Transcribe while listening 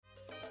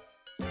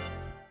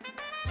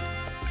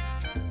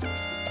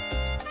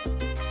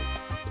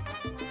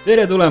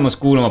Tere tulemast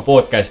kuulama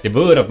podcasti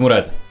Võõrad,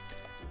 mured.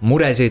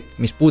 Muresid,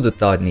 mis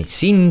puudutavad nii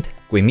sind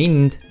kui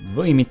mind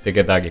või mitte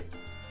kedagi.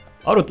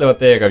 Arutlevad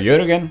teiega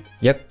Jürgen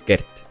ja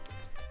Gert.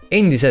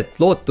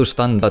 Endised lootust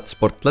andvad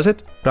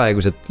sportlased,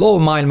 praegused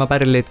loovmaailma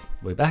pärlid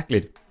või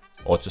pähklid.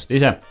 Otsusta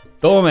ise.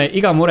 Toome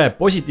iga mure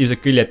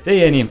positiivsed küljed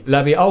teieni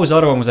läbi ausa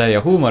arvamuse ja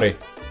huumori.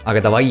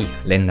 Aga davai,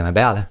 lendame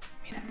peale.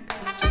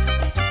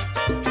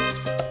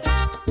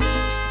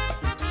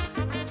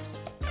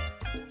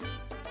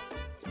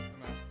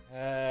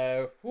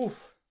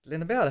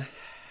 Lenda peale.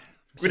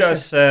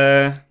 Kuidas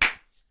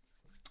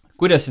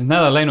siis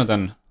nädal läinud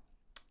on?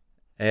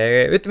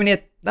 Ütleme nii,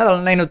 et nädal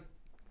on läinud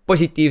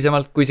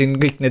positiivsemalt kui siin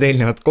kõik need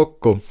eelnevad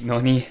kokku. No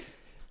nii.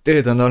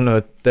 Tööd on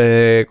olnud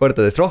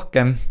kordades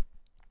rohkem,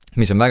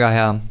 mis on väga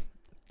hea.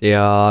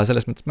 Ja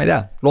selles mõttes, ma ei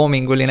tea,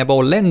 loominguline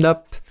pool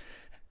lendab,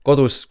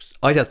 kodus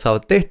asjad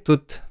saavad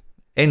tehtud,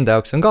 enda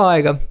jaoks on ka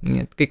aega,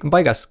 nii et kõik on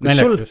paigas.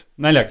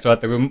 Naljakas,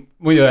 vaata, kui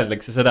muidu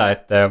öeldakse seda,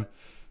 et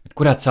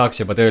kurat saaks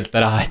juba töölt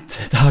ära,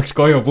 et tahaks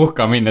koju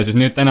puhka minna, siis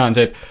nüüd täna on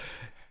see, et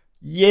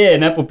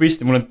näpu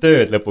püsti, mul on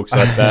tööd lõpuks,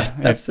 vaata.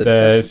 et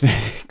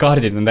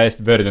kaardid on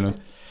täiesti pöördunud.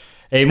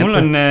 Ei, mul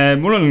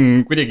on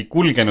kuidagi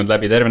kulgenud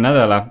läbi terve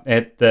nädala,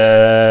 et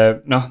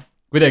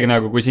kuidagi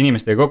nagu, kui see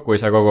inimestega kokku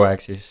ei saa kogu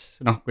aeg, siis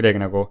kuidagi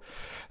nagu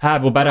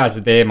hääbub ära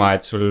see teema,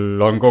 et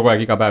sul on kogu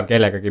aeg iga päev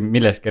kellegagi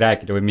millestki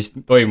rääkida või mis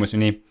toimus ju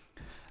nii.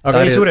 Aga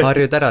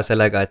harjud ära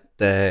sellega, et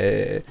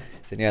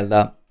see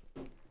nii-öelda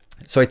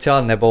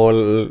sotsiaalne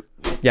pool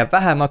jääb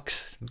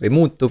vähemaks või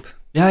muutub.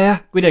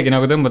 Ja, kuidagi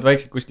nagu tõmbad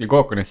vaikselt kuskil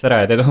kookonisse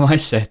ära ja teed oma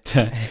asja,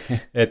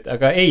 et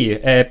aga ei,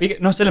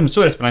 selles mõttes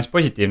suures plaanis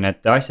positiivne,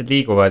 et asjad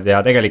liiguvad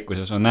ja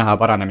tegelikkuses on näha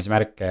paranemise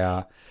märke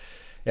ja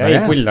ei,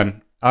 pull on.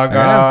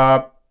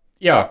 Aga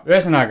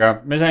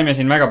ühesõnaga, me saime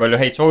siin väga palju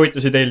häid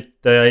soovitusi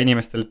teilt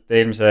inimestelt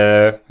eelmise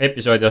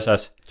episoodi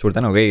osas. Suur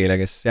tänu kõigile,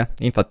 kes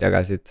infot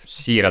jagasid.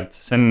 Siiralt,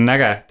 see on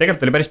äge.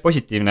 Tegelikult oli päris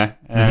positiivne.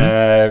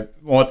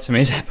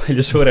 Ootasime ise palju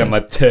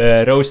suuremat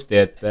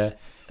roasti,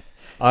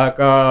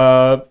 aga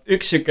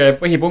üks siuke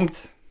põhipunkt.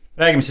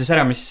 Räägime siis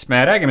ära, mis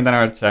me räägime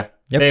täna üldse.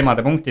 Teemade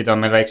punktid on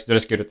meil väiksed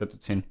üles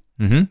kirjutatud siin.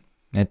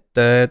 Et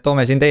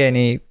toome siin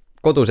teieni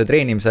koduse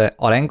treenimise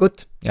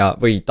arengut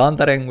või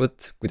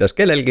taandarengut, kuidas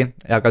kellelgi,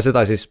 ja ka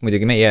seda siis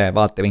muidugi meie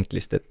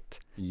vaatevinklist, et...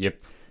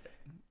 Jep.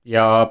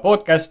 Ja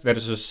podcast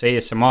versus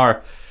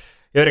ASMR.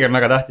 Jürgen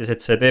väga tahtis,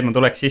 et see teema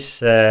tuleks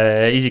sisse,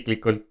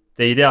 isiklikult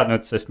ei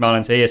teadnud, sest ma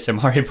olen see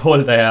ASMR-i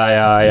pooldaja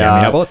ja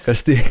mina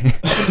podcasti.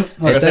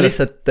 et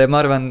lihtsalt,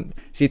 ma arvan,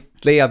 siit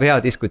leiab hea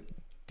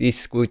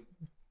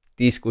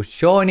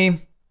diskussiooni.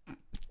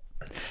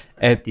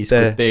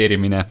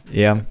 Diskuteerimine.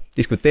 Jah,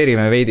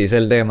 diskuteerime veidi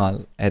sel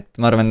teemal, et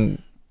ma arvan,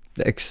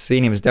 eks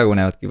inimesed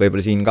jagunevadki võib-olla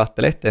siin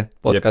 2 lehte,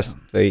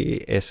 podcast või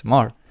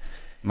ASMR.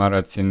 Ma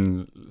arvan, et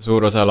siin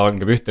suur osa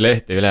langeb ühte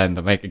lehte ja ülejäänud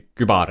on väike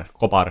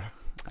kobar.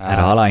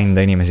 Ära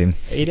alahinda inimesi.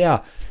 Ei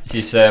tea,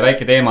 siis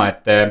väike teema,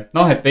 et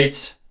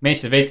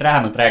meist veits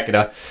lähemalt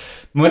rääkida.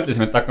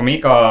 Mõtlesime, et hakkame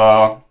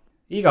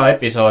iga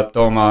episood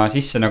tooma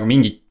sisse nagu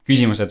mingid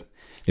küsimused.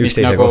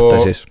 Üksteise kohta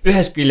siis.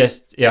 Ühest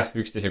küljest,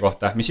 üksteise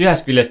kohta, mis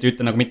ühest küljest ei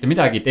ütle nagu mitte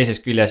midagi,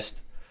 teisest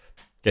küljest,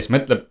 kes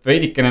mõtleb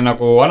veidikene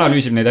nagu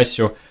analüüsib neid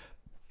asju,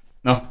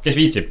 kes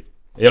viitsib,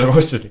 ei ole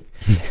kohustuslik,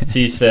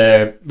 siis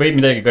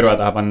võib midagi kõrva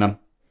taha panna.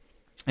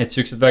 Et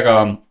siuksed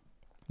väga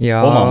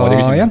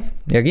omamoodi küsimused.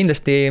 Ja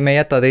kindlasti me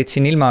ei jäta teid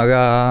siin ilma ka,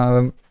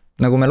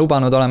 nagu me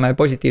lubanud oleme,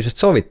 positiivsest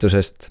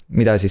soovitusest,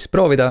 mida siis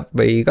proovida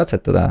või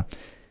katsetada.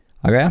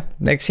 Aga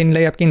eks siin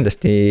leiab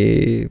kindlasti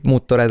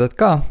muud toredad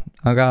ka,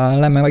 aga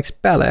lähme vaikselt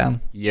peale ja...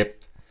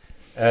 Jep.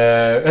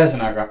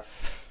 Ühesõnaga,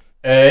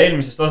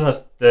 eelmisest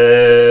osast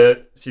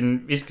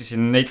siin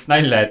viskasin neits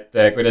nalja, et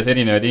kuidas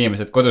erinevad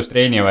inimesed kodus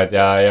treenivad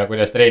ja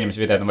kuidas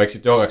treenimisvideod on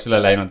vaikselt joogaks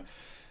üle läinud.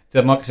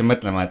 Seda ma hakkasin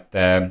mõtlema, et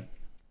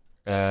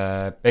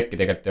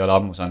pekki tegelikult ei ole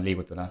ammu saanud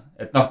liigutada.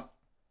 Et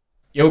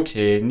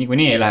jõuksi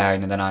niikuinii ei lähe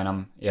aina täna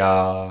enam ja...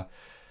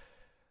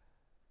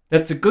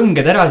 Tead, see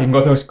kõnged ära siin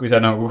kodus, kui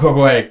sa nagu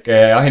kogu aeg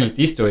ainult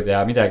istud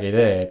ja midagi ei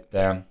tee, et...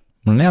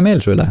 Mul on hea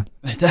meel su üle.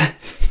 Aitäh!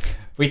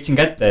 Võtsin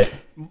kätte,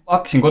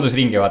 hakkasin kodus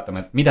ringi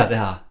vaatama, et mida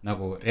teha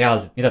nagu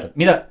reaalselt,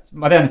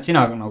 ma tean, et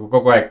sina nagu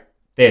kogu aeg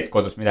teed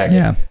kodus midagi.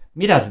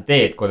 Mida sa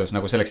teed kodus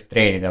nagu selleks, et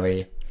treenida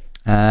või?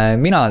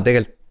 Mina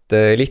tegelikult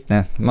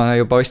lihtne, ma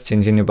juba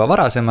ostsin siin juba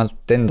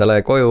varasemalt endale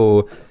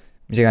koju,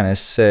 mis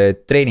iganes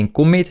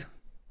treeningkummid,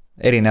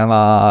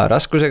 erineva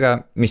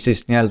raskusega, mis siis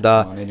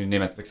nii-öelda... Neid nüüd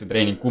nimetatakse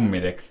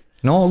treeningkummideks.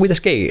 No, kuidas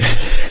keegi.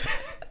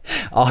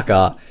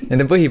 Aga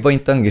nende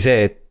põhipoint ongi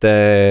see, et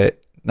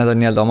nad on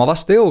nii-öelda oma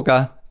vastujõuga,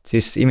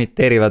 siis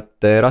imiteerivad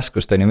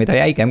raskust on ju, mida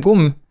jäigem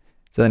kumm,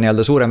 seda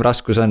nii-öelda suurem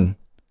raskus on,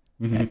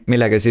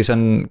 millega siis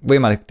on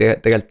võimalik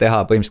tegelikult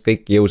teha põhimõtteliselt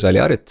kõiki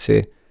jõusaali harjutusi,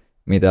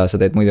 mida sa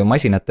teed muidu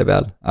masinate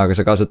peal, aga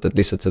sa kasutad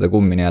lihtsalt seda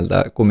kummi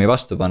nii-öelda kummi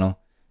vastupanu,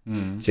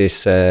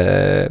 siis...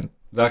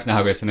 Tahaks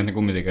näha, kuidas sa nende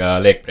kummidega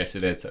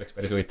leegpressi teed, see oleks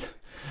päris huvitav.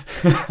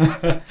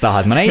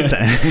 Tahad ma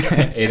näitan?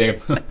 Ei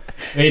tegelikult,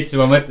 veits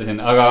juba mõtlesin,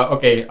 aga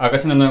aga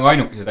see on nagu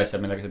ainukesed asjad,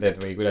 millega sa teed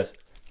või kuidas?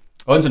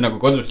 On sul nagu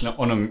kodus,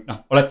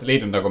 oled sa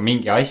leidnud nagu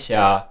mingi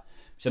asja,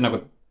 mis on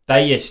nagu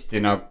täiesti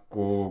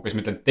nagu, kuidas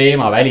ma ütlen,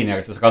 teemaväline,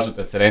 aga sa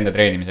kasutad selle enda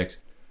treenimiseks?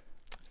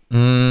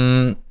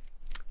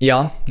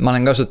 Jaa, ma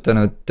olen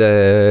kasutanud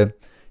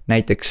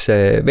näiteks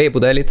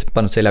veepudelid,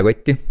 pannud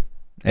seljakotti,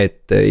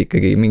 et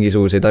ikkagi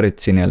mingisuguseid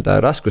harjutusi nii-öelda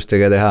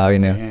raskustega teha,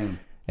 on ju.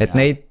 Et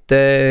neid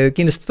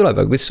kindlasti tuleb,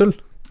 aga kuidas sul?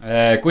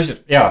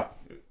 Kusjuures, jaa,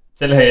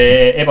 selle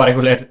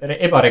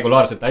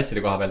ebaregulaarsete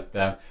asjade koha pealt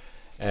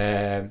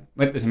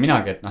mõtlesin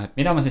minagi, et noh, et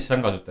mida ma siis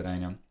saan kasutada,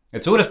 on ju.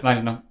 Et suures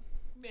plaanis, noh,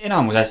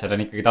 enamus asjad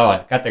on ikkagi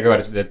tavaliselt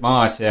kätekõverused, et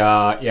maas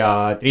ja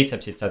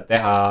triitsepsid saad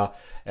teha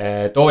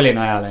tooli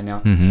najal, on ju.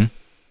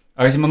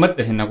 Aga siis ma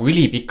mõtlesin nagu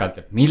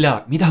ülipikalt, et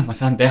mida ma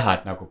saan teha,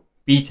 et nagu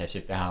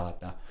biitsepsid teha,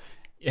 vaata.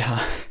 Ja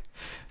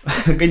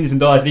kõndisin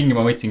toas ringi,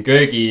 ma võtsin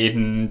köögi,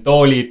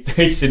 toolid,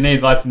 tõstsin neid,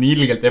 vaatasin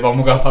ilgelt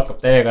ebamugav,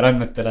 hakkab täiega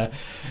randmetele.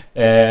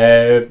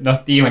 Noh,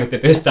 diivanit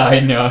ei tõsta,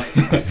 on ju.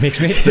 Miks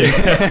mitte?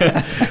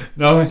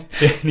 Noh,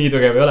 nii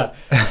tugev ei ole.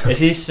 Ja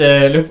siis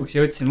lõpuks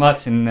jõudsin,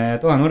 vaatasin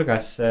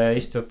toanurgas,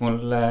 istub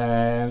mul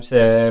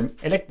see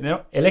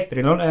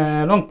elektri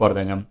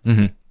longboard, on ju.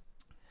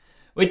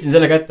 Võtsin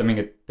selle kätte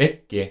mingit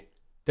pekki.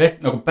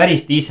 Tõesti nagu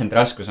päris decent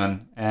raskus on.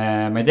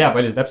 Ma ei tea,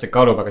 palju see täpselt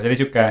kaalub, aga see oli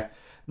siuke,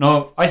 no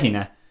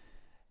asine.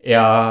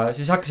 Ja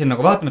siis hakkasin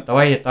nagu vaatama, et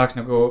davai, et tahaks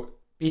nagu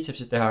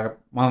biitsepsid teha, aga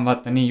ma olen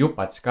vaata nii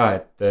jupats ka,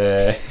 et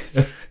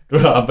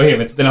rula on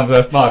põhimõtteliselt enam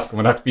sellest maas, kui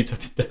ma tahaks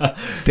biitsepsid teha.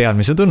 Tead,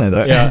 mis sa tunned?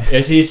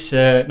 Ja siis,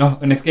 noh,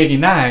 õnneks keegi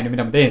ei näe,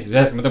 mida ma teen. Siis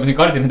ma tõmbasin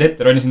kardinad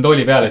ette, ronisin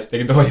tooli peale, siis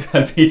tegin tooli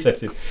peal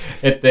biitsepsid,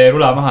 et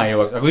rula maha ei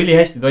jõuaks, aga üli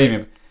hästi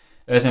toimib.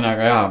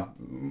 Ühesõnaga, jaa,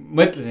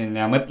 mõtlesin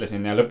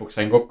ja lõpuks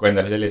sain kokku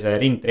endale sellise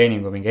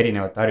ringtreeningu mingi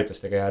erinevate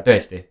harjutustega ja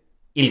tõesti,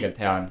 ilgelt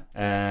hea on.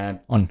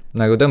 On,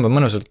 nagu tõmbab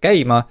mõnusalt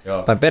käima,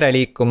 paneb pere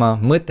liikuma,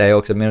 mõte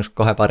jookseb minust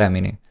kohe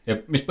paremini. Ja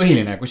mis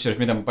põhiline,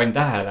 kusjuures mida ma panin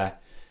tähele,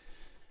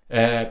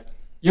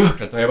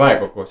 jõhkralt hoiab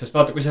aeg kokku, sest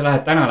vaata, kui sa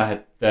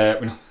lähed,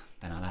 või noh,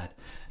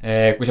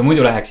 kui sa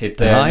muidu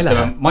läheksid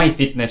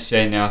MyFitnessi,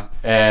 on ju,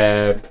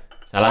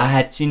 sa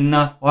lähed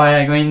sinna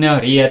aeg, on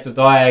ju,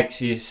 riietud aeg,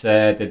 siis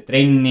teed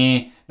trenni.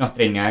 Noh,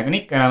 trenni aeg on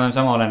ikka enam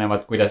sama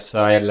olenevalt, kuidas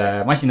sa jälle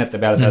masinate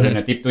peale saad, on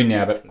ju tipptunni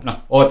ja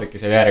noh,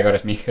 ootadki selle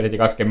järjekorras mingi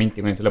 20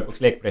 minti, kuni sa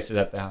lõpuks leegpressi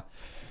saad teha.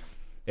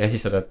 Ja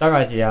siis sa tuled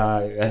tagasi ja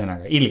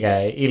ühesõnaga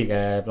ilge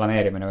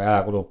planeerimine või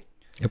ajakulu.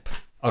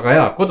 Aga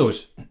jaa,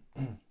 kodus.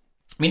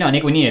 Mina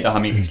niikuinii ei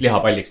taha mingiks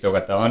lihapalliks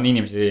tõugata. On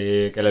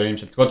inimesi, kellel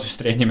ilmselt kodus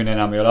treenimine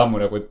enam ei ole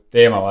ammu nagu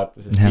teema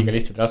vaata, sest liiga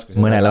lihtsalt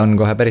raskused. Mõnele on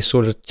kohe päris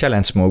suur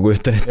challenge mu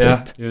kujutan ette,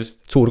 et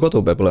suur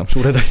kodu peab olema,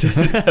 suured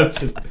asjad.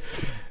 Täpselt.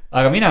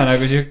 Aga mina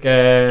nagu siuke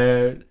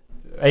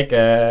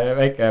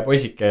väike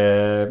poisike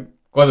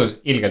kodus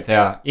ilgelt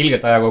hea,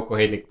 ilgelt aja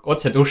kokkuhoidlik,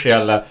 otse duši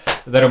alla.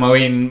 Saad aru, ma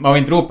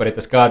võin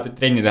truuperitest ka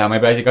trenni teha, ma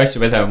ei pea isegi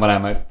asju pesema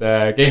panema, et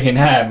keegi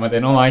näeb, ma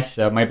teen oma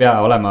asja, ma ei pea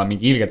olema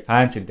mingi ilgelt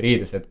fancy'd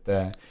riides, et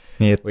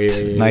nii et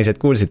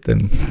naised kuulsite,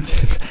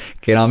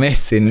 kena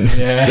mees siin.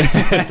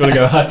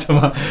 Tulge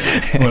vaatama,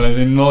 mul on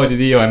siin moodi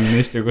diivan,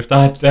 istu kus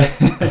tahate.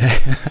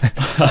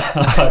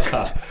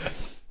 Aga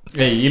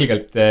ei,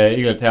 ilgelt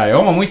hea ja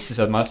oma mussi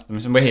saad maasta,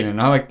 mis on põhiline,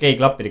 noh, okei,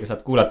 klappidega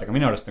saad kuulata, aga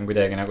minu arust on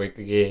kuidagi nagu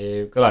ikkagi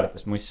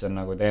kõlaritest muss on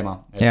nagu teema,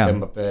 et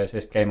tõmbab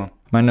seest käima.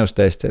 Ma olen nõus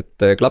tõesti,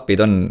 et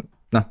klapid on,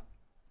 noh,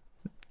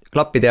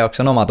 klappide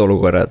jaoks on omad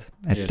olukorrad,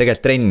 et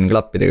tegelikult trenn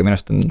klappidega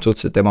minust on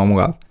suhteliselt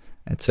ebamugav,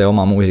 et see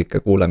oma muusika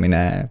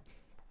kuulamine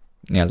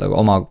nii-öelda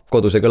oma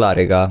koduse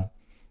kõlariga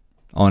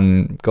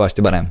on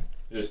kõvasti parem.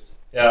 Just,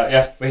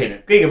 ja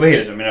põhiline, kõige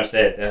põhilisem minu arust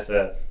see, et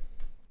jah,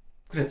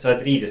 kurat, sa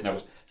oled riides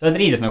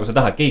nagu sa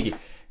tahad, keegi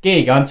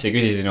Antsi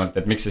küsis sinult,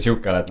 et miks sa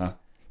siuke oled, noh.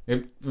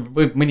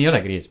 Võib mõni ei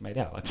olegi riides, ma ei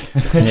tea, vaata.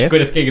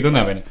 Kuidas keegi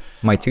tunneb, on ju.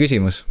 Maitsi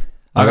küsimus.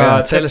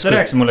 Aga sa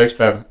rääksid mulle üks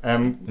päev.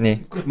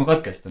 Kus ma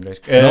katkestan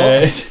teist? No,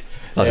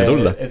 lase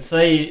tulla. Et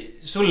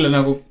sulle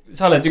nagu,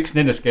 sa oled üks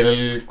nendest,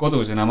 kellel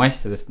kodus enam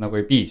asjadest nagu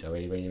ei piisa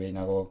või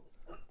nagu.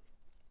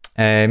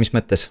 Mis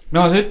mõttes?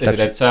 No sa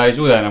ütlesid, et sa ei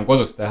suuda enam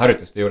koduste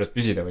harjutuste juures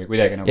püsida või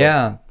kuidagi nagu.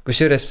 Jaa,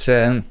 kusjuures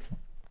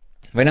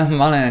või noh,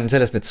 ma olen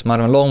selles mõttes, ma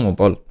arvan loomu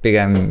poolt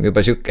pigem juba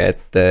siuke,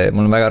 et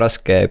mul on väga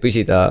raske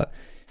püsida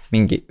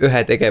mingi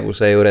ühe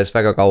tegevuse juures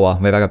väga kaua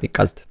või väga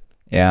pikalt.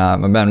 Ja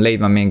ma pean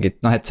leidma mingit,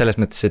 noh, et selles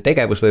mõttes see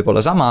tegevus võib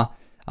olla sama,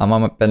 aga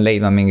ma pean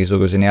leidma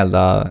mingisuguse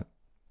nii-öelda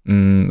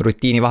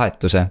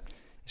rutiinivahetuse.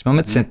 Siis ma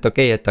mõtlesin, et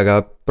okei, et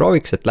aga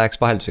prooviks, et läheks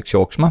vahelduseks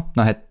jooksma,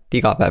 noh, et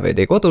iga päev ei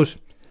tee kodus,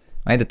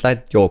 vaid et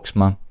lähed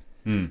jooksma.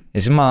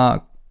 Ja siis ma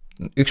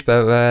üks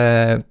päev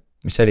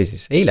mis oli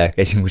siis, eile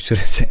käisin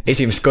kusjuures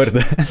esimest korda.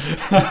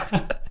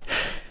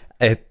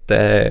 Et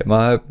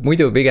ma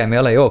muidu pigem ei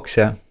ole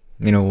jooksja,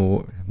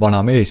 minu vana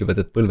mees juba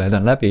tead põlved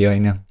on läbi,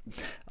 on ju.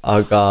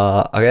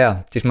 Aga jah,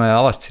 siis ma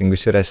avastasin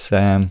kusjuures,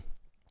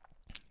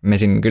 me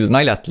siin küll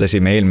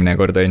naljatlesime eelmine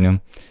kord, on ju,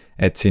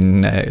 et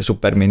siin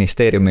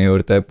superministeeriumi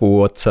juurde puu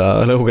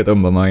otsa lõuga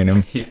tõmbama, on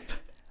ju.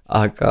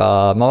 Aga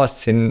ma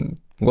avastasin,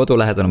 kodu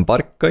lähedal on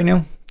park, on ju,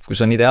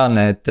 kus on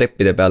ideaalne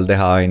treppide peal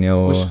teha, on ju.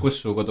 Kus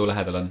su kodu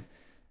lähedal on?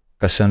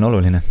 Kas see on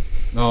oluline?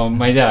 No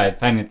ma ei tea, et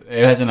fännid,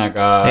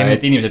 ühesõnaga,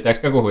 et inimesed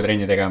teaks ka kuhu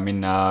trenni tegema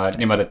minna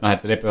niimoodi, et noh,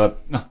 et lepivad,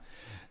 noh,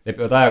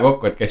 lepivad aja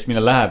kokku, et kes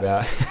millal läheb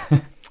ja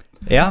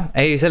jah,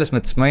 ei, selles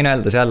mõttes ma võin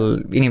öelda, seal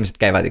inimesed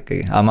käivad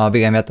ikkagi, aga ma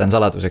pigem jätan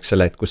saladuseks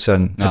selle, et kus see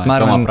on. No, et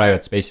arvan, oma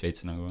private space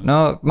veits nagu. No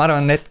ma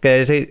arvan,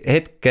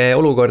 hetke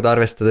olukorda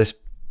arvestades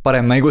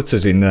parem ma ei kutsu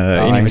siin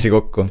inimesi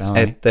kokku,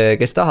 et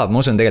kes tahab,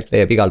 ma usun tegelikult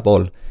leiab igal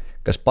pool,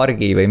 kas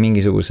pargi või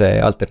mingisuguse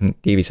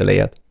alternatiivi sa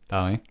leiad.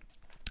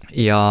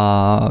 Ja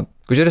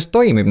kui sellest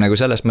toimib nagu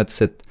selles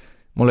mõttes, et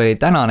mul oli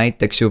täna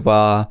näiteks juba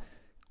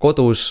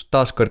kodus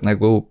taaskord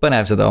nagu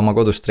põnev seda oma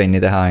kodus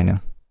trenni teha, on ju.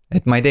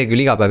 Et ma ei tee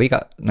küll iga päev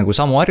nagu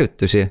samu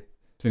harjutusi.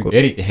 See on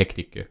eriti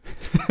hektik ju.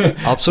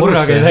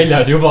 Korraga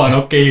väljas juba on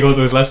okei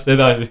kodus lasta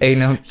edasi. Ei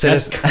no,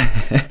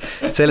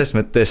 selles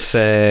mõttes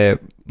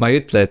ma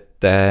ei ütle,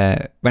 et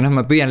või noh,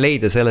 ma püüan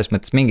leida selles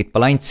mõttes mingit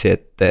balanssi,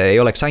 et ei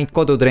oleks ainult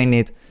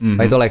kodutrennid,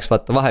 vaid oleks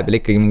vaata vahepeal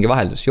ikkagi mingi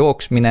vaheldus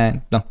jooksmine,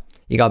 noh,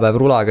 iga päev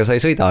rulaga sa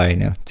ei sõida,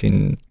 on ju.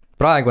 Siin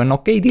praegu on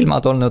okeid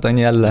ilmad olnud,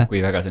 on jälle. Kui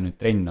väga see nüüd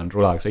trenn on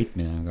rulaga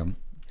sõitmine, aga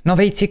no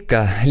veits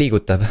ikka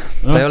liigutab,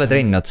 ta ei ole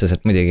trenn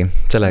otseselt muidugi,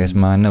 sellega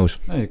ma olen nõus.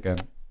 No ikka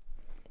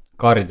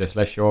kaaride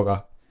 /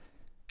 jooga.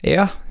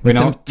 Jah. Või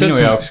no, minu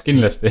jaoks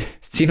kindlasti.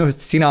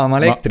 Sina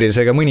oma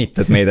elektrilisega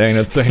mõnitad meid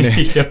ainult,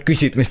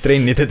 küsid, mis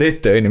trenni te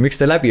teete,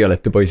 miks te läbi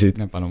olete, poisid?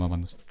 Palun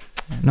vabandust.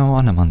 No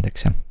anname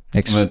andeks, jah.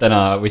 Ma täna,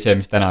 või see,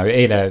 mis täna,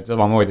 eile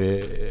samamoodi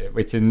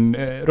võtsin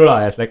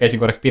rula ja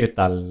käisin korraks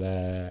Pirtal,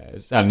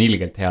 seal on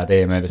ilgelt hea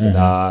tee mööda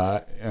seda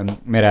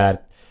mere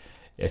äärt.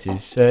 Ja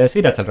siis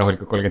sõidad seal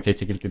rahulikult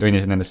 37 kilti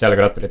tunnis nendest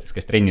jalgratturitest,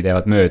 kes trenni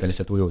teevad mööda,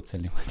 lihtsalt ujud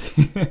seal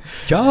niimoodi.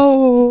 Tšau!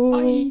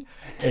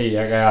 Ei,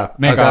 aga jaa,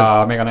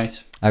 mega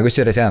nice. Aga kus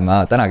juures jah,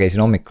 ma täna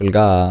käisin hommikul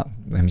ka,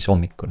 või mis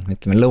hommikul,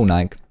 ütleme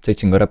lõunaaeg,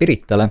 sõitsin korra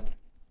Piritale.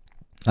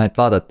 Et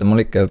vaadata,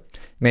 mul ikka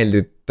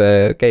meeldib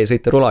käia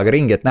sõita rulaga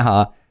ringi, et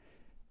näha,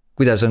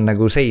 kuidas on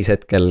nagu seis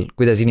hetkel,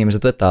 kuidas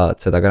inimesed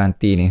võtavad seda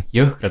karantiini.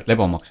 Jõhkralt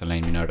lebomaks on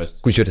läinud minu arvast.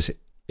 Kus juures,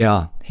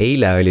 jaa,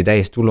 eile oli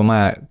täiesti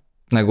hullumaja,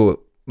 nagu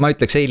ma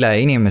ütleks eile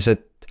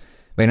inimesed,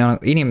 või no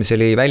inimesi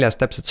oli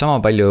väljas täpselt sama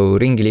palju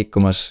ringi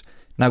liikumas,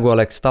 nagu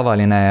oleks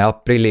tavaline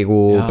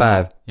aprillikuu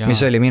päev,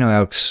 mis oli minu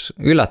jaoks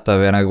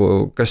üllatav ja nagu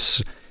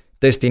kas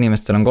tõesti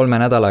inimestel on 3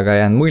 nädalaga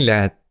jäänud mulje,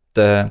 et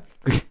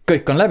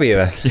kõik on läbi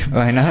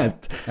või noh,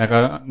 et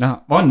aga noh,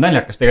 on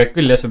naljakas tegelikult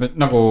küll ja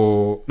nagu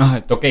noh,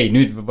 et okei,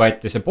 nüüd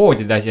võeti see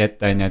poodide asi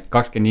ette, et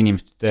 20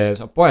 inimest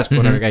saab poes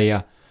korraga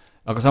käia,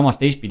 aga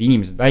samas teistpidi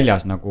inimesed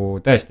väljas nagu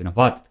tõesti noh,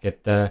 vaatadki,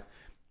 et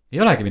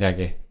ei olegi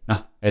midagi. Noh,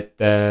 et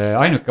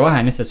ainuke vahe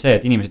on lihtsalt see,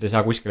 et inimesed ei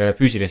saa kuskile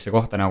füüsilisse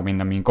kohta nagu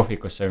minna mingi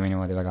kohvikusse või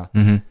niimoodi väga.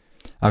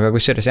 Aga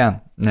kus selles jah,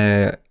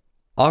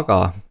 aga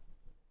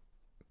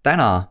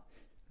täna,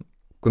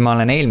 kui ma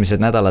olen eelmised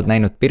nädalad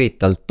näinud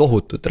Piritalt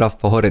tohutut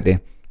rahvahordi,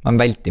 ma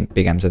olen vältinud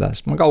pigem seda,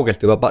 sest ma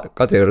kaugelt juba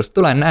Kadriorust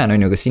tulen, näen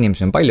on ju, kas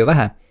inimesi on palju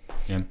vähe,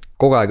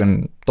 kogu aeg on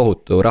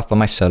tohutu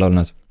rahvamass seal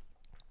olnud.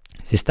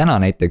 Siis täna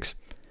näiteks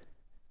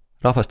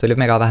rahvast oli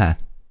mega vähe.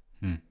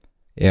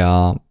 Ja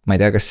ma ei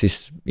tea, kas siis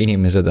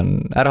inimesed on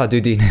ära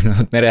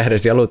tüdinenud mere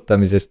ääres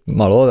jalutamisest,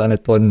 ma loodan,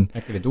 et on.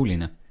 Äkki oli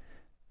tuuline?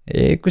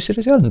 Kus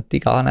selles ei olnud,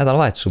 iga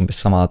nädalavahetus umbes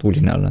sama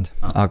tuuline olnud.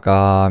 Aga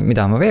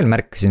mida ma veel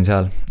märkasin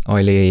seal,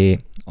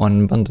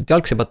 on pandud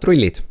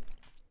jalgsepatrullid,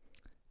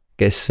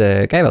 kes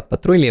käivad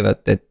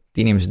patrullivad,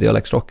 et inimesed ei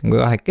oleks rohkem kui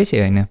 2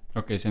 käsi, on ju.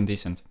 Okei, see on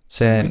decent.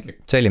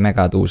 See oli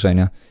mega tuus,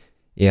 on ju.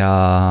 Ja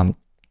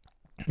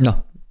noh,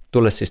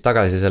 tulles siis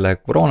tagasi selle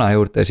koroona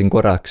juurde siin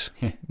korraks,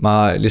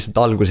 ma lihtsalt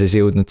alguses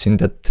jõudnud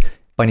sind, et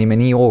panime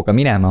nii hooga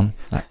minema,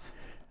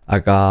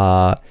 aga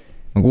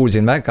ma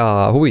kuulsin väga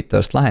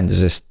huvitavast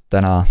lahendusest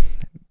täna,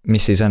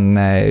 mis siis on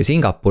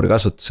Singapur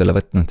kasutusele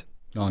võtnud.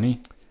 No nii.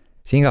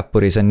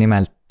 Singapuris on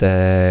nimelt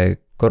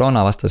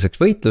koroonavastaseks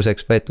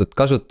võitluseks võetud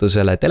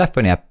kasutusele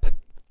telefoni äpp,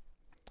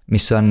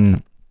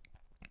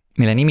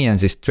 mille nimi on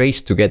siis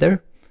Trace Together,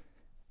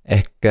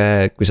 ehk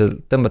kui sa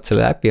tõmbad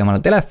selle äpi omale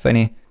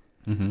telefoni,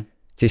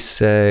 siis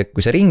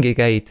kui sa ringi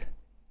käid,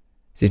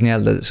 siis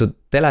nii-öelda su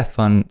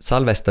telefon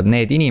salvestab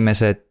need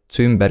inimesed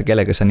su ümber,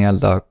 kellega sa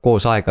nii-öelda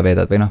koos aega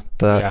veedad või noh,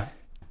 ta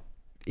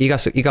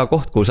iga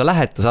koht, kuhu sa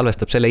lähed, ta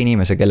salvestab selle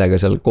inimese, kellega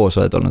seal koos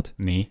oled olnud.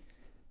 Nii.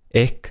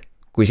 Ehk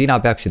kui sina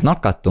peaksid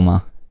nakatuma,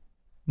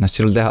 noh,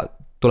 sul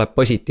tuleb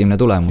positiivne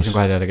tulemus. Siis on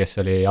kohe teada, kes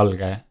oli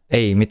alge?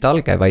 Ei, mitte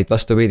alge, vaid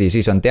vastupidi,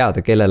 siis on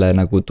teada, kellele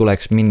nagu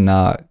tuleks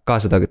minna ka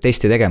seda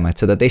testi tegema, et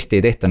seda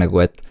testi ei tehta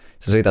nagu, et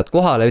sa sõidad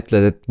kohale,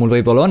 ütled, et mul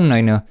võib-olla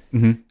on ju,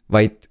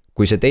 vaid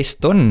kui see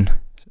test on,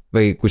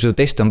 või kui su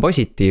test on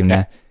positiivne,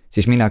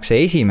 siis minnakse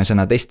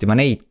esimesena testima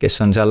neid, kes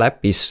on seal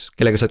äpis,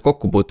 kellega sa oled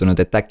kokku puutunud,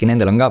 et äkki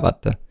nendel on ka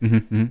vaata.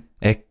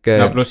 Ehk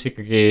no pluss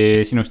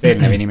ikkagi sinust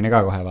eelnev inimene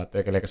ka kohe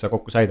vaata, kellega sa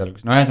kokku said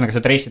alguses. No ühesõnaga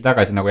sa treisid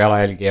tagasi nagu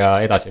jalajälgi ja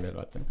edasi veel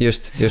vaata.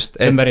 Just,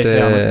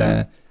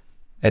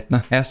 et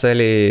noh, jah, see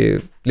oli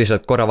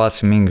lihtsalt korra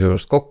vaatasin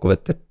mingisugust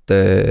kokkuvõtet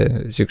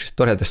sihukesest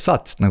toredast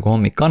saatest nagu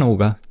Hommik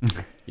Anuga.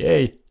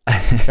 Jei!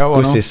 Tšau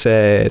Anu,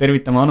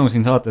 tervitame Anu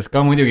siin saates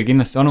ka muidugi,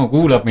 kindlasti Anu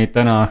kuulab meid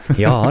täna.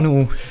 Jaa,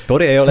 Anu,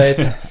 tore ei ole,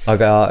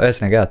 aga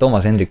ühesõnaga jah,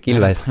 Toomas Hendrik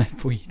Ilves.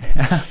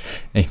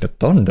 Ei, no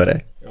ta on tore.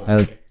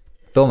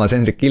 Toomas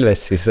Hendrik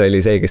Ilves siis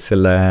oli see, kes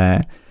selle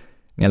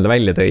nii-öelda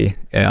välja tõi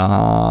ja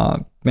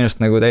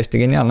minust nagu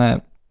täiesti geniaalne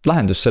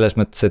lahendus selles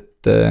mõttes,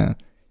 et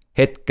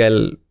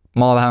hetkel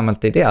ma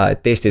vähemalt ei tea,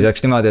 et Eestis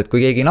oleks niimoodi, et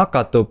kui keegi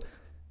nakatub,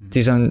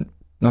 siis on,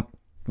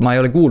 ma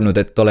ei ole kuulnud,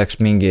 et oleks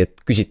mingi,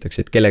 et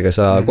küsitakse, et kellega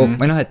sa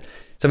või et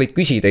sa võid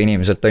küsida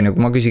inimeselt, on ju,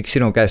 kui ma küsiks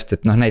sinu käest,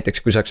 et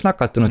näiteks kui sa oleks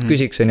nakatunud,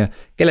 küsiks, on ju,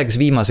 kellega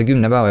sa viimase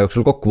 10 päeva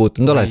jooksul kokku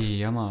puutunud oled?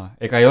 Ei jama,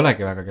 ega ei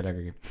olegi väga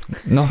kellegagi.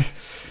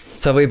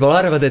 Sa võib-olla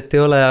arvad, et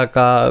ei ole,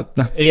 aga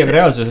Ei, aga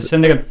reaalsuses see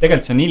on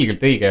tegelikult see on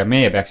ilgelt õige ja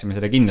meie peaksime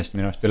seda kindlasti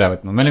minu arust üle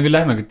võtma. Meil küll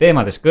läheme küll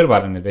teemades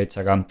kõrvale nüüd veits,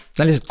 aga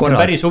see on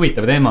päris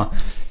huvitav teema,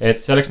 et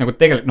see oleks nagu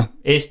tegelikult,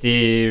 Eesti,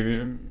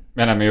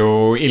 me oleme ju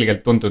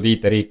ilgelt tuntud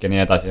IT-riik ja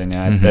nii edasi,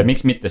 et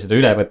miks mitte seda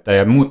üle võtta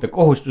ja muuta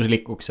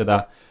kohustuslikuks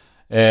seda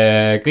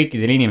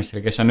kõikidel inimestel,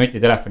 kes on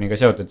nutitelefoniga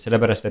seotud,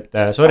 sellepärast, et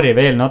sorry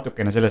veel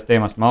natukene sellest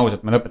teemast, ma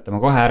ausalt, me lõpetame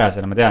kohe ära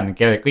selle, ma tean,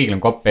 kõigil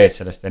on kopp ees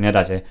sellest ja nii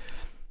edasi,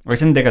 aga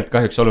see on tegelikult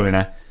kahjuks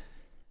oluline.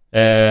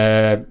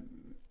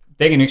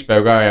 Tegin üks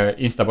päev ka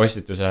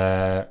instapostituse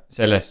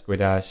sellest,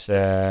 kuidas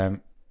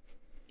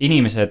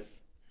inimesed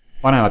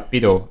panevad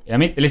pidu ja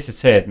mitte lihtsalt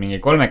see, et mingi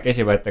 3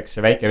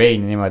 võetakse väike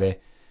vein ja niimoodi.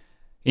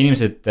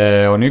 Inimesed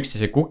on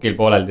üksteise kukil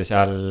pooleldi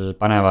seal,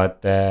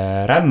 panevad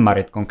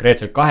rämmarid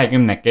konkreetselt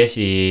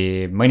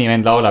 20 mõni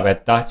vend laulab,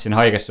 et tahtsin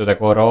haigestuda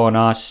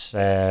koroonas,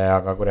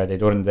 aga kuradi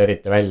ei tulnud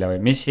eriti välja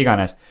või mis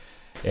iganes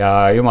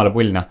ja jumala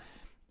pullna.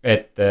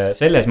 Et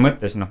selles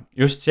mõttes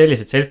just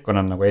sellised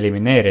seltskonnad nagu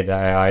elimineerida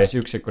ja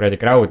siuksed kuradi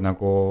crowd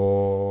nagu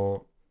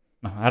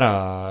ära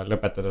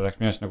lõpetada oleks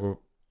minu arust nagu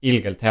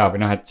ilgelt hea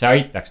või et see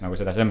aitaks nagu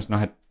seda selles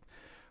mõttes, et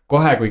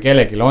kohe kui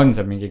kellegil on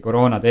seal mingi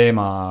koroona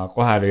teema,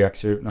 kohe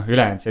lüüakse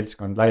ülejäänud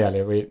seltskond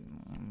laiali või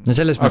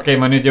Okei,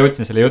 ma nüüd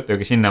jõudsin selle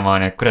jutuga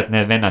sinnamaani, et kurat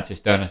need vennad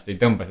siis tõenäoliselt ei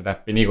tõmba seda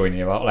äppi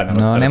niikuinii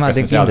olenevalt sellest,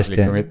 kas on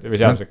seaduslik või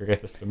seadusega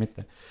kehtestatud või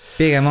mitte.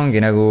 Pigem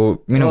ongi nagu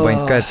minu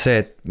point ka, et see,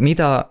 et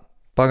mida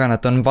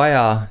paganat on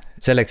vaja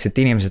selleks, et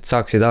inimesed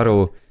saaksid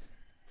aru,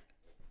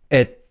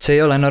 et see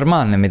ei ole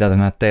normaalne, mida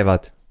nad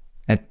teevad.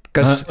 Et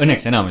kas...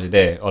 õnneks enamus ei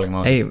tee, olgem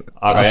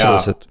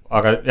ausalt.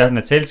 Aga jah,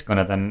 need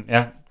seltskonnad on,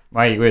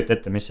 ma ei kujuta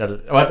ette, mis seal,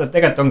 vaata,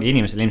 tegelikult ongi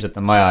inimesel ilmselt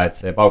on vaja, et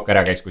see pauk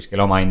ära käis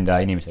kuskil oma enda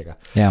inimesega.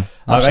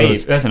 Aga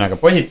ei, ühesõnaga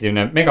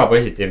positiivne, mega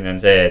positiivne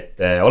on see,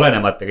 et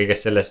olenemata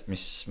kõigest sellest,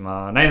 mis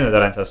ma näinud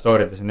olen seal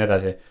storydes ja nii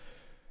edasi,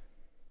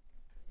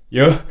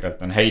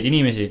 jõhkralt on häid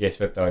inimesi,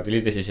 kes võtavad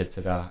ülitõsiselt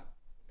seda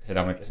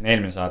ma ütlesin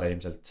eelmine saade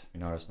ilmselt,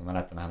 minu arust ma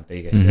mäletan vähemalt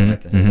õigesti ja ma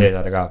ütlesin see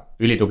saade ka,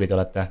 ülitublid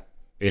olete,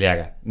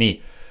 üliäge, nii.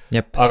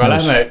 Aga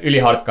lähme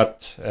üli-hard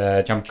cut,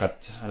 jump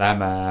cut,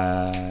 lähme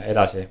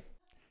edasi.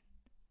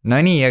 No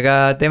nii, aga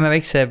teeme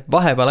väikse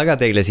vahepala ka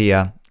teile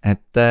siia,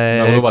 et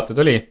nagu lubatud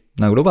oli.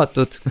 Nagu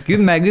lubatud,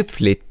 10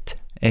 kühvlit,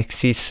 ehk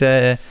siis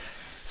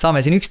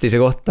saame siin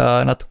üksteise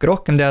kohta natuke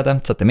rohkem teada,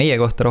 saate meie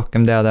kohta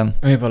rohkem teada.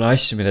 Võib-olla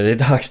asju, mida te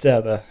ei tahaks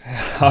teada,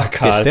 aga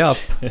kes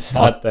teab?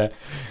 Saate...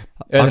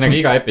 Ühesõnaga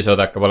iga episood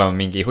hakkab olema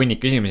mingi hunnik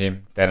küsimusi,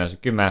 tõenäoliselt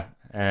 10,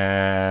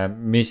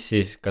 mis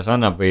siis kas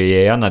annab või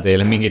ei anna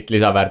teile mingit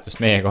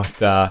lisaväärtust meie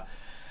kohta.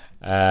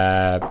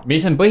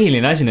 Mis on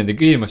põhiline asi nende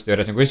küsimuste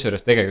juures on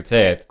kusjuures tegelikult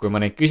see, et kui ma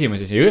neid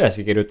küsimusi siia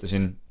üles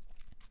kirjutasin,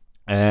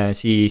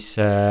 siis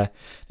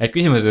need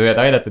küsimused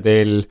võivad aidata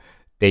teil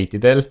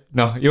date'idel,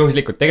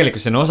 juhuslikult,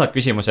 tegelikult see on osad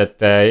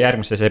küsimused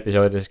järgmises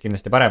episoodides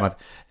kindlasti paremad,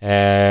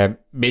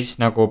 mis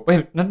nagu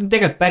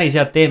tegelikult päris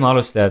head teema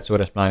alustajad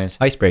suures plaanis.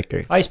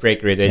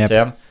 Icebreakerid veits,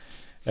 jah.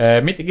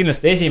 Mitte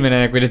kindlasti esimene,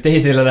 kui te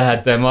date'ile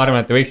lähed, ma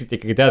arvan, et te võiksite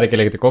ikkagi teada,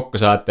 kellega te kokku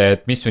saate,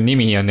 et mis su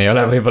nimi on, ei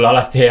ole võib-olla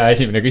alati hea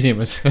esimene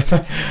küsimus.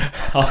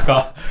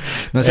 Aga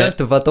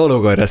sõltub vaata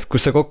olukorrast,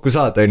 kus sa kokku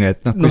saad, on ju,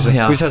 et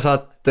kui sa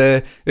saad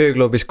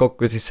ööklubis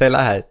kokku, siis sa ei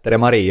lähe,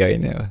 tere Mari,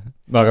 on ju.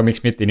 Aga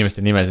miks mitte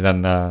inimeste nimesid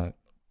anda?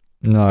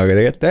 No aga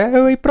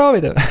tegelikult võib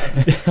proovida.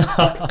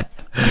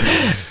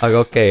 Aga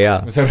okei, jaa.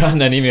 Mu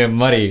sõbranna nimi on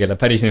Mari, kelle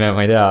päris nime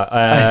ma ei tea.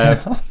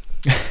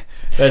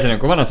 Ühesõnaga,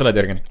 kui vana sa oled,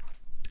 Jürgen?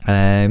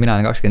 Mina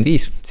olen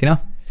 25, sina?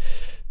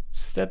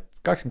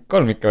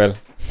 23 ikka veel.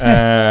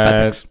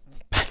 Päteks.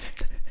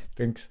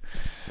 Tõnks.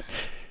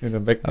 Nüüd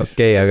on pekkis.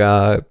 Okei,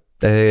 aga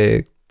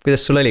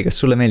kuidas sul oli, kas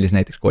sulle meeldis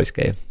näiteks koolis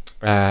käia?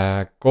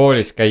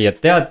 Koolis käia,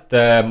 tead,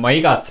 ma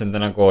igatsen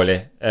täna kooli,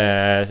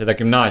 seda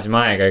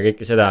gümnaasiumaega ja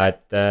kõike seda,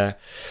 et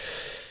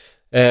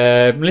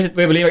ma lihtsalt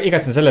võib-olla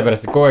igatsen selle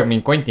pärast, et kogu aeg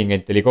mingi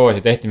kontingent oli koos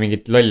ja tehti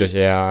mingit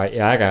lollusi ja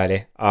äge oli,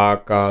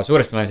 aga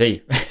suures plaanis ei,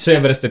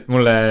 seepärast, et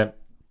mulle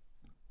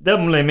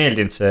ei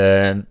meeldinud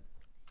see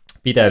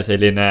pidev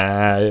selline,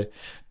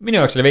 minu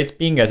jaoks oli veits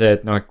pinge see,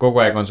 et kogu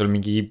aeg on sul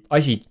mingi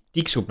asi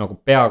tiksub nagu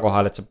pea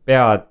kohal, et sa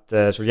pead,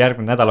 sul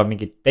järgmine nädal on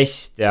mingi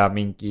test ja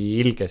mingi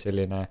ilge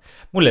selline,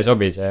 mulle ei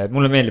sobi see,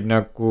 mulle meeldib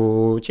nagu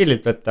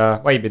chillilt võtta,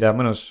 vaibida,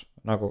 mõnus,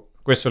 nagu,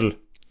 kuidas sul?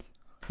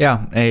 Jaa,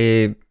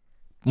 ei,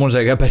 mul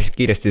sai ka päris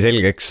kiiresti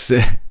selgeks,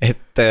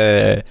 et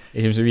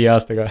esimese 5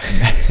 aastaga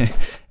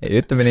ei,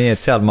 ütleme nii,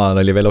 et seal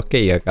maal oli veel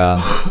okei, aga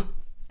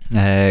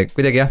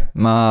kuidagi jah,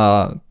 ma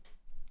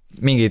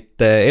mingid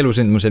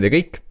elusündmused ja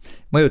kõik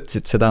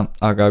mõjutasid seda,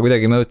 aga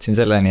kuidagi mõjutasin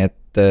selleni,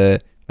 et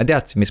ma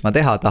teadsin, mis ma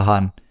teha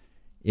tahan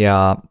ja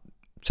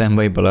see on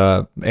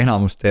võib-olla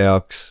enamuste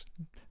jaoks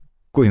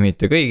kui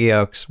mitte kõigi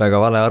jaoks, väga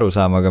vale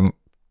arusaam, aga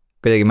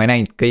kuidagi ma ei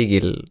näinud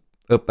kõigil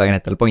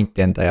õppeainetel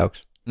pointi enda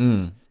jaoks.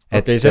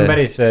 Okei, see on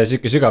päris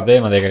siuke sügav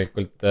teema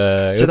tegelikult.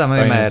 Seda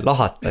me võime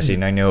lahata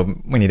siin on ju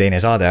mõni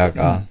teine saade,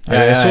 aga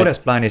suures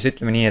plaanis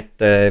ütleme nii, et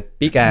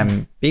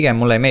pigem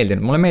mulle ei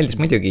meeldinud. Mulle meeldis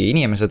muidugi,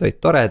 inimesed olid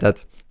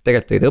toredad,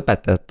 tegelikult olid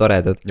õpetajad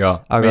toredad.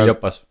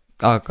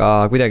 Aga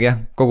kuidagi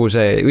jah, kogu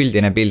see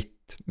üldine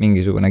pilt,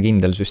 mingisugune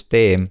kindel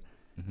süsteem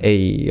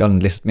ei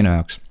olnud lihtsalt minu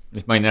jaoks.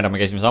 Mis mainin ära, me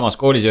käisime samas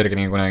koolis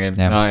Jürgeniga kunagi.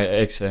 No,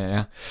 eks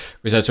jah,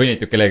 kui sa oled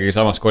sunnitud kellegagi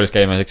samas koolis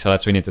käima, eks sa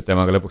oled sunnitud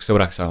temaga lõpuks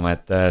sõbraks saama,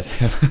 et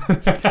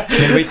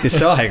meil võitis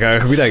see aega,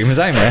 aga kuidagi me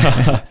saime.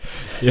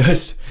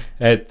 Just,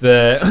 et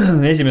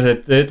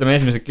esimesed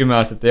 10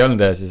 aastat ei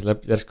olnud ja siis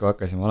järsku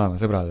hakkasime olema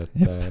sõbrad,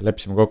 et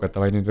leppisime kokku, et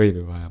tavai, nüüd võib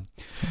juba.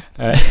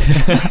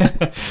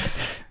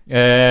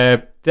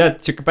 Tead,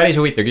 siuke päris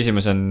huvitav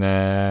küsimus on,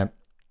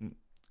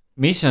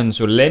 mis on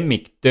sul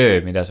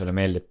lemmiktöö, mida sulle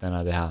meeldib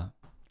täna teha?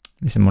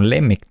 Mis on mul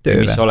lemmiktöö?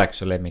 Mis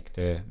oleks sul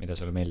lemmiktöö, mida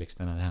sulle meeldiks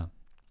täna teha?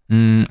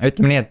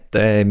 Ütleme nii, et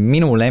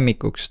minu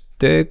lemmikuks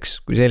tööks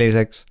kui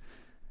selliseks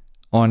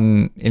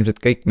on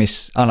ilmselt kõik,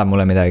 mis annab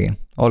mulle midagi.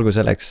 Olgu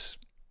selleks,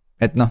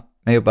 et noh,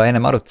 me juba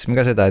ennem arutasime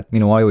ka seda, et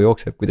minu aju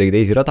jookseb kuidagi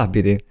teisi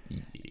radapidi.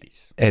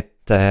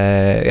 Et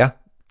jah,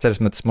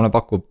 selles mõttes mulle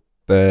pakub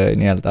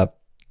nii-öelda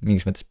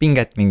mingis mõttes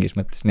pinget, mingis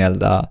mõttes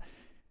nii-öelda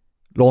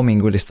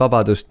loomingulist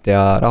vabadust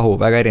ja rahu,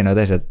 väga erinevad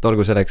asjad, et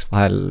olgu selleks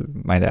vahel,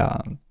 ma ei tea,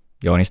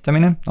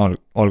 joonistamine,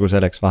 olgu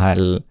selleks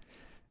vahel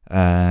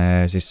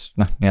siis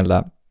noh, nii-öelda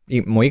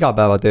mu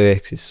igapäevatöö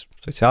ehk siis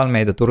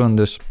sotsiaalmeedia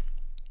turundus,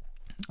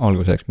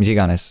 olgu selleks mis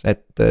iganes,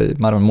 et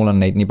ma arvan, mul on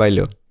neid nii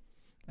palju,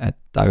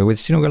 et aga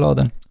kuidas sinuga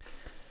lood on?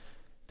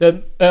 Tead,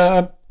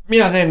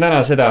 mina teen täna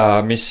seda,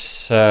 mis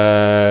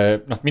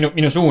noh,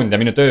 minu suund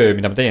ja minu töö,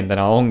 mida ma teen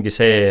täna ongi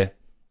see,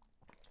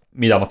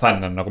 mida ma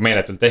fänn on nagu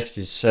meeletult, ehk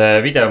siis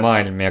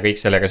videomaailm ja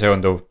kõik sellega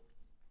seonduv.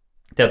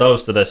 Tead,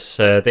 alustades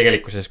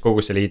tegelikkuses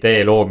kogu selle idee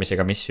loomisega,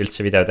 mis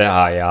üldse video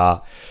teha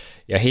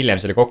ja hiljem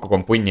selle kokku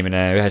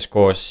kompunnimine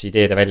üheskoos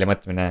ideede välja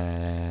mõtlemine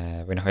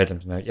või noh,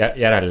 ütleme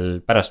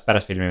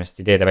pärast filmimist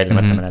ideede välja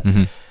mõtlemine, et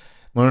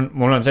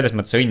mul on selles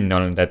mõttes õnn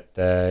olnud, et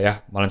jah,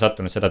 ma olen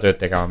sattunud seda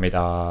tööd tegema,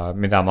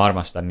 mida ma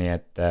armastan, nii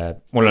et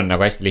mul on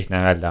nagu hästi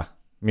lihtne öelda,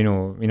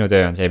 minu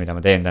töö on see, mida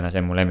ma teen täna,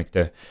 see on mu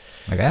lemmiktöö.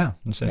 Väga hea,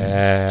 see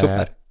on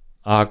super.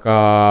 Aga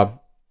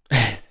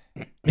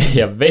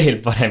ja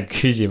veel parem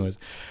küsimus.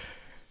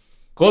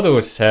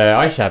 Kodus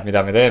asjad, mida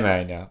me teeme,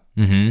 on ju.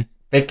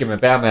 Pekki me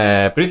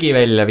peame prügi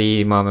välja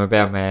viima, me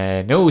peame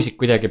nõusid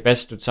kuidagi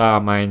pestud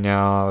saama, on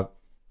ju,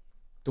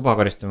 tuba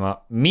koristama.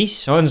 Mis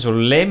on sul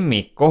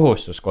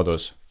lemmikkohustus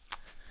kodus?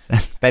 See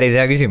on päris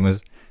hea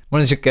küsimus.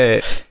 Mul on siuke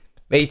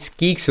veits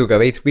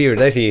kiiksuga, veits weird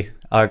asi,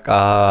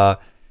 aga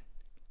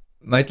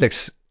ma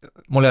ütleks,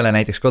 mul ei ole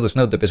näiteks kodus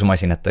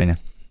nõudepesumasinat, on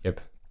ju. Jep.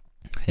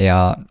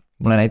 Ja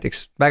mulle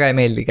näiteks väga ei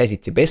meeldi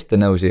käsitsi pesta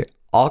nõusi,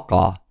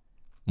 aga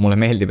mulle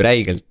meeldib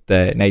räigelt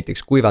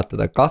näiteks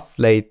kuivatada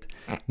kahvleid,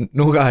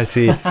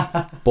 nugasi,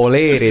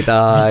 poleerida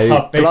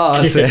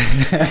klaase.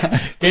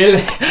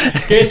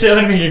 Kes see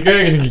on mingi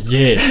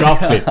köögis,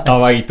 kahvlid,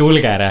 tavai,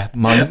 tulgere,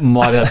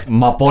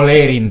 ma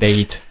poleerin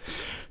teid.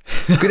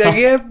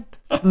 Kuidagi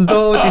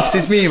toodis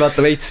siis mii,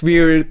 vaata veits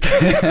weird.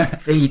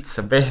 Veits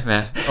on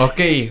pehme,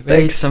 okei,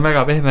 veits on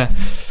väga pehme.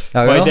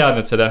 Aga ma ei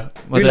teadnud seda.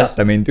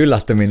 Üllata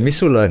mind, mis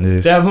sul on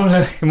siis? Tea,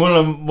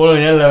 mul on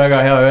jälle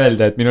väga hea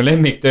öelda, et minu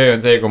lemmiktöö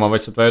on see, kui ma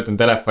võtsin vajutan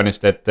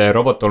telefonist, et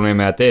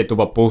robotolmime ja tee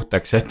tuba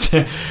puhtaks, et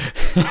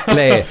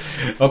Lee.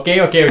 Okei.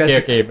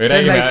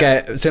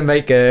 See on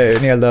väike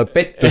nii-öelda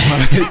pettus.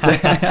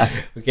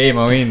 Okei,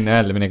 ma võin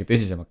öelda midagi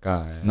tõsisemalt ka.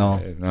 No.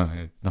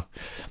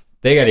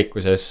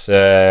 Tegelikkuses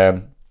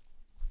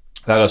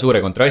väga suure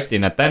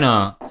kontrastina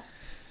täna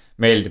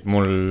meeldib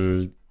mul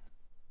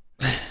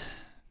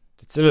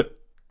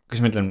kuidas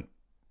ma ütlen,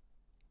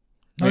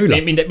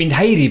 mind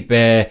häirib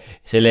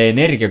selle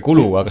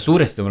energiakulu, aga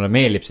suuresti mulle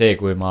meeldib see,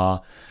 kui ma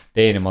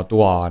teen oma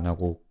toa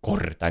nagu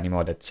korda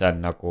niimoodi, et see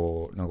on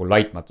nagu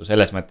laitmatu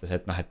selles mõttes,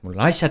 et noh, et mul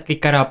on asjad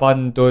kõik ära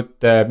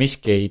pandud,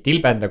 miski ei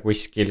tilbenda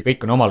kuskil,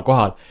 kõik on omal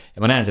kohal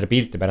ja ma näen selle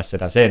pilti pärast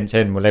seda, see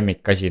on mu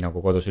lemmikasi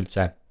nagu kodus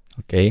üldse.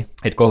 Okay.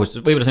 Et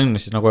kohustus, võib-olla see on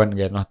siis nagu ongi,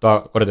 et noh,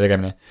 toa korda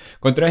tegemine.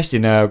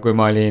 Kontrastina, kui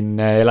ma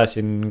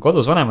elasin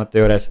kodus vanemate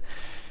juures,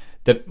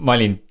 ma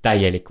olin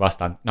täielik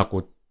vastand,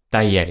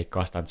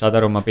 saad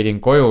aru, ma pidin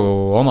koju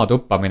oma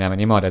tuppa minema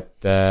niimoodi,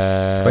 et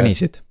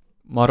ronisid?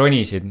 Ma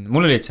ronisin,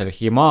 mul olid seal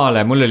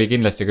Himaale, mul oli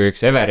kindlasti kui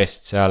üks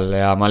Everest seal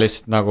ja ma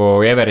lihtsalt nagu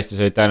Everestis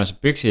olid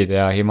tõenäoliselt püksid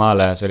ja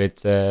Himaaleas olid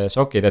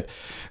sokid, et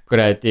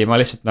kuradi, ma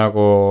lihtsalt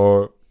nagu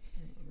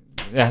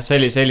jah, see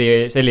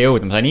oli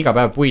jõud, ma sain iga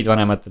päev puid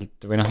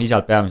vanematelt või noh,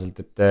 isalt peamiselt,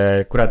 et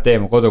kurat tee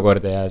mu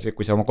kodukorda ja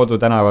kui sa oma kodu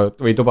täna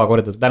või tuba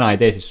korda täna ei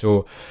tee, siis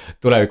su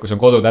tulevikus on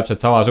kodu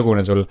täpselt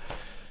samasugune sul.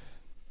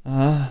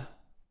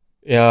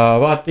 Ja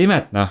vaata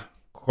imet, noh,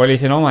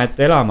 kolisin oma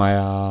ette elama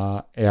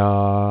ja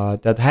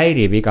tead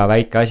häirib iga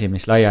väike asi,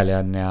 mis laiali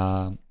on ja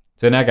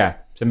see on äge,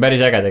 see on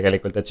päris äge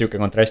tegelikult, et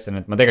siuke kontrast on,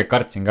 et ma tegelikult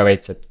kartsin ka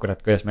veits, et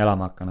kurat, kuidas me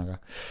elama hakkan, aga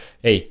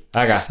ei,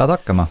 äge. Saad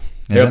hakkama.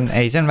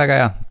 see on väga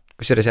hea,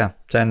 kusjuures jah,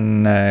 see on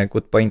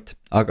good point,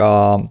 aga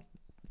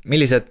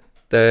millised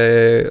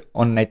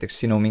on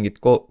näiteks sinu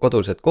mingid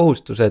kodused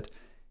kohustused,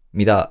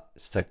 mida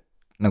sa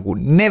nagu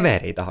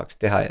never ei tahaks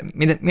teha,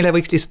 mille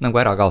võiks lihtsalt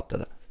nagu ära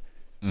kaotada?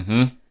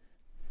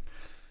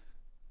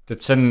 Et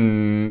see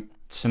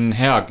on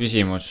hea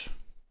küsimus.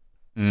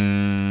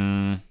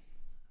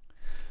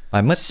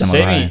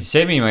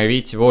 Semi ma ei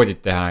viitsi voodit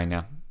teha, on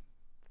ja.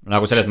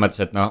 Nagu selles mõttes,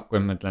 et noh, kui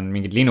ma ütlen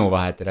mingid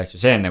linuvahet ja asju,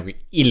 see on nagu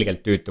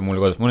ilgelt tüütu mul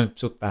kodus. Mul on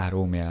suht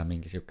päheruumi ja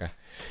mingi siuke.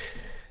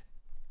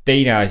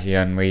 Teine asi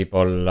on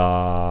võib-olla,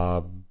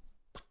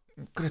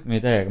 kurat ma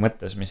ei tea,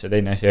 mõttes, mis see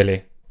teine asi oli.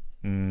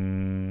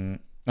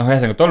 Noh,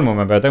 ühesõnaga tolmu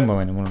ma pea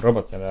tõmbama, mul on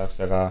robot selle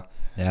jaoks, aga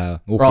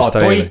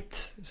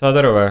toit,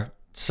 saad aru või?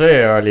 See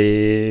oli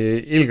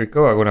ilgelt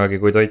kõva kunagi,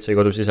 kui toit sai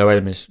kodus ise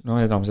valmis. No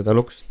enam seda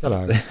luksust ei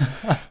ole.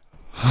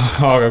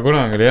 Aga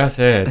kunagi oli jah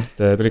see, et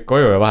tulid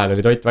koju ja vahel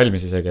oli toit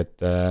valmis isegi, et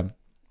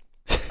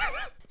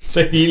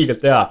see oli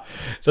ilgelt hea.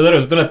 Saad aru,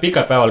 sa tuled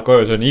pikalt päeval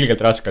koju, see on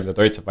ilgelt raskelt ja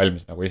toit saab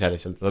valmis nagu ise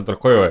lihtsalt. Ta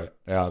tuleb koju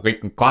ja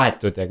kõik on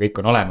kaetud ja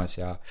kõik on olemas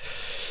ja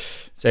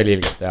see oli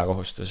ilgelt hea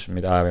kohustus,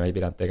 mida ei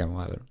pidanud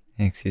tegema vahepeal.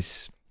 Ehk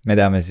siis me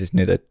teame siis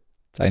nüüd, et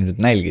sa ilmselt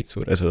nälgid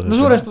suures osas. No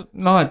suures,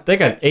 noh, et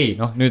tegelikult ei,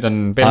 noh, nüüd on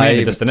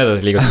pelmeenidest on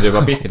edasi liigutud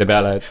juba pihvide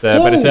peale, et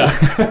päris hea.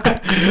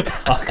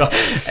 Aga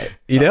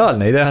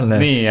ideaalne.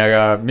 Nii,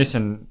 aga mis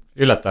on,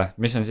 üllata,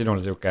 mis on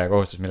sinul siuke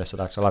kohustus, millest sa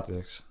tahaks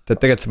alatiseks?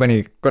 Tegelikult sa pani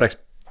korraks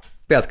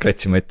pead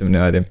kratsima, ütleme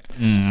niimoodi.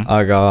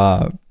 Aga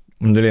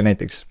mul tuli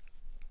näiteks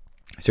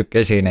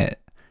siuke esine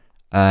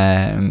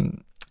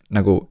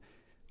nagu,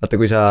 vaata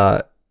kui sa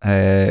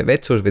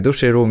vetsus või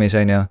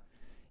duširuumis on ju,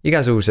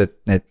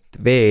 igasugused need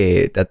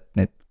veed,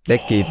 need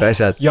plekid,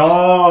 asjad.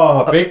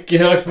 Jaa,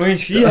 pekkis oleks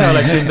mõisk, ise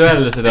oleks võinud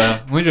öelda seda,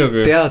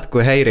 muidugi. Tead,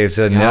 kui häiriv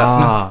see on. Ja,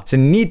 no, see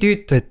on nii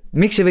tüütu, et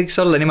miks see võiks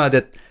olla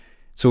niimoodi, et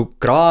su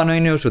kraan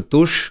on ju, su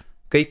duš,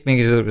 kõik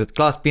mingisugused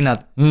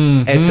klaaspinnad,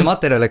 et see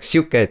materjal oleks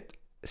siuke, et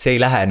see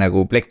ei lähe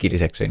nagu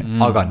plekiliseks,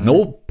 aga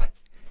nope,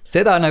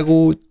 seda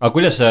nagu. Aga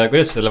kuidas sa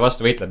selle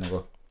vastu võitled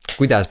nagu?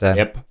 Kuidas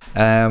või?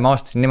 Ma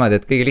vastasin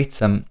niimoodi, et kõige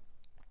lihtsam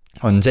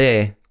on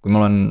see, kui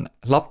mul on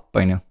lapp,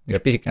 on ju,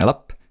 üks pisikene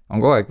lapp, on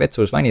kogu aeg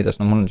vetsus vanidas,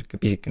 no mul on siuke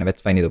pisikene vets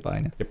vanituba,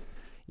 on ju.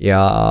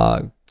 Ja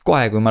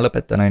kohe, kui ma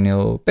lõpetan, on ju,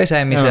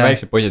 pesemise. Ja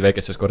väiksed poisid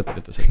väikestes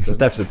korterites.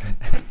 Täpselt.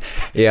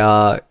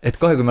 Ja et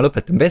kohe, kui ma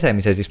lõpetan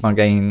pesemise, siis ma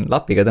käin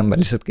lapiga tõmban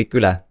lihtsalt kõik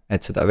üle,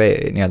 et seda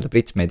nii-öelda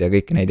pritsmeid ja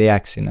kõiki neid ei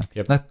jääks sinna.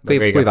 Noh,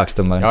 kuivaks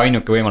tõmban. Ja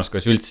ainuke võimalus,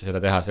 kuidas üldse seda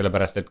teha,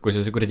 sellepärast, et kui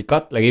see kuradi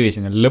katlakivi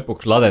sinna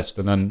lõpuks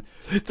ladestun on,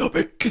 seda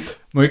pekkis.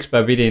 Ma üks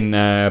päev pidin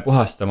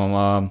puhastama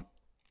oma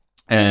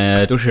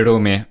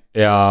duširuumi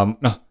ja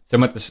noh, see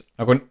mõttes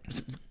nagu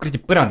kuradi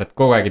põrandat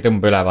kogu aeg ei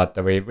tõmba üle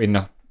vaata või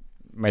noh,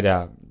 ma ei tea,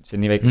 see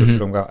on nii väike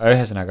duširuum ka,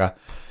 ühesõnaga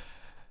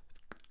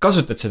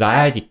kasutad seda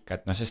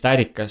äädikat, noh sest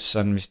äädikas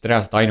on vist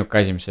reaalselt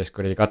ainuke asi, mis sellest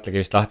kuradi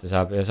katlakivist lahti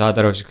saab ja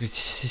saad aru,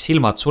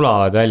 silmad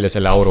sulavad välja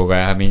selle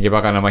auruga ja mingi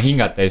paganama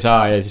hingata ei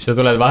saa ja siis sa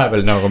tuled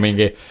vahepeal nagu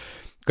mingi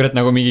kurat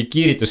nagu mingi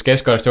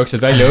kiirituskeskkonnast jooksed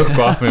välja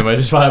õhku ahmima ja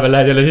siis vahepeal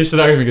lähed jälle sisse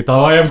tagasi mingi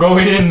I am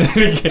going in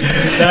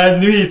lähed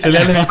nühid seal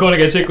jälle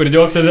 30 sekundit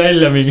jooksed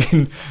välja mingi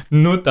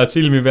nutad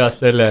silmi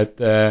peast selle,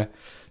 et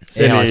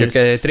hea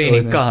siuke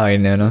treening ka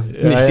on ju noh,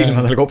 mis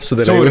silmadel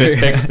kopsudele suur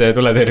respekt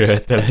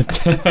tuletõrjujatele, et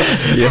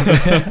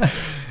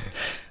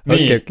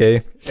nii,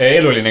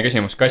 eluline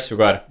küsimus, kass või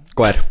koer?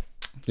 Koer,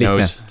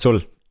 lihtne, sul?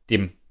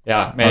 Tim.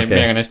 Jaa, meiega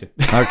on hästi.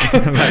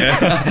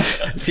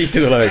 Siit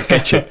ei tule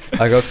catch.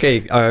 Aga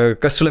okei,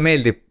 kas sulle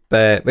meeldib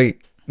või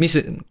mis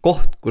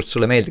koht, kus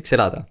sulle meeldiks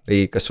elada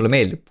või kas sulle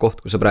meeldib koht,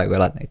 kus sa praegu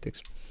elad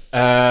näiteks?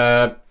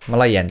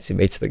 Ma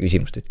laiendasin veits seda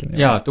küsimust, ütleme.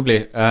 Jaa,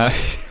 tubli.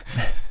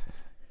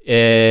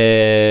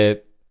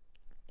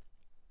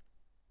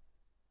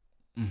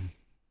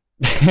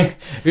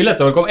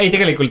 Üllataval ei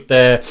tegelikult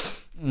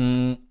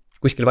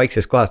kuskil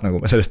vaikses kohas, nagu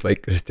ma sellest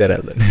vaikusest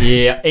järeldan.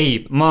 Ja,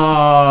 ei,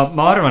 ma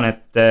arvan,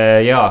 et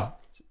jaa,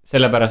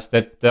 sellepärast,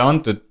 et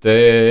antud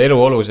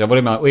eluolus ja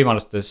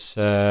võimalustes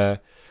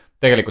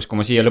tegelikult, kui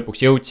ma siia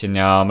lõpuks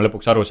jõudsin ja ma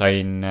lõpuks aru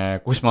sain,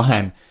 kus ma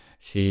olen,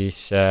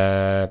 siis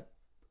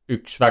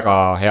üks väga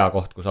hea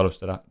koht, kus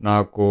alustada.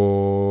 Nagu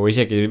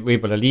isegi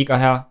võib-olla liiga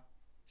hea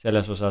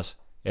selles osas,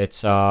 et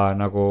sa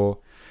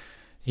nagu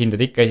hindad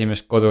ikka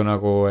esimest kodu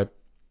nagu, et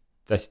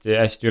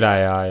hästi üle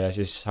ja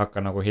siis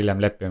hakka nagu hiljem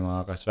leppima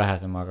kas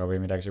vähesemaga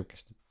või midagi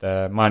siukest, et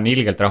ma olen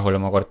ilgelt rahul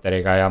oma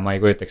korteriga ja ma ei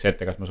kujutaks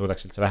ette, kas ma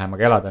suudaks üldse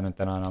vähemaga elada nüüd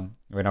täna enam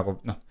või nagu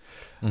noh,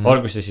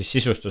 olgu see siis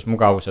sisustus,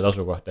 mugavused,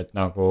 asukoht, et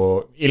nagu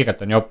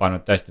ilgelt on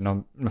jopanud tõesti, noh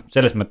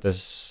selles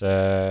mõttes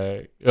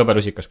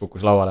õbelusikas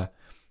kukkus lauale.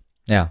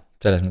 Jaa,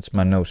 selles mõttes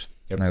ma olen nõus,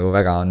 nagu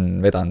väga on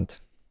vedanud.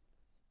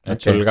 Et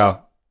sul ka?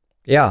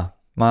 Jaa,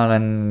 ma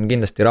olen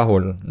kindlasti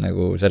rahul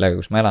nagu sellega,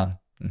 kus ma elan,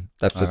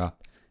 täpselt.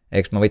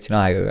 Eks ma võtsin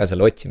aega ka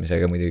selle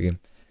otsimisega muidugi,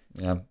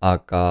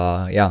 aga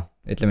jah,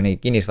 ütleme nii,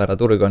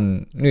 kinnisvaraturg on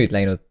nüüd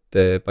läinud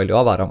palju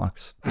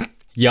avaramaks.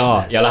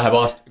 Ja läheb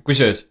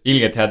kusjuures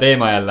ilgelt hea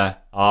teema jälle.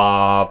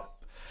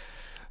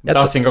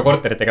 Tahtsin ka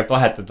korterit tegelikult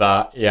vahetada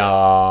ja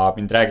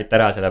mind räägiti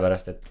ära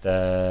sellepärast, et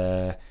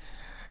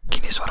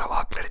kinnisvara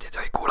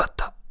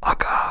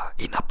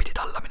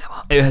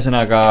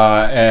ühesõnaga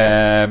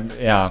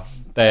jaa,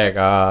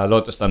 täiega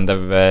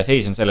lootustandev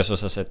seis on selles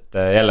osas, et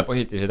jälle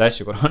positiivseid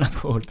asju koroona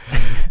puhul.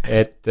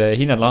 Et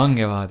hinnad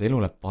langevad, elu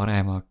läheb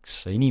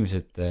paremaks,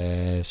 inimesed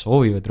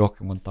soovivad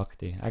rohkem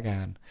kontakti, äge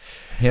on.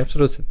 Ja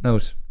absoluutselt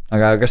nõus.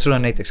 Aga kas sul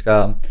on näiteks ka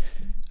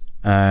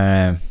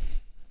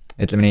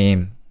ütleme nii,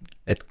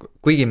 et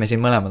kuigi me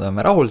siin mõlemad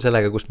oleme rahul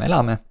sellega, kus me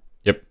elame,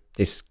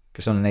 siis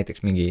kas on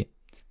näiteks mingi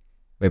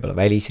võib-olla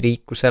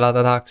välisriik, kus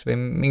elada tahaks või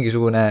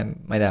mingisugune,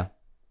 ma ei tea,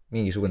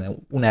 mingisugune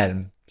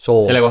unelm,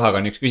 soov. Selle kohaga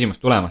on üks küsimus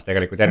tulemas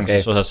tegelikult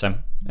järgmises osasse.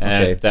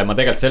 Et ma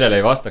tegelikult sellele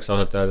ei vastaks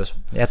ausalt öeldes.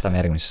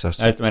 Jätame järgmises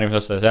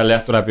osasse. Seal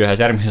jah, tuleb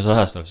ühes järgmises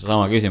osas tuleb see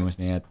sama küsimus,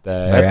 nii et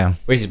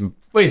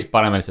või siis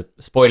paneme lihtsalt,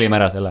 spoilime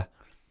ära selle,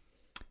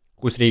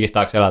 kus riigis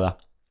tahaks elada.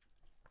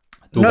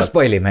 No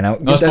spoilime ära,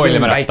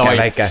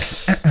 väike.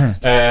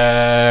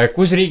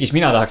 Kus riigis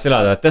mina tahaks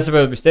elada, et sa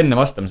pead vist enne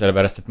vastama selle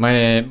pärast, et ma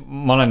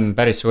olen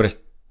päris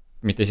suurest,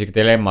 mitte isegi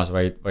dilemmas,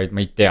 vaid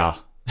ma ei tea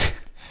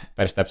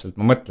päris täpselt,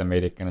 ma mõtlen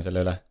veidikene selle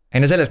üle. Ei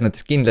no selles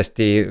mõttes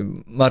kindlasti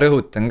ma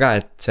rõhutan ka,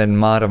 et see on,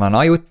 ma arvan,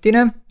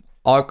 ajutine,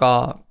 aga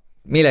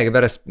millegi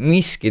pärast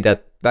miski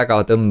tead väga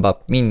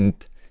tõmbab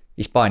mind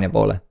Hispaania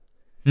poole.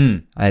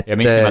 Et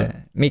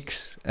miks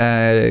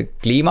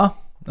kliima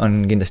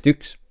on kindlasti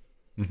üks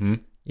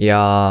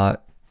ja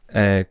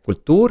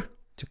kultuur,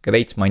 siuke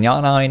veits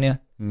manjana on ju.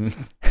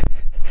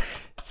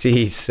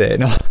 Siis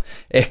noh,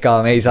 ehka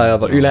me ei saa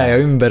üle ja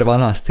ümber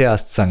vanast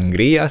heast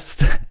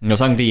sangriast. No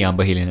sangria on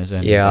põhiline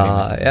see. Ja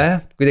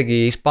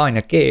kuidagi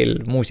hispaania keel,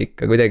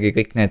 muusika, kuidagi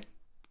kõik need,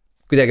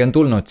 kuidagi on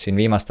tulnud siin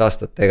viimaste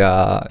aastatega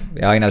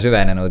ja aina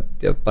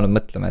süvenenud ja pannud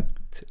mõtlema,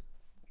 et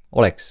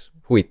oleks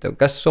huvitav,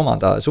 kas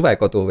omada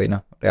suvekodu või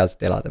noh,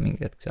 reaalselt elada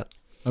mingi hetk seal.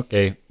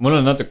 Okei, mul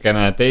on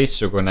natukene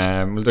teissugune,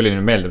 mul tuli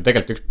nüüd meelde,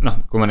 tegelikult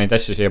kui ma neid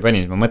asju siia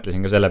panin, ma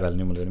mõtlesin ka selle peale,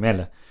 nii mul tuli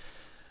meelde.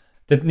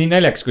 Et nii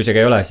naljaks, kui see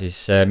ei ole, siis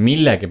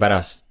millegi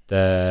pärast,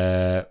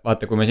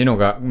 vaata, kui me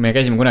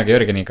käisime kunagi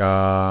Jörgeniga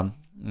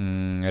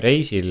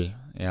reisil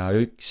ja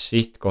üks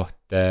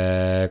sihtkoht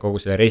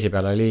kogu selle reisi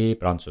peale oli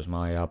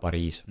Prantsusmaa ja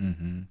Pariis.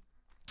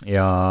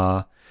 Ja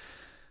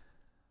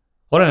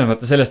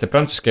olenemata sellest, et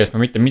prantsuse keelest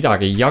ma mitte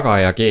midagi ei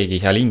jaga ja keegi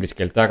seal inglise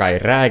keelt väga ei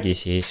räägi,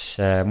 siis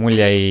mul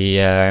jäi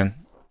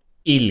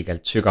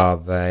ilgelt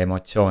sügav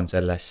emotsioon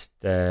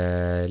sellest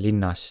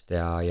linnast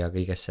ja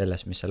kõigest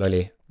sellest, mis seal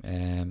oli.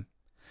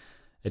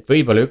 Et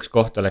võib-olla üks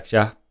koht oleks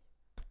jah,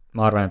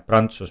 ma arvan, et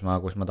Prantsusmaa,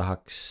 kus ma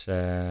tahaks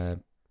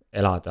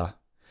elada.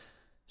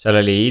 Seal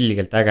oli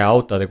ilgelt äge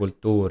autode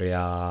kultuur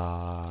ja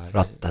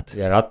rattad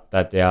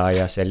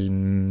ja see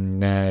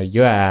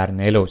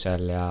jõeäärne elu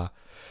seal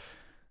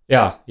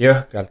ja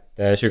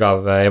jõhkralt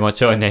sügav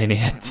emotsioon jäi,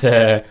 nii et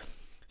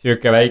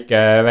siuke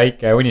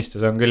väike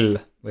unistus on küll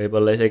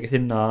võib-olla isegi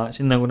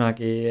sinna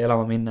kunagi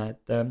elama minna,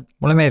 et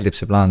mulle meeldib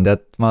see plaan,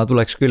 tead, ma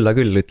tuleks külla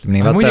küll, ütleme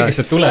nii. Muidugi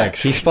sa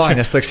tuleks.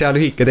 Hispaaniast oleks seal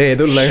lühike tee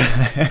tulla.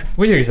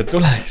 Muidugi sa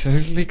tuleks, sa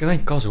lõikad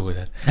ainult kasu.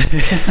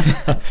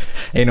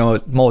 Ei no,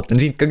 ma ootan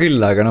sind ka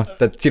külla, aga noh,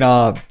 et sina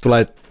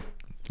tuled,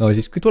 no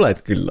siis kui tuled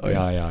külla.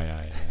 Ja.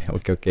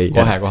 Okei.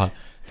 Kohe.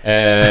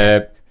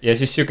 Ja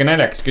siis siuke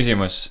naljakas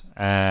küsimus,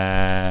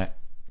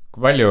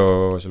 kui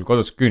palju sul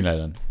kodus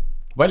küünlaid on?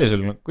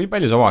 Kui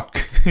palju sa omad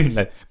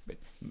küünlaid?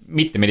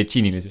 Mitte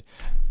meditsiinilisi.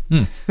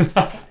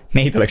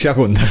 Neid oleks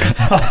jagunud.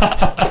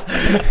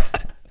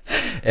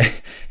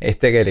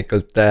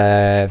 Tegelikult,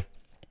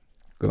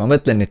 kui ma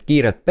mõtlen nüüd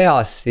kiirelt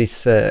peas, siis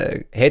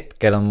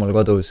hetkel on mul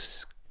kodus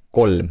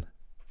 3.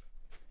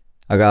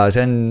 Aga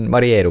see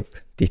varieerub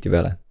tihti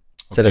peale.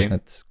 Selles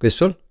mõttes, kuidas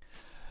sul?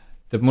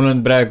 Mul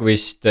on praegu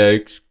vist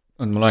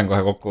ma loen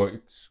kohe kokku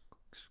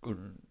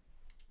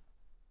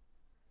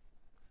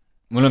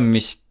mul on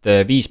vist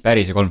 5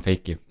 päris ja 3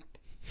 feiki.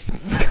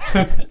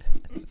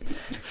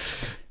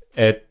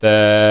 Et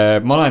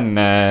ma olen,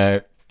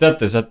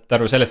 teate, saad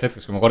aru sellest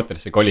hetkest, kui ma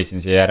korterisse kolisin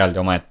siia eraldi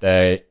oma, et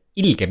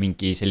ilge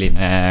mingi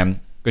selline,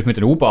 kuidas ma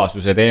ütlen,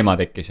 ubasuse teema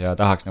tekkis ja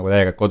tahaks nagu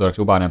täiega, et kodu oleks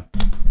ubane.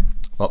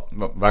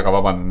 Väga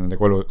vabandan nende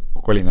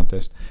kolinate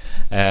eest.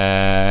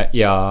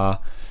 Ja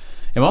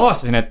ma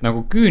avastasin, et nagu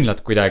küünlad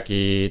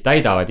kuidagi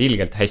täidavad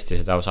ilgelt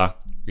hästi seda osa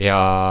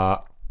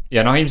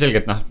ja noh,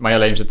 ilmselgelt ma ei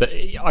ole ilmselt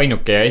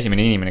ainuke ja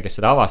esimene inimene, kes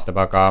seda avastab,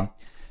 aga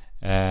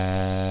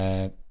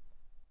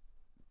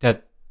tead,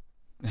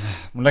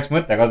 mul läks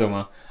mõte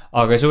kaduma,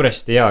 aga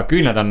suuresti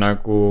küünlad on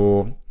nagu,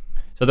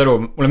 saad aru,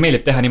 mulle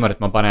meeldib teha niimoodi,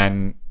 et ma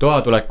panen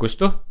toatulek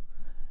kustu,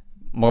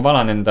 ma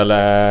valan endale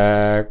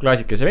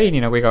klaasikese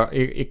veini nagu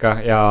ikka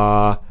ja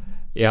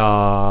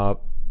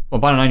ma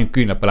panen ainult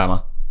küünlad põlema.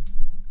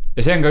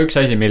 Ja see on ka üks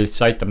asi, mis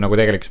aitab nagu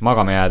tegelikult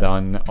magama jääda,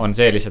 on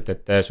see lihtsalt,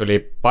 et sul ei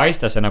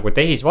paista see nagu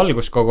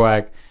tehisvalgus kogu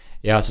aeg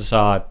ja sa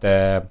saad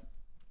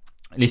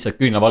lihtsalt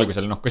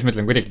küünlavalgusel, kuidas ma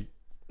ütlen, kuidagi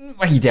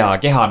ma ei tea,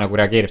 keha nagu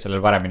reageerib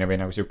sellele paremini või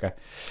nagu siuke.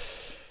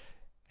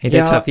 Ei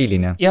teed sa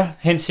fiilin, jah? Jah,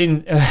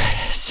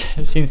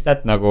 since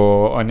that nagu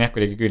on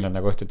kuidagi küünlad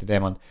nagu õhtuti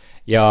teemad.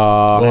 Ja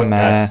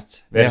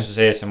podcast versus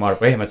ASMR,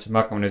 põhimõtteliselt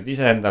me hakkame nüüd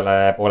ise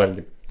endale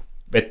pooleldi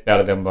vett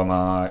peale tõmbama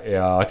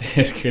ja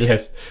teisest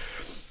küljest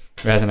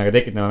ühesõnaga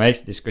tekitame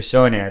väikse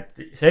diskussiooni,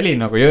 et see oli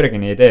nagu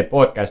Jürgeni idee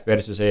podcast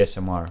versus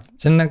ASMR.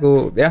 See on nagu,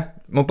 jah,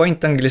 mu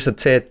point ongi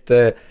lihtsalt see, et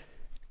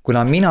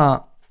kuna mina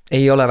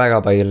ei ole väga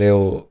palju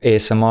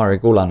ASMR-i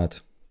kuulanud,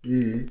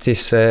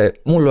 siis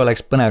mul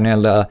oleks põnev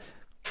nii-öelda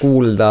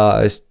kuulda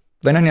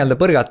või noh, nii-öelda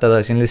põrgatada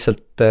siin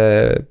lihtsalt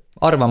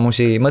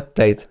arvamusi,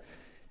 mõtteid,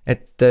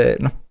 et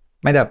noh,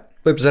 ma ei tea,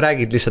 võib-olla sa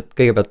räägid lihtsalt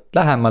kõigepealt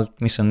lähemalt,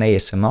 mis on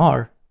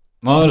ASMR.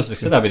 Ma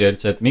alustaks seda pidi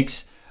üldse, et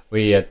miks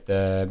või et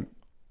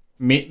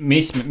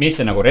mis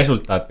see nagu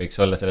resultaat võiks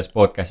olla sellest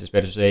podcastist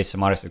versus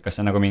ASMR-ist, et kas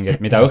see on nagu mingi,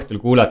 et mida õhtul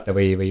kuulata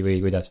või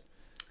kuidas?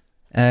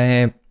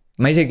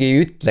 Ma isegi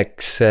ei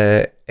ütleks,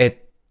 et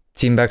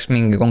siin peaks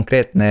mingi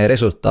konkreetne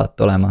resultaat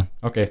olema.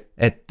 Okay.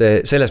 Et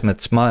selles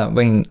mõttes ma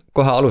võin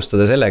kohe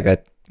alustada sellega,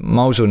 et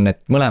ma usun,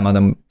 et mõlemad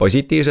on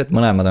positiivsed,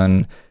 mõlemad on,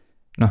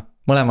 noh,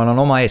 mõlemal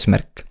on oma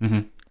eesmärk.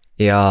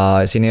 Ja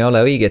siin ei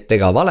ole õiget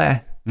ega vale.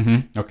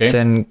 Okay.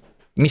 See on,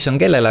 mis on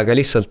kellele, aga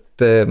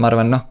lihtsalt ma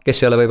arvan, noh, kes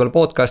ei ole võib-olla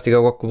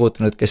podcastiga kokku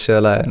puutunud, kes ei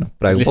ole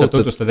praegu lihtsalt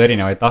tutvustad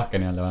erinevaid tahke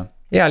nii-öelda või?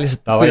 Ja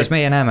lihtsalt, kuidas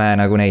meie näeme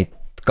nagu neid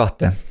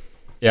kahte.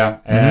 Ja,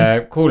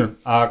 cool,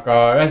 aga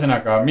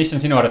ühesõnaga, mis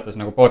on sinu arvates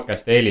nagu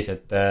podcasti eelis,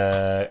 et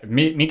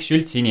miks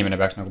üldse inimene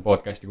peaks nagu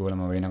podcasti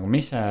kuulama või nagu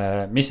mis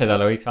see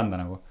talle võiks anda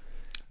nagu?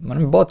 Ma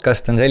arvan,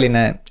 podcast on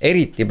selline,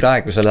 eriti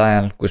praegusel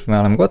ajal, kus me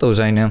oleme kodus,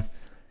 on ju,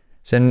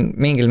 see on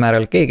mingil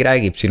määral, keegi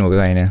räägib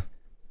sinuga, on ju.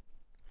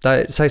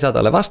 Sa ei saa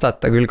talle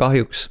vastata küll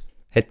kahjuks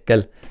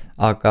hetkel,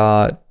 aga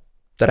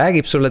ta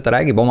räägib sulle, ta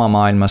räägib oma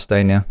maailmast,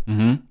 on ju.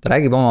 Ta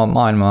räägib oma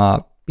maailma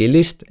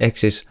pildist, ehk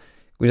siis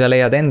kui sa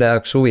leiad enda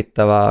jaoks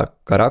huvitava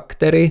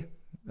karakteri,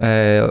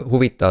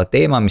 huvitava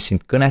teema, mis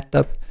sind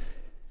kõnetab,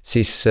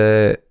 siis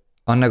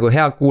on nagu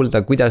hea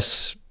kuulda,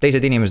 kuidas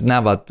teised inimesed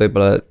näevad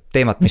võib-olla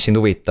teemat, mis sind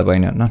huvitab,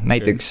 on ju. Noh,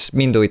 näiteks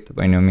mind huvitab,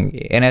 on ju,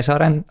 mingi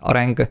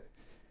eneseareng,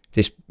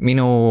 siis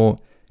minu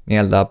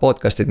nii-öelda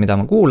podcastid, mida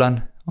ma kuulan,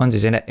 on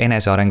siis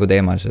enesearengu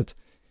teemalised.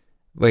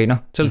 Või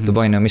noh, sõltub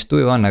on ju, mis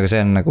tuju on, aga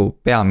see on nagu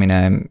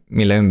peamine,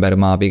 mille ümber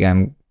ma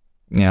pigem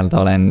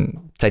nii-öelda olen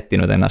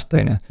sättinud ennast,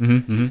 on ju.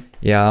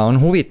 Ja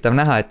on huvitav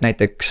näha, et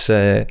näiteks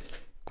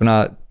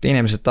kuna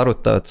inimesed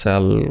arutavad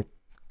seal,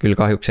 küll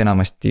kahjuks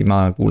enamasti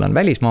ma kuulan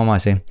välismaa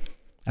omasi,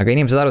 aga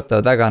inimesed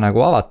arutavad väga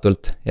nagu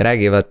avatult ja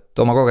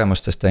räägivad oma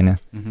kogemustest, on ju.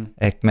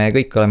 Ehk me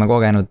kõik oleme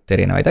kogenud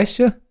erinevaid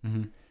asju,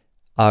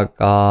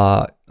 aga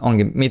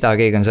ongi, mida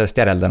keegi on sellest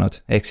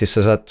järeldanud. Ehk siis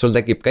sul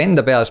tekib ka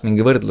enda peas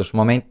mingi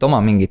võrdlusmoment oma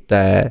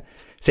mingite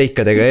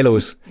seikadega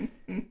elus.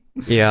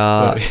 Ja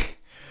sorry.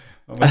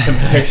 Ma mõtlen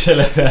praegu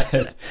selle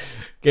peale, et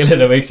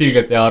kellele võiks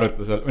ilgelt hea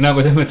arutlus olla.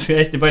 Nagu see mõttes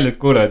hästi paljud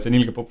kuulevad, see on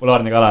ilge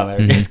populaarne kala,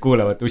 kes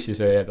kuulevad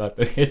tussisööjad,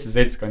 vaata, kes see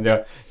seltskond ja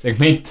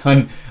segment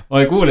on.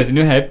 Ma kuulasin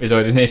ühe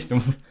episoodi neist,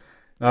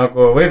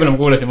 nagu võib-olla ma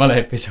kuulasin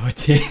vale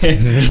episoodi,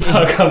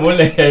 aga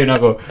mulle jäi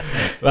nagu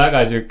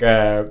väga siuke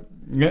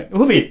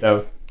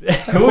huvitav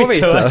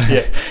asi.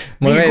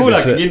 Mingi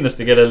kuulake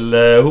kindlasti,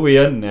 kellel huvi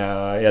on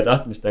ja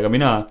tahtmist, aga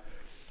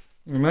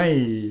ma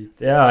ei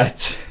tea,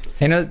 et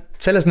ei no,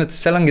 selles mõttes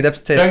seal ongi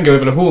täpselt see ongi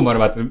võib-olla huumor,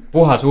 vaata,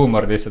 puhas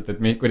huumor lihtsalt, et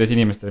kuidas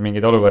inimestel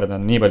mingid olukorrad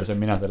on, nii palju see on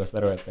mina sellest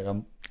aru, et aga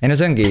ei no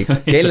see ongi,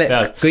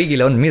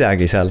 kõigil on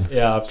midagi seal,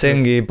 see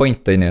ongi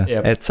point, on ju,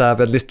 et sa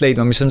pead lihtsalt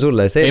leidma, mis on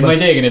sulle ei, ma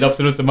ei teegi neid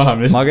absoluutselt maha,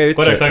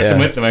 korraks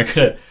hakkasin mõtlema,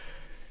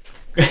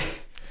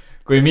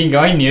 kui mingi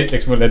Anni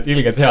ütleks mulle, et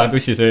ilgelt hea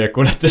tussisööjad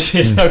kuulata,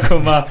 siis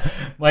nagu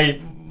ma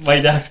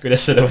ei tahaks,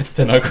 kuidas seda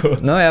võtta nagu.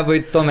 No ja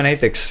või toome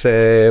näiteks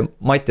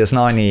Mattias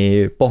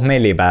Naani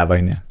pohmellipäev,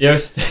 on ju.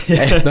 Just.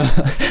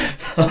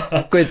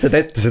 Kujutad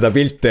ette seda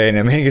pilti, on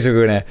ju,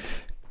 mingisugune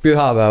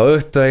pühapäeva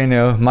õhtu, on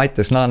ju,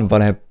 Mattias Naan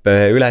paneb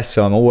üles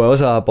oma uue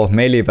osa,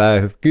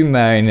 pohmellipäev 10,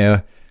 on ju,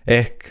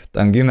 ehk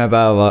ta on 10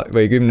 päeva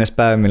või 10.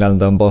 päev, millal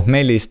ta on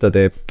pohmellis, ta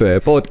teeb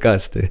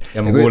podcasti.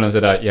 Ja ma kuulan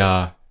seda ja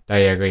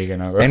täie kõige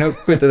nagu. Ei no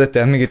kujutad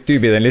ette, mingid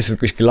tüübid on lihtsalt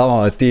kuskil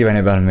lamavad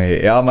diivani peal,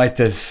 ja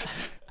Mattias,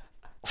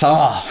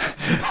 sama.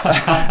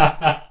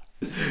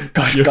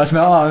 Kas me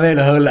avame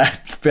veel õlle,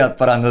 et pead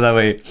parandada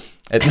või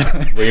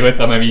või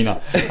võtame viina.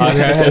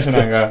 Aga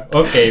ühesõnaga,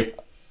 okei.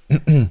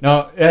 No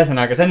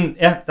ühesõnaga, see on,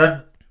 jah,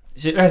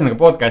 ühesõnaga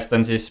podcast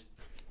on siis,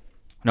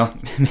 noh,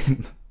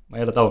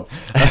 ma ei ole taun.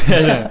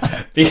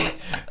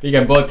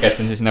 Pigem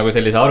podcast on siis nagu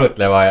sellise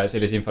arutleva ja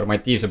sellise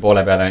informatiivse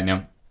poole peale, on ju.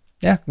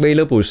 Jah, või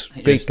lõbus,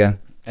 kõike.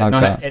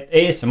 Et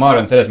ASMR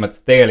on selles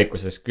mõttes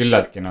tegelikkuses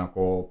küllaltki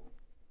nagu,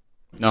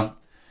 noh,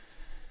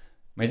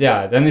 ma ei tea,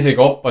 ta on isegi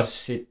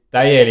opposit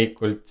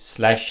täielikult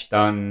 /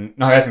 ta on,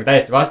 noh, ühesõnaga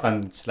täiesti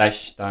vastand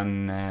 / ta on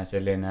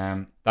selline,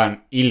 ta on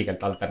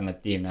ilgelt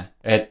alternatiivne,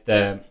 et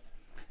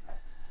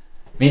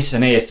mis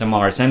on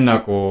ASMR, see on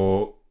nagu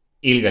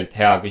ilgelt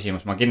hea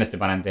küsimus, ma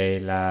kindlasti panen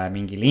teile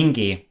mingi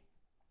lingi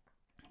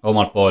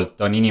omalt poolt,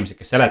 on inimesed,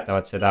 kes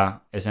seletavad seda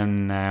ja see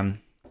on,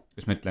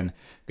 kus ma ütlen,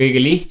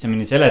 kõige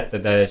lihtsamini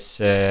seletades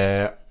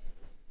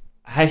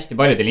hästi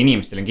paljudel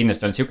inimestel on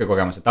kindlasti olnud siuke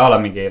kogemus, et ala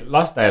mingi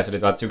lasteaias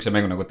olid vaata siukse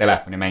mängu nagu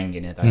telefonimäng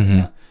ja nii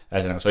edasi.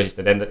 Ühesõnaga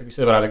sosistad enda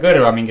sõbrale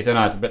kõrva mingi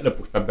sõna,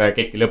 lõpuks peab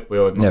keti lõppu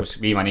jõudma, kus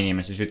viimane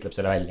inimene siis ütleb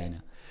selle välja.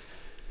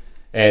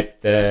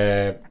 et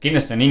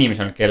kindlasti on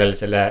inimesed, kellel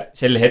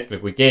sel hetkel,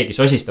 kui keegi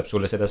sosistab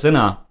sulle seda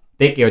sõna,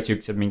 tekivad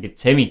siuksed mingid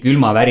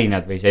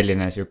semikülmavärinad või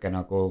selline siuke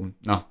nagu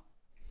noh,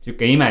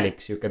 siuke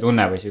imelik siuke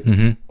tunne või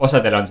siuke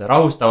osadel on see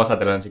rahustav,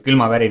 osadel on see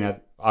külmavärinad,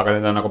 aga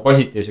need on nagu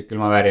positiivsed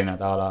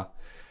külmavärinad a la.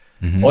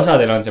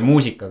 Osadel on see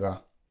muusikaga,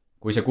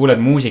 kui sa kuuled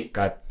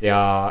muusikat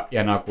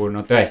ja nagu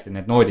no tõesti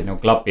need noodid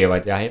nagu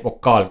klapivad ja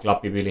vokaal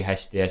klapib üli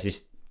hästi ja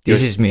siis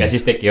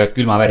tekivad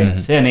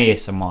külmavärinad, see on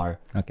ASMR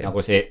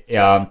nagu see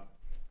ja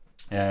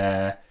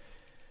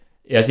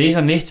siis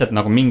on lihtsalt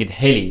nagu mingid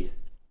helid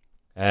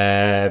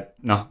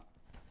noh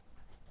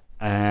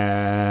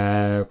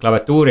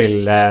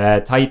klaviatuuril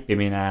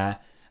taipimine,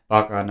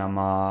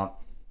 paganama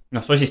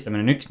noh,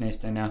 sosistamine on üks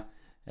neist on ja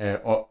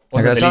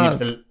aga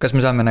kas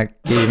me saame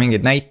nägi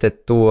mingid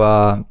näited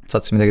tuua,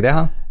 saad sa midagi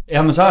teha? Ja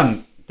ma saan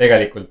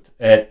tegelikult,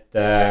 et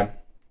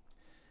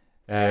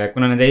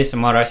kuna need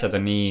ASMR asjad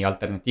on nii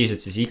alternatiivsed,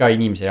 siis iga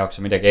inimese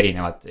jaoks on midagi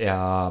erinevat ja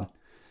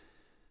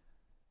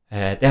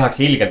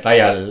tehakse ilgelt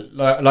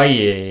lai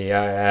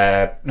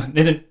noh,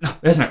 need on, noh,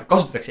 ühesõnaga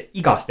kasutatakse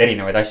igast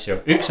erinevaid asju.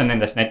 Üks on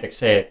nendest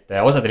näiteks see, et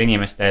osadel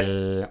inimestel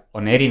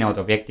on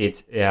erinevad objektid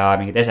ja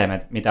mingid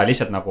esemed, mida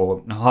lihtsalt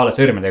nagu, noh, haala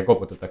sõrmedega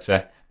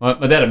koputatakse. Ma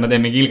tean, et ma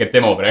teen mingi ilgelt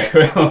demo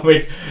praegu, ma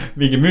võiks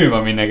mingi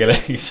müüma minna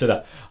kellegi seda,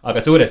 aga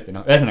suuresti,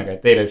 noh, ühesõnaga,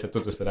 et teile lihtsalt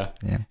tutvustada,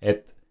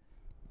 et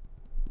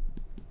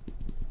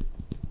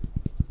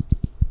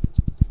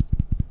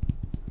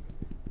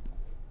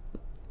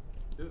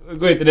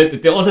kujutan ette,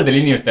 et osadel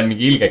inimestel on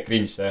mingi ilge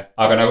cringe,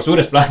 aga nagu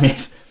suures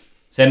plaanis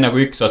see on nagu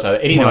üks osa.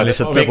 Mul on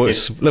lihtsalt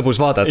lõbus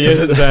vaadata.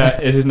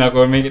 Ja siis nagu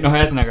on mingi, noh,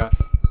 ühesõnaga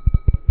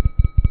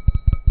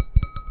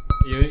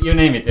you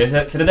name it,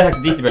 ja seda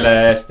tehakse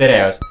tihtipeale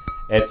stereos.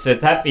 Et see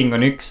tapping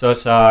on üks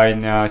osa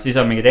ja siis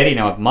on mingid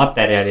erinevad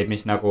materjalid,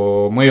 mis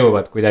nagu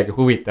mõjuvad kuidagi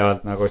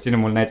huvitavalt. Nagu siin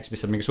on mul näiteks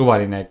lihtsalt mingi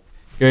suvaline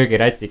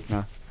köögirätik,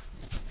 noh.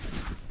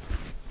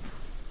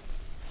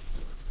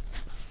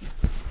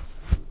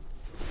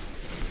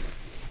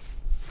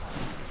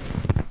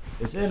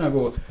 Ja see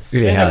nagu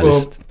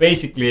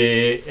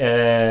basically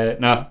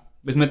noh,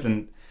 mis ma ütlen,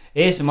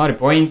 ASMR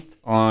point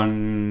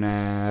on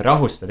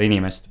rahustada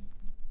inimest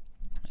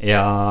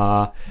ja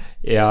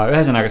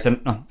ühesõnaga see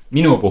noh,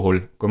 minu puhul,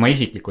 kui ma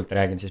isiklikult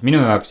räägin, siis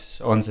minu jaoks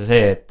on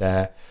see, et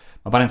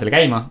ma panen selle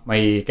käima, ma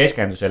ei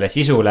keskendu selle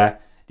sisule,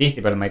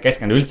 tihtipeale ma ei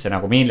keskendu üldse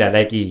nagu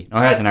millelegi, no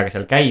ühesõnaga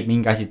seal käib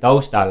mingi asi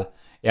taustal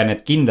ja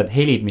need kindlad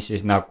helid, mis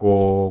siis nagu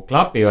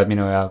klapivad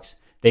minu jaoks,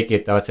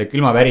 tekitavad see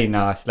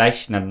külmavärina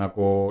 / nad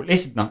nagu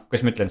lihtsalt noh,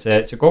 kuidas ma ütlen,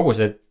 see kogu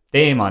see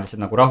teema lihtsalt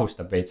nagu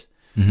rahustab veits.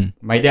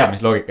 Ma ei tea, mis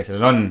loogika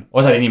sellel on,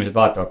 osad inimesed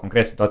vaatavad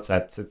konkreetselt otsa,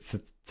 et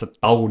see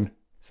taun,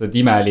 see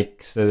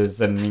imelik, see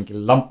on mingi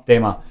lamp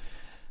teema.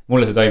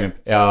 Mulle see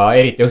toimib ja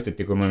eriti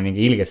õhtuti, kui mul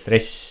mingi ilge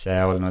stress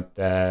olnud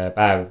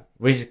päev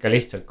või siis ka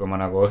lihtsalt, kui ma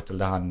nagu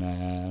õhtul tahan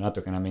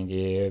natukene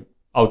mingi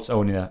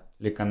outzone'ida,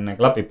 lükkan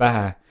klapi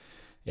pähe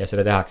ja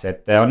seda tehakse,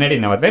 et on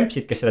erinevad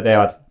vempsid, kes seda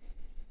teevad.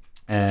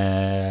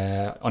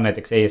 On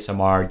näiteks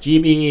ASMR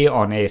GB,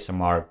 on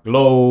ASMR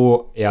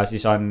Glow ja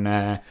siis on,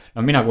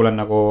 no mina kuulen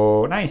nagu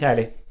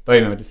naishääli,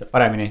 toimivad lihtsalt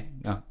paremini,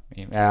 noh,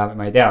 ja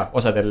ma ei tea,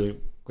 osadel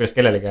kuidas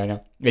kellelegi on ju.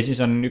 Ja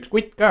siis on üks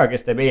kutt ka,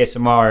 kes teeb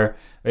ASMR,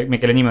 või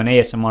kelle nimi on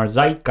ASMR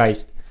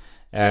Zeitgeist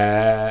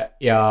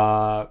ja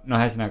noh,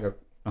 ühesõnaga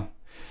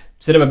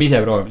seda peab ise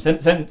proovima,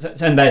 see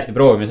on täiesti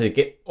proovima,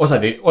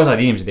 osad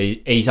inimesed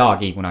ei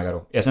saagi kunagi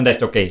aru ja see on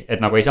täiesti okei,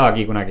 et nagu ei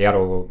saagi kunagi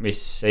aru,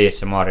 mis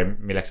ASMR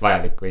milleks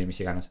vajalik või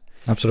mis iganes.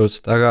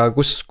 Absoluutselt, aga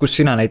kus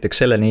sina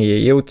näiteks selleni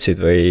jõudsid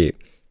või?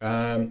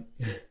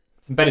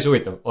 See on päris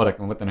huvitav,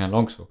 oodake, ma võtan ühe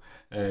lonksu.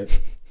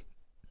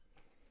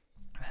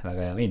 Väga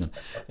hea vein on.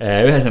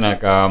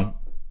 Ühesõnaga,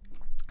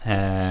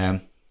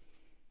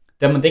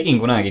 ma tegin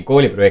kunagi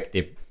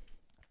kooliprojekti.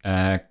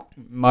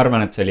 Ma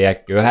arvan, et see oli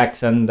äkki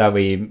 9.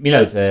 või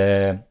millal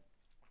see,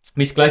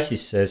 mis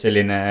klassis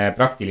selline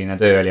praktiline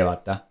töö oli,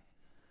 vaata?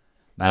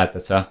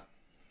 Mäletad sa?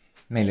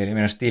 Meil oli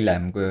minust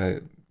hiljem,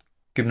 kui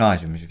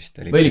gümnaasiumis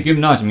vist oli. Või oli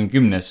gümnaasiumi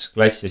 10.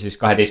 klass ja siis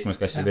 12.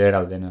 klass oli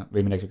eraldi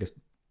või midagi sükest.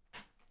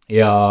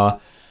 Ja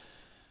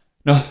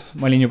noh,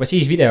 ma olin juba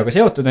siis videoga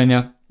seotud on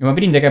ja ma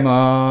pidin tegema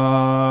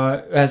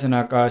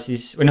ühesõnaga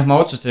siis, või noh,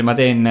 ma otsustasin, ma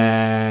teen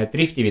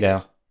drifti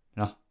video.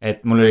 Noh,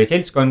 et mul oli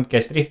seltskond,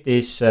 kes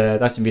driftis,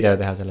 tahtsin video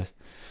teha sellest.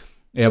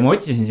 Ja ma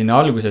otsisin sinna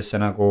algusesse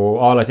nagu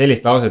ala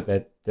sellist lauset,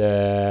 et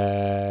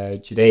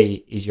today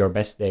is your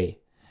best day.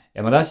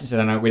 Ja ma tahtsin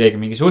seda nagu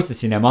kuidagi mingi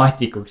suhteliselt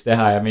sinemaatikuks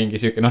teha ja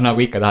mingi süke, noh nagu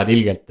ikka tahad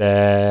ilgelt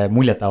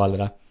muljet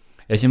avaldada.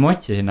 Ja siis ma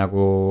otsisin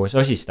nagu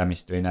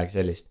sosistamist või midagi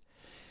sellist.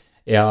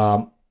 Ja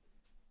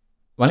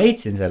ma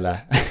leidsin selle,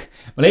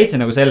 ma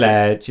leidsin nagu selle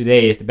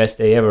today is the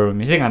best day ever,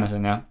 mis iganes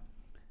on ja.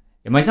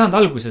 Ja ma ei saanud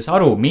alguses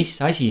aru, mis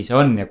asi see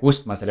on ja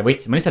kust ma selle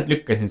võtsin. Ma lihtsalt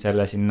lükkasin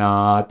selle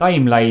sinna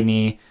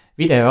timeline'i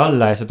video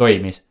alla ja see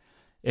toimis.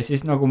 Ja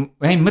siis nagu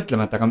ma jäin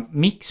mõtlema, et aga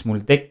miks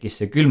mul tekkis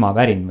see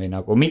külmavärin või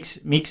nagu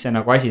miks see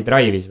nagu asi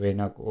drive'is või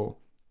nagu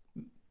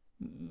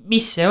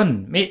mis see on,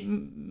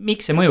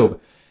 miks see mõjub.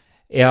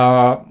 Ja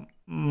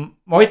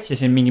ma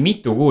otsisin mingi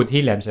mitu kuud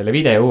hiljem selle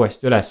video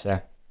uuesti ülesse.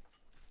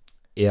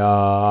 ja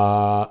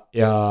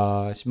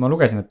siis ma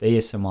lugesin, et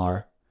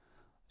ASMR.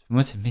 Ma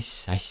mõtlesin,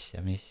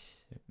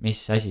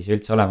 mis asi see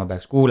üldse olema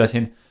peaks,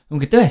 kuulasin.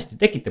 Ongi tõesti,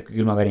 tekitabki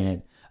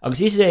külmavärinaid. Aga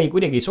siis ei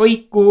kuidagi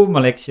soiku,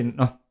 ma läksin,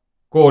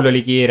 kool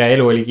oli kiire,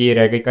 elu oli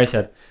kiire ja kõik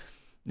asjad.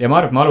 Ja ma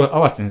arvan, ma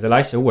avastasin selle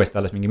asja uuesti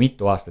alles mingi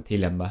mitu aastat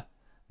hiljem.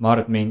 Ma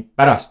arvan,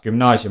 pärast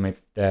gümnaasiumit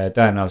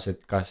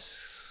tõenäoliselt, kas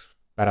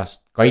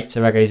pärast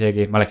kaitseväge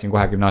isegi, ma läksin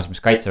kohe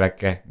gümnaasiumis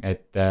kaitseväkke,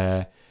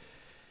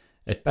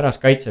 et pärast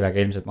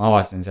kaitseväge ilmselt ma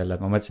avastasin selle,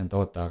 et ma mõtlesin, et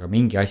oota, aga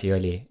mingi asi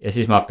oli. Ja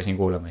siis ma hakkasin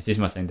kuulama ja siis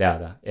ma sain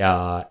teada.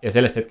 Ja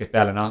sellest hetkest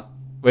peale,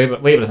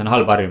 võib-olla see on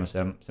halb harjumus,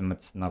 see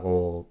mõttes nagu,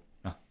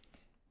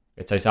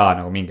 et sa ei saa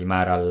nagu mingil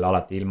määral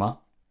alati ilma.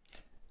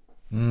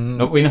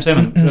 No või see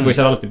on, kui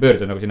sa alati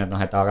pöördud nagu sinna,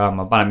 et aga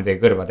ma panen midagi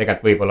kõrva,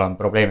 tegelikult võib-olla on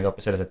probleemid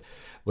hoopis selles, et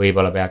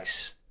võib-olla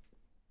peaks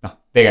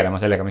tegelema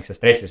sellega, miks sa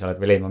stressis oled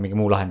või leidma mingi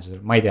muu lahendus,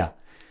 ma ei tea.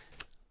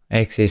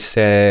 Ehk siis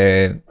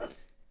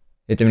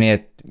ütleme nii,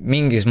 et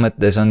mingis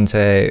mõttes on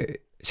see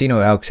sinu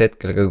jaoks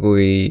hetkel ka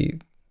kui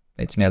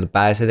näiteks nii-öelda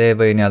pääsetee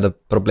või nii-öelda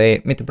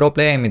mitte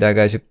probleemid,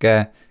 aga siuke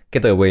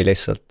getaway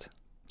lihtsalt.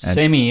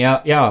 Semi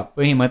ja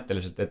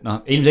põhimõtteliselt, et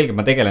ilmselgelt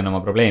ma tegelen oma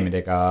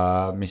probleemidega,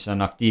 mis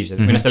on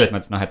aktiivsed, või selles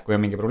mõttes, et kui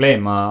on mingi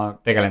probleem, ma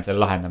tegelen selle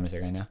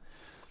lahendamisega, on ju.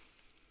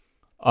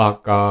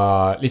 Aga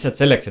lihtsalt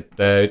selleks,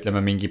 et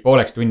ütleme mingi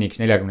pooleks tunniks,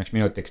 40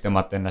 minutiks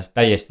tõmmata ennast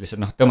täiesti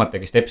lihtsalt,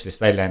 tõmmatagi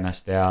stepslist välja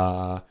ennast ja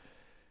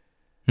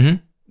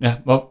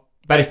ma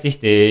päris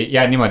tihti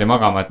jään niimoodi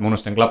magama, et ma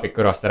unustan klapid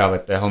kõrvast ära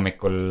võtta ja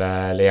hommikul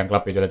leian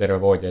klapid üle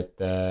terve voodi, et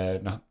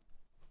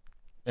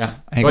jah.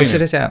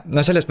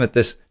 Selles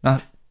mõttes,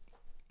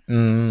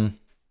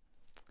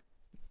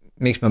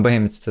 miks ma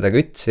põhimõtteliselt seda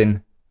kütsin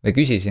või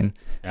küsisin,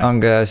 on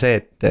ka see,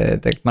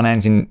 et ma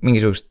näen siin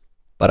mingisugust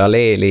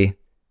paralleeli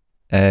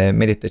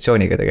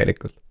meditatsiooniga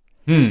tegelikult.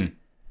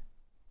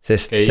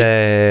 Sest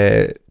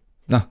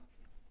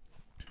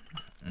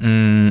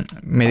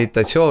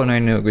meditatsioon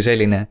on ju kui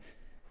selline,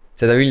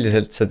 seda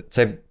üldiselt sa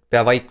ei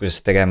pea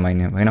vaikuses tegema,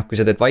 on ju, või kui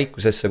sa teed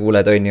vaikuses, sa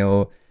kuuled, on ju,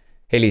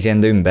 helisi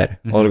enda ümber,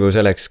 olgu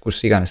selleks, kus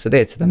iganes sa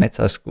teed seda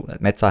metsas,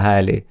 kuuled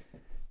metsahääli.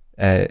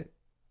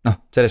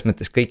 Selles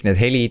mõttes kõik need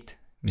helid,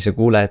 mis sa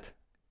kuuled,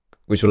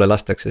 kui sulle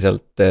lastakse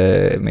sealt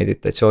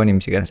meditatsiooni,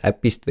 mis iganes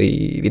äpist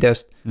või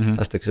videost,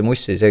 lastakse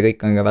mussi, see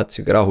kõik on ka vaata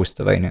siuke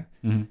rahustav, on ju.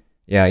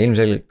 Ja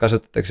ilmselt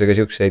kasutatakse ka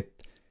siukseid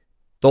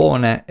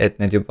toone, et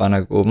need juba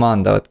nagu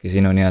maandavadki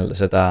sinu nii-öelda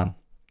seda,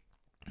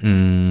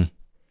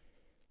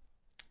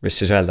 mis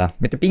siis öelda,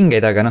 mitte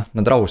pingeid, aga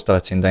nad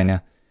rahustavad sind, on ju.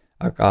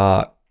 Aga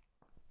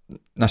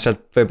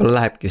sealt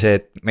võib-olla lähebki see,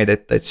 et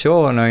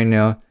meditatsioon on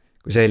ju,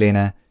 kui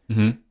selline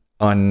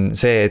on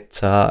see, et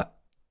sa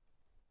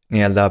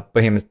nii-öelda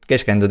põhimõtteliselt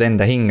keskendud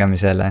enda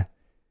hingamisele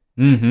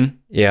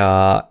ja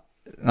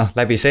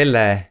läbi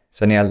selle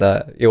sa nii-öelda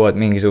jõuad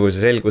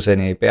mingisuguse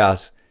selguseni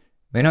peas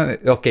või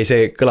okei,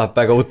 see kõlab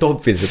väga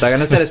utoopiliselt,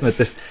 aga selles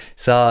mõttes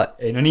sa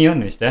nii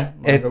on vist, jah.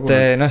 Et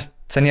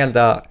sa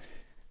nii-öelda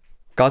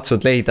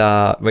katsud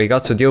leida või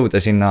katsud jõuda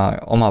sinna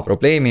oma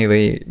probleemi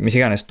või mis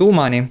iganes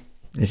tuumani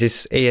ja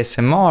siis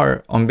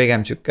ASMR on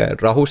pigem siuke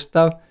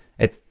rahustav,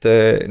 et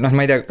ma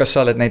ei tea, kas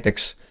sa oled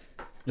näiteks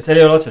see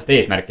ei ole otsest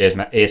eesmärki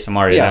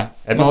ASMR-ile,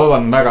 et ma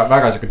vaban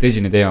väga siuke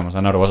tõsine teema, ma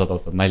saan aru, osad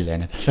ootavad nalja ja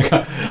nii edasi,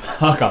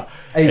 aga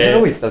ei, see on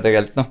huvitav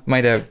tegelikult, ma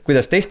ei tea,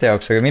 kuidas teiste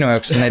jaoks, aga minu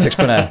jaoks on näiteks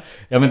põnev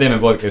ja me teeme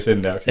podcast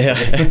enda jaoks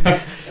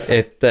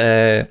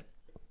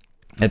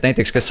et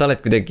näiteks, kas sa oled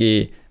kuidagi,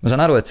 ma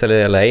saan aru, et seal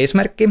ei ole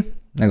eesmärki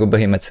nagu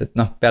põhimõtteliselt,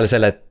 peale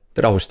selle,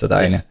 et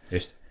rahustada, on ju.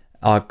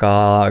 Aga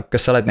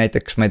kas sa oled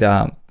näiteks, ma ei tea,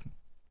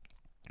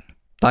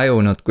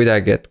 tajunud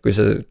kuidagi, et kui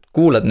sa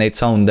kuulad neid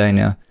sound'e, on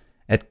ju,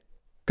 et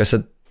kas sa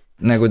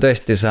nagu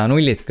tõesti sa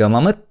nullidki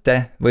oma mõtte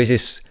või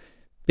siis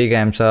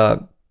pigem sa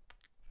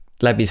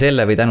läbi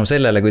selle või tänu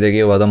sellele kuidagi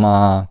jõuad oma,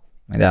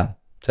 ma ei tea,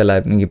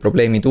 selle mingi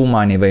probleemi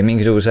tuumani või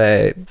mingisuguse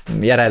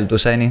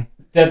järelduseni?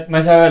 Tead, ma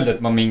ei saa öelda,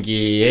 et ma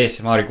mingi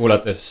ASMR-i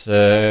kuulates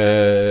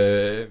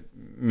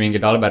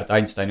mingid Albert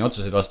Einsteini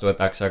otsuseid vastu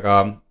võtaks,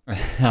 aga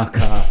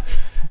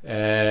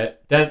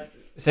tead,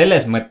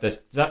 selles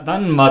mõttes, ta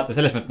on vaata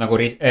selles mõttes nagu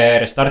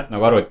restart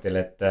nagu arvutil,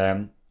 et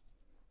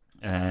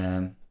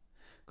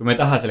kui ma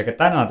ei taha sellega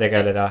täna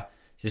tegeleda,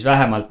 siis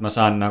vähemalt ma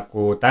saan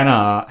nagu täna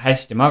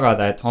hästi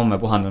magada, et homme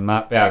puhandun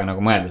peaga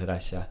nagu mõelda seda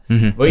asja.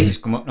 Või siis,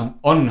 kui ma,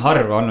 on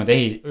harva olnud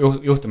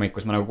juhtumeid,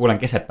 kus ma nagu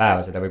kuulan keset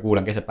päeva seda või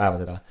kuulan keset päeva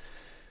seda.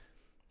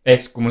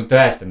 Ehk kui mul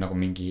tõesti on nagu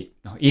mingi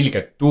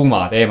ilge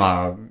tuuma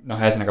teema,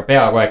 ühesõnaga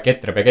pea kogu aeg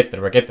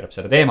ketrab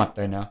seda teemat,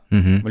 on ju.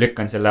 Ma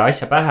lükkan selle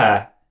asja pähe,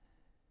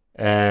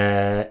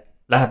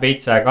 läheb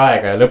veits aega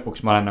ja lõpuks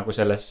ma olen nagu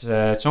selles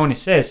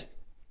tsoonis sees.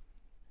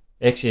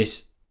 Ehk siis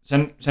see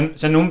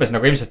on umbes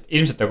nagu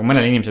ilmselt nagu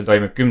mõnel inimesel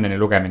toimub 10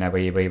 lugemine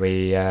või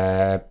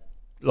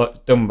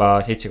tõmba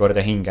 7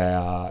 korda hinge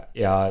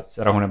ja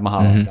see rahuneb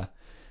maha vaata.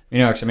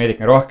 Minu jaoks on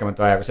meedikene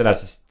rohkemat vaja kui seda,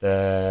 sest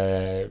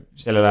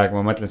sellel ajal, kui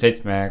ma mõtlen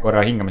 7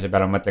 korra hingamise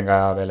peale, ma mõtlen ka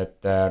veel, et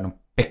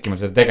pekki ma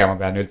seda tegema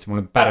pean üldse, mul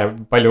on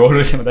palju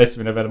olulisemad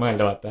asju, mille peale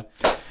mõelda vaata.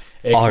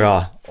 Aga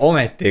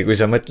ometi, kui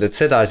sa mõtled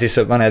seda, siis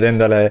sa paned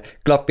endale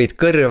klapid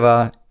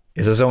kõrva,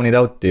 ja sa zone'id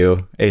out'i ju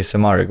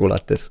ASMR-i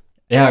kuulates.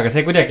 Jaa, aga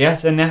see kuidagi jah,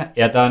 see on jah,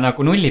 ja ta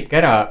nagu nullibki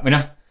ära, või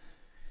noh,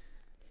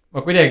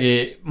 ma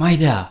kuidagi, ma ei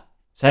tea,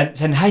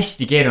 see on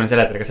hästi keeruline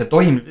seletada, aga see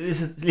toimub,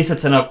 lihtsalt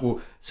see nagu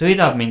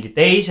sõidab mingi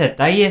teise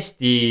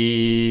täiesti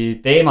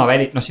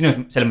teemaväli, noh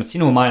selles mõttes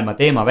sinu maailma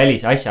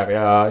teemavälise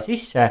asjaga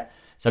sisse,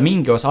 sa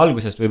mingi osa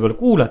algusest võib-olla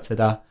kuulad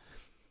seda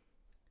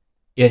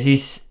ja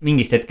siis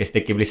mingist hetkest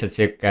tekib lihtsalt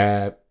siuke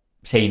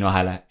sein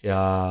vahele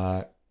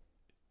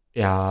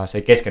ja sa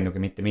ei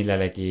keskendugi mitte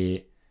millelegi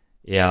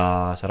ja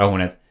sa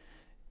rahuned.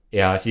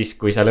 Ja siis,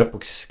 kui sa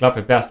lõpuks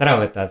klapid peast ära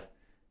võtad,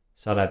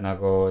 sa oled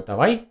nagu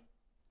davai,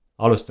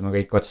 alustame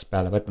kõik otsast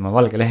peale, võtame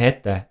valge lehe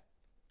ette,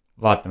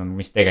 vaatame,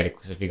 mis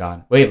tegelikkuses viga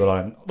on.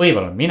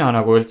 Võib-olla on mina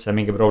nagu üldse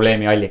mingi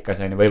probleemi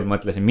allikas, võib-olla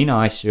mõtlesin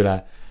mina asju üle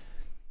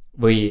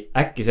või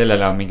äkki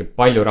sellele on mingi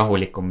palju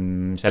rahulikum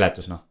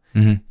seletus, noh.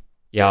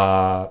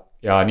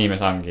 Ja nii me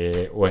saangi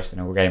uuesti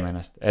nagu käima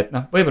ennast. Et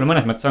noh, võib-olla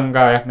mõnes mõttes on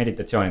ka jah,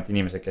 meditatsioon, et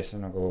inimesed, kes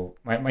on nagu,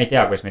 ma ei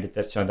tea, kuidas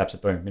meditatsioon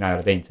täpselt toimib, mina ei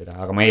ole teinud seda,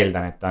 aga ma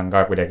eeldan, et ta on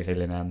ka kuidagi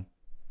selline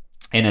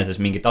eneses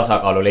mingi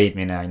tasakaalu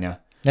leidmine, on ju.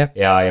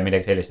 Ja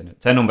midagi sellist on.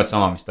 See on umbes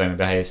sama, mis toimib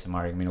jah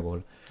ASMR-iga minu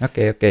puhul.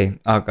 Okei,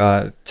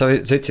 aga sa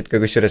ütlesid ka,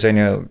 kusjuures on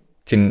ju,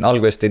 siin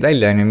algusest tõid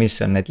välja, on ju, mis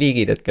on need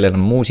liigid, et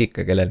kellel on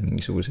muusika, kellel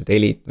mingisugused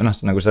helid, noh,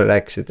 nagu sa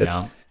rääkisid, et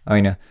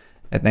on ju,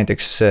 et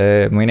näiteks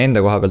ma võin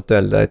enda koha pealt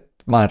öelda, et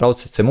ma olen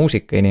raudselt see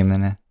muusika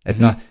inimene, et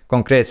noh,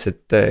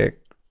 konkreetselt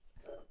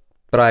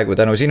praegu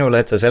tänu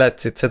sinule, et sa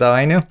seletasid seda,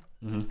 on ju,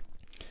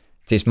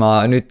 siis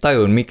ma nüüd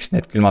tajun, miks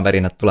need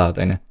külmavärinad tulevad,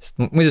 on ju, sest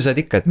muidu sa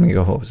oled ikka, et mingi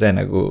see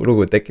nagu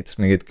lugu tekitas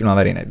mingid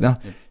külmavärinaid, noh,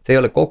 see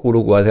ei ole kogu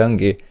lugu, see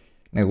ongi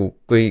nagu,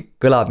 kui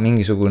kõlab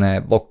mingisugune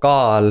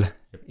vokaal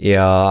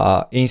ja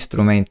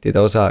instrumentide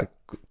osa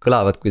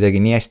kõlavad kuidagi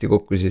nii hästi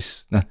kokku, siis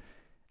noh.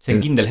 See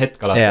on kindel hetk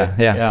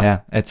alati. Ja,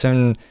 et see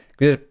on,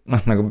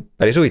 noh, nagu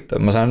päris huvitav,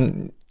 ma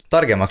saan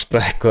targemaks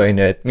praegu,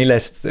 on ju, et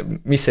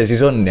mis see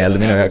siis on jälle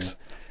minu jaoks.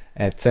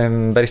 Et see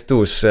on päris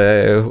tuus,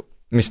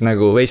 mis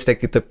nagu veits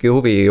tekitabki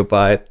huvi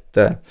juba, et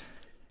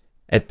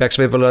peaks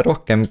võib-olla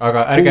rohkem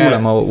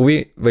kuulama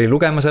või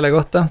lugema selle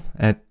kohta,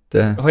 et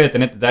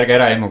hoiatan ette, et ärge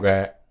ära emuge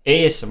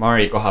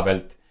ASMR-i koha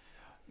pealt.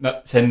 No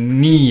see on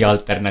nii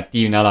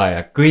alternatiivne ala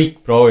ja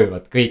kõik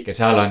proovivad kõike,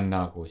 seal on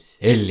nagu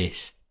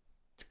sellist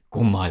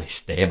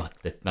kummalist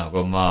teemat, et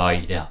nagu ma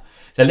ei tea.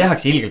 Seal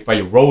tehakse ilgelt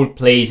palju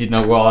roleplaysid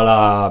nagu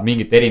ala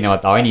mingite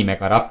erinevate anime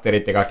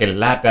karakteritega, kellel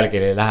läheb peale,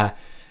 kellel ei lähe.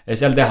 Ja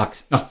seal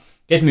tehakse, noh,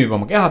 kes müüb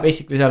oma keha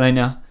basically seal on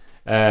ja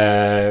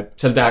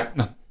seal tehakse,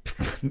 noh,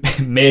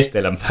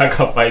 meestel on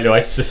väga palju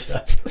asju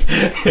seal.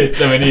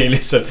 Ütleme nii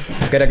lihtsalt.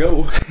 Gotta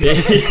go.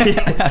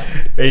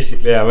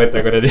 Basically ja võta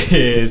kuradi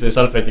see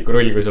salvrätiku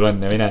rull, kui sul on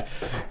ja mine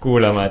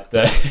kuulama, et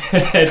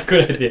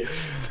kuradi,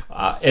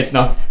 et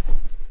noh,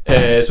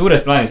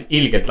 suures plaanis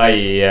ilgelt lai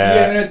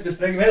 5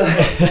 minutist räägime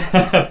edasi.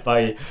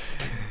 Pai,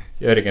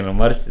 Jörgen on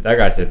varsti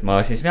tagasi, et ma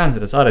siis vean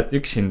seda saadet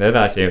üksinda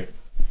edasi.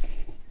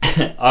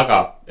 Aga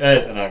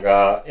ühesõnaga,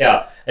 jaa,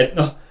 et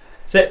noh,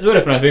 see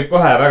suures plaanis võib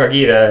kohe väga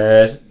kiire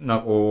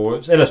nagu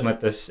selles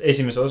mõttes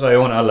esimese osa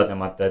joone alla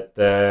tõmmata, et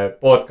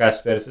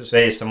podcast versus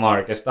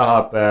ASMR, kes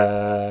tahab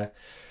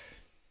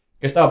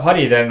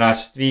harida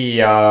ennast,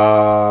 viia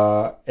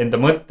enda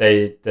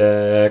mõtteid,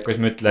 kus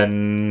ma ütlen,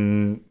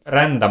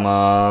 rändama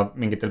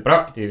mingitel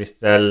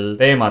praktilistel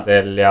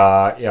teemadel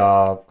ja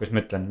kus ma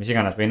ütlen, mis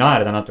iganes või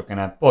naerda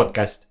natukene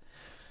podcast,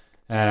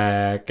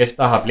 kes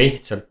tahab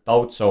lihtsalt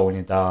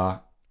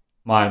outzone'ida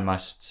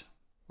maailmast,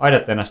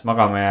 aidata ennast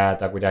magama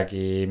jääda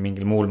kuidagi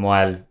mingil muul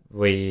moel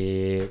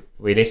või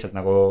lihtsalt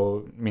nagu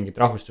mingit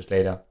rahustust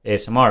leida,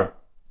 ASMR,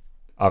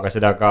 aga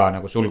seda ka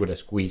nagu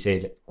sulgudes, kui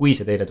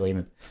see teile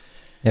toimib.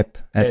 Jep,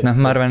 et noh,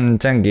 ma arvan,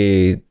 see ongi,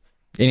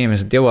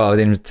 inimesed jõuavad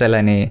ilmselt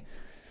selleni,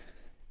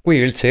 kui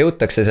üldse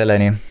jõutakse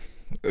selleni,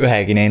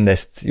 ühegi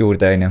nendest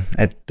juurde, on ju,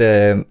 et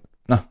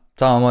noh,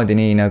 samamoodi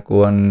nii nagu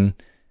on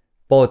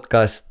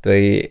podcast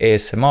või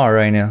ASMR,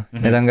 on ju,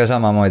 need on ka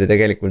samamoodi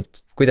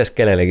tegelikult, kuidas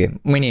kellelegi,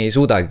 mõni ei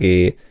suudagi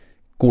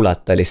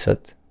kuulata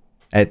lihtsalt,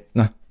 et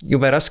noh,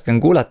 jube raske on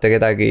kuulata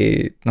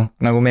kedagi, noh,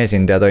 nagu me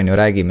siin tead, on ju,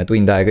 räägime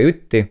tund aega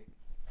jutti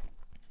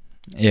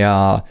ja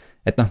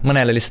et noh,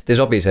 mõnele lihtsalt ei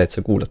sobi see, et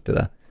sa kuulad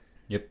teda.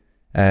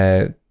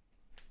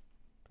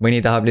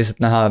 Mõni tahab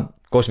lihtsalt näha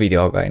koos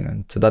videoga,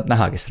 sa tahad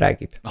näha, kes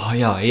räägib.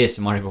 Jaa,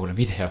 ASMR-i puhul on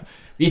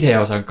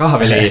videos on ka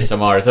veel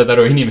ASMR, saad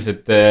aru,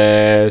 inimesed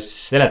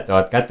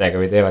seletavad kätega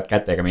või teevad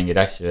kätega mingeid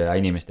asju ja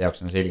inimeste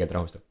jaoks on selgelt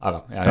rahustab.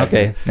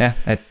 Okei, jah,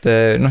 et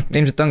noh,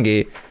 ilmselt ongi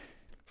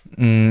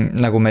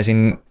nagu me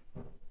siin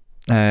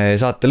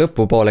saate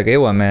lõpupoolega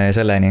jõuame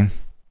selleni,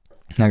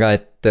 aga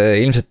et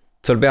ilmselt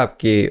sul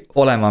peabki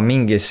olema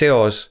mingi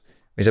seos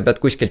või sa pead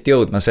kuskilt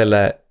jõudma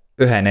selle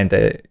ühe nende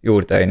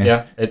juurde, on ju.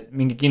 Jah, et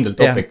mingi kindel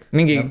topik.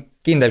 Mingi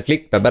kindel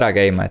klikk peab ära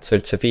käima, et sa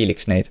üldse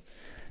feeliks neid.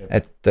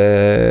 Et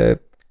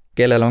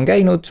kellel on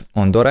käinud,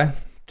 on tore,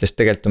 sest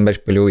tegelikult on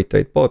päris palju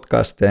huvitavaid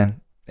podcaste,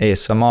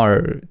 ASMR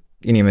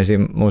inimesi,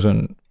 ma usun,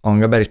 on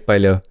ka päris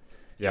palju.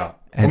 Jaa,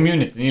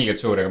 community on ilgelt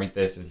suur, aga mitte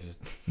Eestis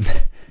lihtsalt.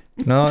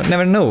 no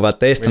never know,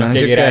 vaata, eestlane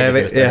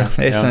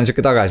on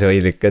siuke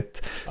tagasihoidlik, et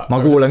ma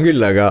kuulan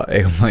küll, aga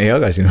ega ma ei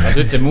jaga sinu. Sa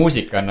ütlesid,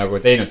 muusika on nagu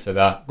teinud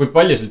seda, kui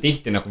palju sul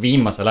tihti nagu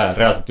viimasel ajal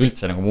reaalselt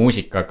üldse nagu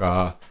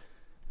muusikaga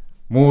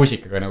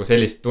nagu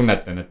sellist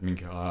tunnet on, et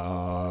mingi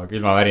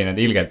külmavärinad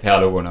ilgelt hea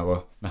lugu nagu,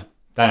 noh,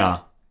 täna.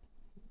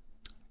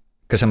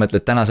 Kas sa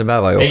mõtled tänase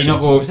päeva jooksul? Ei,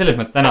 nagu selles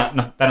mõttes täna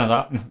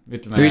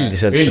ütleme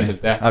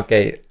üldiselt jah.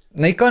 Okei,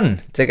 no ikka on,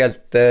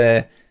 tegelikult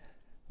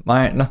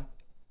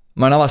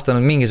ma olen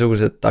avastanud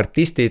mingisugused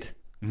artistid,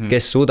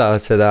 kes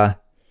suudavad seda,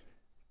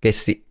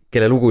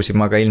 kelle lugusid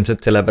ma ka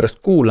ilmselt sellepärast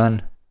kuulan.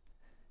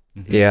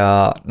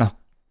 Ja noh,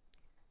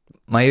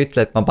 ma ei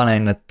ütle, et ma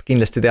panen nad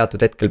kindlasti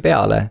teatud hetkel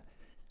peale,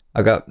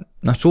 aga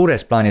noh,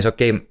 suures plaanis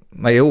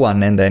ma jõuan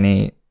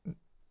nendeni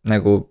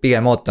nagu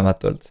pigem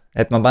ootamatult,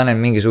 et ma panen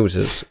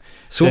mingisuguses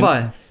suva.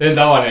 See on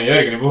tavaline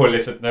Jörgeni puhul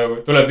lihtsalt nagu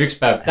tuleb üks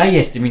päev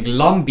täiesti mingi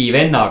lambi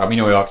vennaga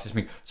minu jaoks, siis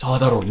mingi,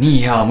 saad aru, nii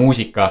hea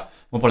muusika.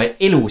 Ma pole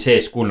elu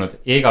sees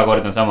kuulnud ja iga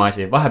kord on sama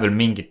asi. Vahepeal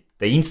mingid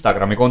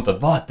Instagrami kontod,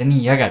 vaata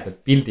nii ägedad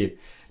pildid.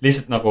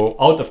 Lihtsalt nagu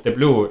out of the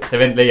blue see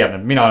vend leiab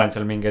need. Mina olen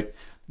seal mingi, et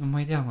no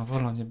ma ei tea, ma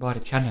followan siin paari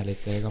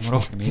channelit ja ega ma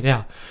rohkem ei tea.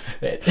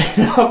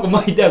 Nagu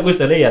ma ei tea,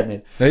 kus sa leiad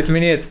neid. No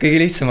ütleme nii, et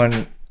kõige lihtsam on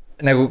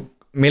nagu,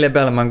 mille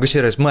peale ma olen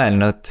kusjuures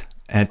mõelnud,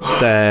 et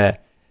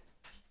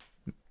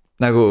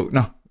nagu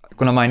noh,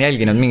 kuna ma olen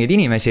jälginud mingeid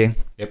inimesi,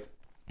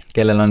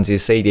 kellel on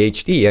siis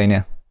ADHD, on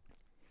ju.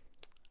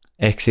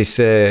 Ehk siis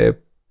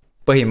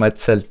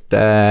põhimõtteliselt,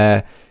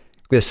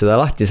 kuidas seda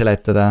lahti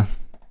seletada?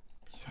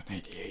 Mis on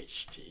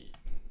ADHD?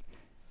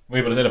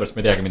 Võib-olla sellepärast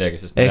ma ei teagi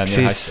midagi, sest ma tean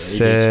nii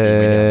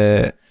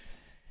hästi.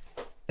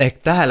 Ehk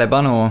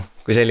tähelepanu,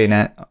 kui selline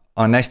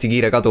on hästi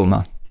kiire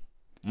kaduma.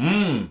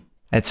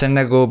 Et see on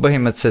nagu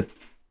põhimõtteliselt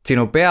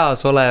sinu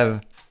peas olev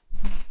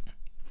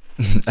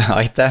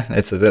aitäh,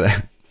 et sa selle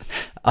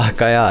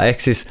aga jaa, ehk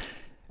siis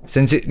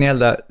see on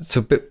nii-öelda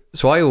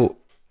su aju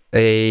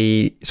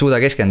ei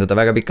suuda keskenduda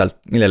väga pikalt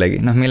millelegi,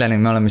 noh milleni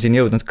me oleme siin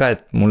jõudnud ka,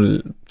 et mul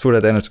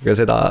suure tõenäosusega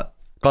seda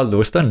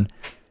kalduvust on.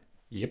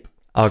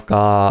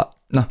 Aga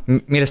noh,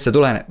 millest see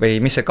tuleneb või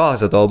mis see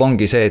kaasa toob,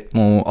 ongi see, et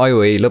mu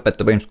aju ei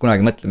lõpeta põhimõtteliselt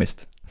kunagi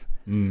mõtlemist.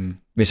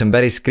 Mis on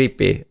päris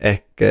creepy,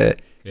 ehk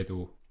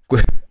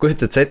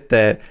kujutad sa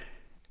ette,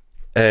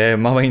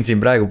 ma võin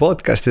siin praegu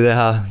podcasti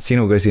teha,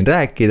 sinuga siin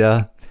rääkida,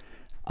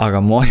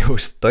 aga mu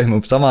ajust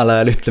toimub samal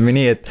ajal, ütleme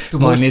nii, et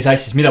tuba on nii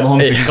sassis, mida ma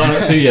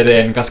homseks süüa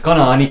teen, kas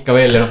kana on ikka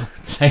veel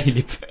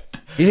säilib?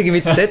 Isegi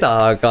mitte seda,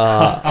 aga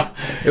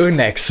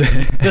õnneks.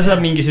 Kas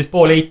on mingi siis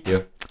pool eiti ju?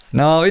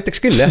 No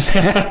ütleks küll, jah.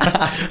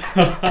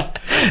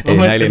 Ma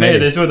mõtlesin,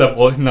 need ei suuda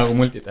nagu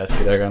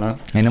multitaskida, aga noh.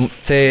 Ei no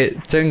see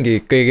ongi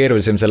kõige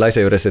keerulisem selle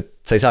asja juures, et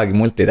sa ei saagi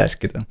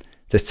multitaskida.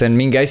 Sest see on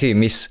mingi asi,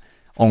 mis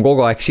on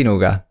kogu aeg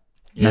sinuga.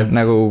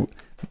 Nagu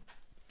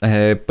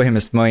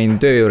põhimõtteliselt ma võin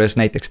töö juures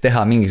näiteks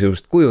teha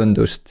mingisugust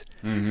kujundust,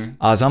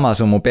 aga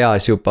samas on mu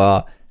peas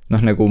juba,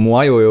 noh nagu mu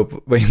aju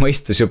või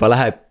mõistus juba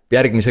läheb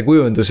järgmise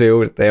kujunduse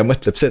juurde ja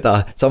mõtleb seda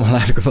samal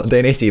ajal, kui ma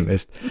teen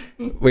esimest.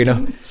 Või noh,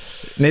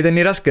 neid on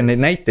nii raske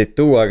neid näiteid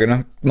tuua, aga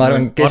noh, ma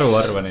arvan,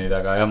 arva neid,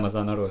 aga jah, ma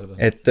saan aru seda.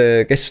 Et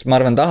kes, ma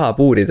arvan, tahab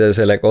uurida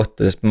selle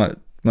kohta, sest ma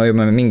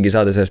võime mingi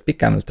saade sellest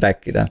pikemalt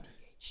rääkida.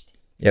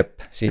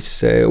 Jep, siis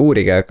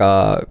uurige, aga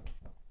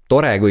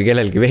tore, kui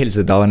kellelgi veel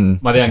seda on.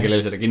 Ma tean, kellel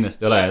seda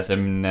kindlasti ole ja see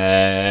on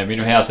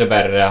minu hea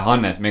sõber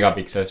Hannes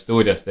Megapixel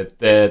stuudiost, et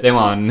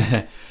tema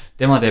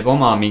teeb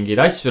oma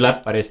mingeid asju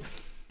läpparis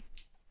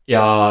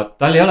ja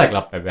tal ei ole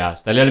klappe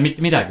peas, tal ei ole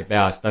mitte midagi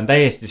peas, ta on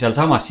täiesti seal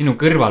samas sinu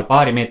kõrval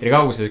paari meetri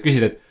kauguses ja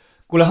küsid, et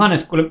kuule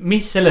Hannes,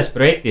 mis selles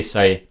projektis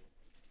sai?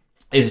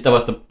 Ja siis ta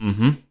vastab,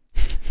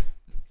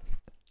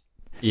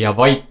 ja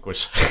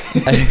vaikus.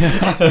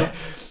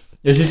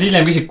 Ja siis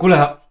hiljem küsid, kuule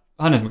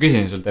Hannes, ma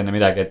küsin sult enne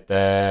midagi,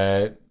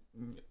 et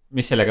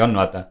mis sellega on,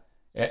 vaata.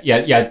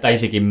 Ja ta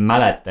isegi ei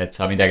mäleta, et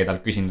sa midagi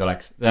tal küsinud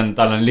oleks.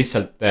 Tal on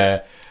lihtsalt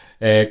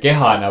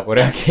keha nagu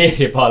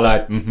reageerib ala,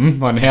 et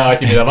on hea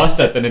asi, mida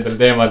vastata nendele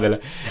teemadele.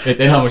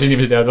 Et enamus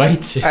inimesed jäävad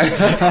vaitsi.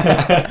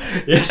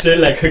 Ja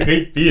sellega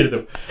kõik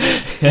piirdub.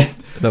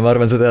 No ma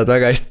arvan, sa tead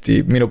väga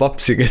hästi minu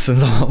papsi, kes on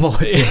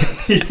samamoodi.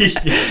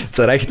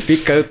 Sa räägid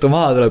pikka juttu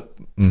maha, tuleb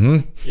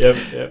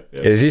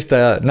ja siis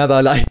ta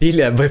nädal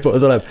hiljem võib-olla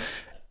tuleb,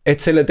 et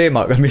selle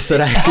teemaga, mis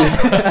sa räägid.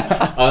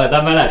 Aga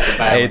ta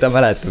mäletab. Ei, ta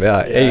mäletab, jaa.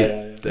 Ei,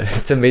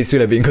 see on veits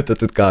üle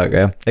pingutatud ka,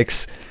 aga jah,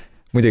 eks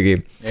muidugi.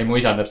 Ei, mu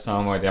isa täpselt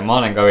samamoodi ja ma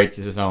olen ka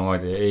veitsi see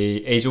samamoodi.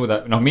 Ei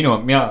suuda, noh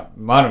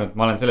ma arvan, et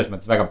ma olen selles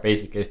mõttes väga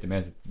basic eesti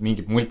mees, et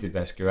mingit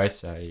multitaski või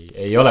asja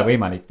ei ole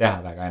võimalik teha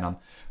väga enam.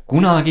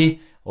 Kunagi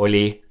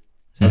oli,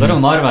 saad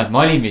aru, ma arvan, et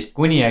ma olin vist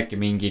kuni äkki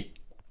mingi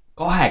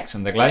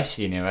 8.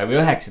 klassini või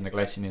 9.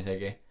 klassini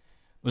isegi.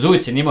 Ma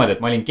suutsin niimoodi,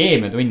 et ma olin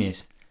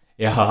keemiatunnis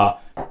ja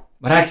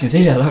ma rääkisin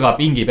selja taga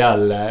pingi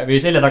peal või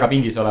selja taga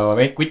pingis oleva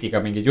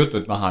kutiga mingid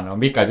jutud maha, no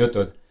pikad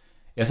jutud.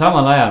 Ja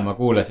samal ajal ma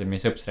kuulasin,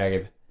 mis õps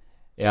räägib.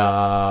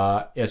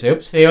 Ja see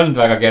õps ei olnud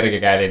väga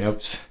kergekäeline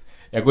õps.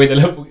 Ja kui ta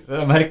lõpuks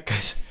seda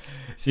märkas,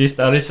 siis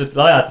ta lihtsalt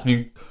lajatas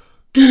mingi,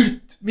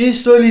 Kürt,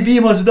 mis oli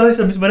viimased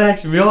asjad, mis ma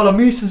rääkisin või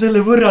mis on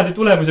selle Võõradi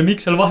tulemus ja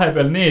miks seal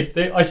vahepeal need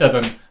asjad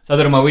on. Saad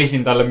aru, ma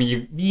võisin talle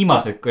mingi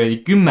viimased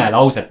 10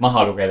 lauset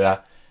maha lugeda.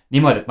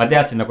 Niimoodi, et ma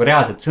teadsin nagu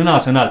reaalselt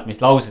sõna-sõnalt,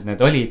 mis laused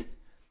need olid.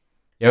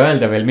 Ja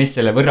öelda veel, mis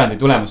selle Võõradi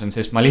tulemus on,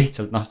 sest ma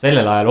lihtsalt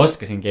sellel ajal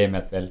oskasin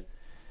keemiat veel.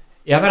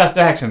 Ja pärast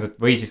 9.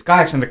 või siis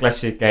 8.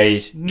 klassi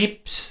käis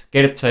nips,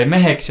 Gert sai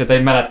meheks ja ta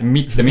ei mäleta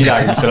mitte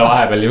midagi, mis selle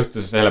vahepeal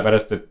juhtus,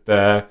 sellepärast, et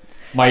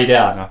ma ei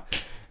tea,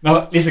 no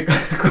lihtsalt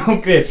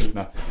konkreetselt,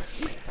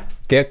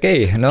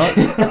 Okei, no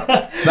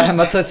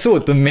vähemalt sa oled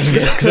suutnud mingi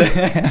hetk.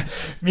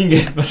 Mingi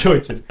hetk ma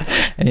suutsin.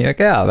 Ei,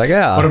 väga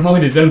hea.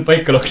 Hormoonid on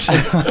paika loksid.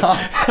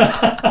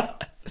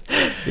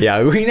 Ja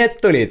kui need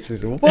tulid,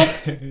 siis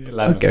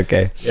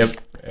okei.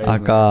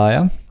 Aga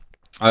jah.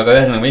 Aga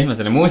ühesõnaga, mis ma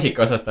selle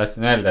muusika osas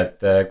tahtsin öelda,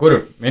 et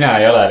kurb, mina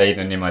ei ole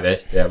leidnud niimoodi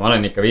hästi ja ma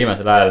olen ikka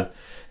viimasel ajal,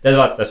 tead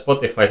vaata,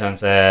 Spotify's on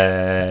see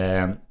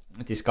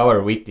Discover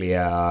Weekly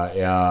ja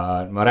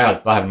ma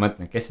reaalselt vahel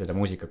mõtlen, kes seda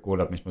muusikat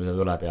kuulab, mis mul seal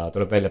tuleb ja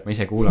tuleb välja, et ma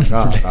ise kuulan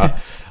ka,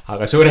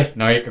 aga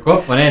suuresti ikka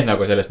kopp on ees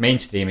nagu sellest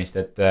mainstreamist,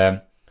 et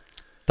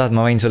tahad,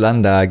 ma võin sulle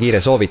anda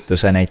kiire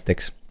soovituse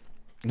näiteks,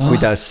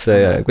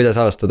 kuidas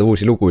avastada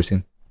uusi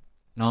lugusid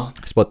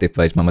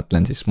Spotify's, ma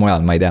mõtlen siis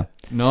mujal, ma ei tea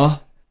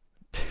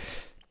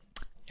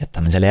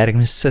jätame selle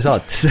järgmisesse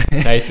saatesse.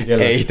 Täitsa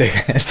kellest. Ei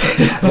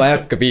tegelikult, ma ei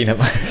hakka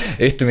piinama.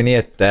 Ütleme nii,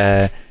 et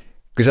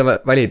kui sa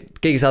valid,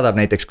 keegi saadab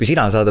näiteks, kui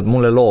sina saadab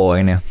mulle loo,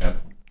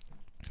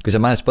 kui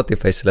sa paned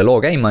Spotify's selle loo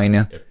käima,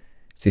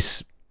 siis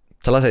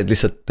sa lased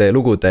lihtsalt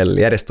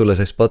lugudel järjest tulla,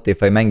 see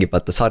Spotify mängib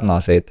vaata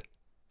sarnaseid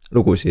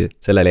lugusid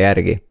sellele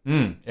järgi.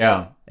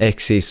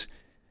 Ehk siis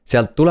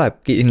sealt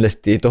tuleb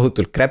kindlasti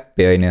tohutult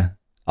crappi,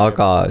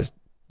 aga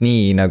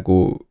nii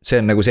nagu,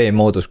 see on nagu see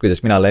moodus, kuidas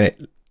mina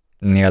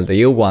nii-öelda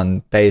jõuan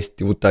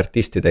täiesti uute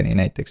artistideni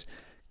näiteks,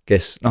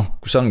 kes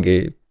kus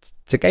ongi,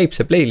 see käib,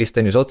 see playlist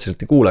on ju, sa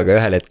otseselt ei kuula, aga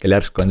ühel hetkel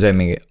järsku on see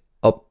mingi,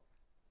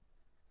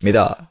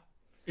 mida?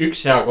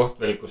 Üks hea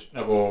koht veel, kus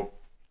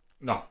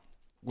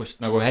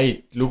kust nagu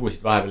häid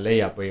lugusid vahepeal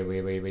leiab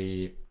või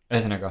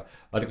ühesõnaga,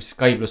 vaata, kui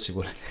Sky Plussi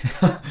kuuled,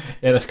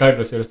 jälle Sky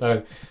Plussi juures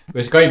tagasi,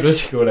 kui Sky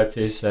Plussi kuuled,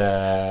 siis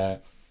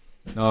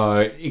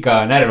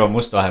iga närv on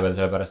must vahepeal,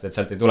 sellepärast, et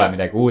sealt ei tule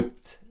midagi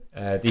uut,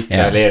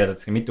 tihti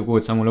leeratakse mitu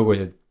kuud samu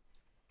lugusid.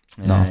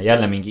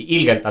 Jälle mingi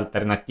ilgelt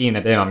alternatiivne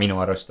teema minu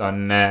arust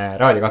on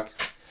Raadio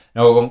 2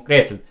 nagu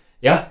konkreetselt,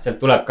 jah, sealt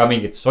tuleb ka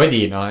mingit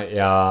sodi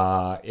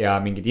ja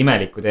mingid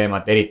imelikku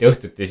teemat, eriti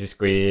õhtuti siis,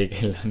 kui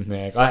kell on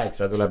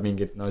 8 tuleb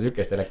mingit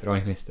sükest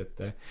elektroonilist, et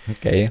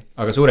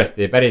aga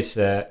suuresti päris,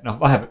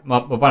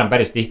 ma panen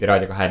päris tihti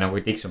Raadio 2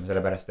 nagu tiksuma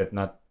sellepärast, et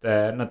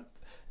nad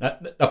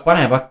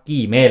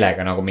panevadki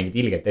meelega nagu mingit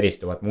ilgelt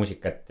eristuvat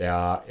muusikat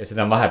ja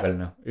seda on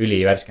vahepeal üli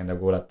värskendav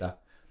kuulata.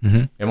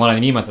 Ja ma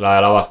olen viimasel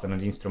ajal avastanud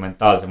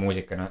instrumentaalse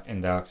muusika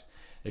enda jaoks,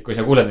 et kui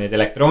sa kuuled neid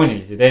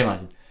elektroonilisi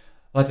teemasid,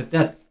 vaata,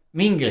 tead,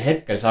 mingil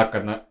hetkel sa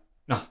hakkad,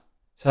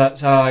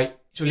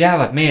 sul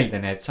jäävad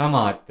meelde need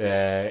samad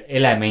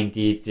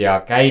elemendid ja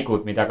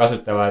käigud, mida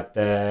kasutavad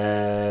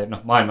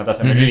maailma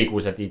tasemel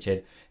ülikuulsad DJ-d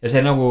ja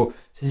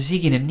see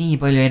sigineb nii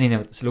palju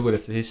erinevatesse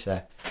lugudesse sisse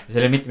ja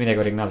seal ei mitte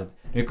midagi originaalset.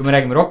 Nüüd kui me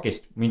räägime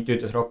rockist, mind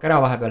tüütas rock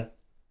ära vahepeal,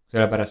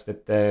 sellepärast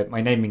et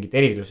ma ei näinud mingit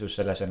erilisust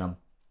selles enam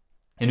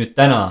ja nüüd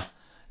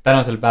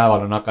tänasel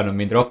päeval on hakanud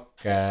mind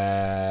rock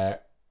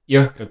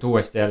jõhkralt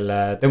uuesti jälle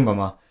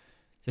tõmbama,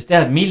 sest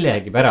tead,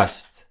 millegi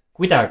pärast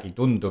kuidagi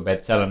tundub,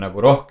 et seal on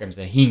nagu rohkem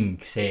see hing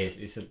sees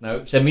lihtsalt,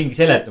 see on mingi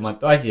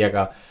seletamatu asi,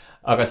 aga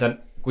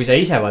kui sa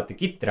ise vaata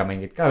kitra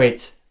mängid ka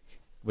veits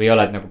või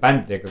oled nagu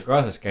bändidega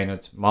kaasas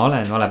käinud, ma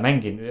olen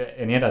mänginud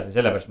ja nii edasi,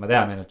 sellepärast ma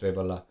tean ainult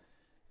võib-olla,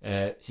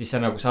 siis sa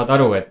nagu saad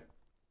aru, et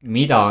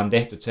mida on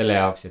tehtud selle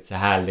jaoks, et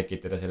see hääl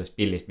tekitada sellest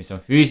pillist, mis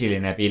on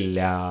füüsiline pill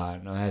ja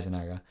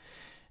ühesõnaga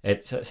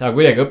et sa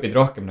kuidagi õpid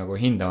rohkem nagu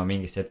hindama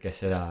mingist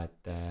hetkest seda,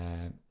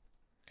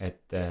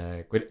 et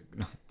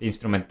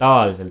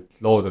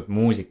instrumentaalselt loodud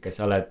muusika,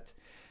 sa oled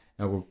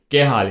nagu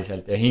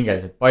kehaliselt ja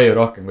hingeliselt palju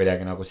rohkem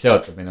kuidagi nagu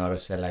seotud minu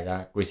arust sellega,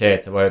 kui see,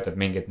 et sa vajutad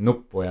mingit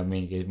nuppu ja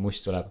mingi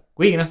must tuleb.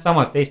 Kuigi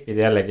samas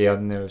teistpidi jällegi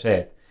on ju see,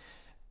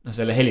 et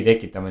selle heli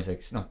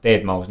tekitamiseks,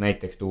 Deadmau5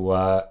 näiteks tuua,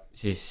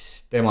 siis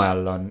tema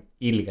ajal on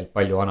ilgelt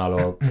palju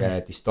analoog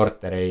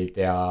distortereid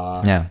ja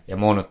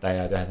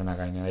moonutajaid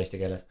ühesõnaga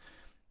eesti keeles.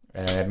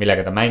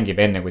 Millega ta mängib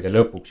enne, kui ta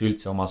lõpuks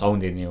üldse oma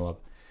soundini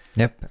jõuab.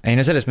 Jep, ei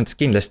selles mõttes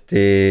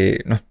kindlasti,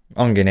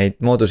 ongi neid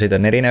mooduseid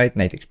on erinevaid,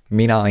 näiteks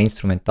mina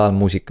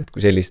instrumentaalmuusikat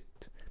kui sellist,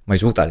 ma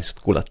ei suuda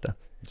lihtsalt kuulata.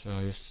 Sa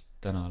just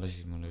täna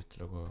lasid mulle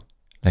ütle lugu.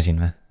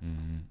 Lasin või?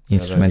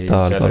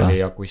 Instrumentaalpala. Seal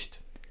oli akust.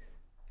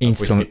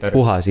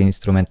 Puhas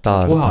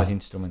instrumentaal. Puhas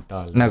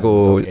instrumentaal. Nagu,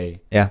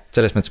 jah,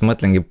 selles mõttes ma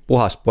mõtlengi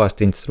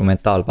puhast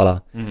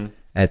instrumentaalpala.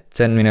 Et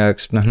see on minu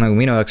jaoks, nagu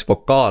minu jaoks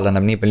vokaal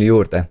annab nii palju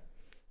juurde.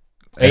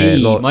 Ei,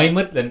 ma ei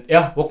mõtlen,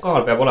 jah,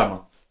 vokaal peab olema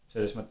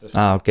selles mõttes.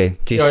 Okei.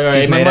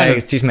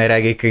 Siis me ei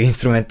räägi ikkagi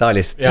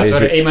instrumentaalist.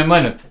 Ei, ma ei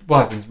mõelnud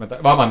puhast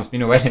instrumentaal, vabandust,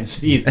 minu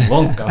väljendusviis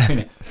vonka.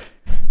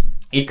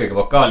 Ikkagi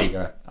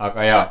vokaaliga,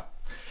 aga jaa.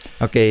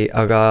 Okei,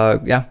 aga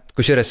jah,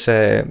 kusjuures sa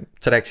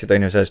rääkisid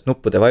on ju sellest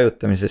nuppude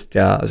vajutamisest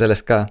ja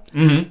sellest ka.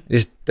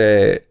 Lihtsalt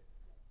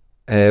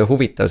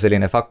huvitav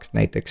selline fakt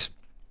näiteks.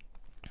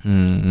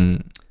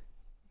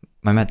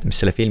 Ma ei mäleta, mis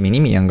selle filmi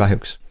nimi on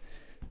kahjuks.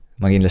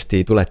 Ma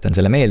kindlasti tuletan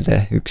selle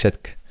meelde üks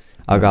hetk.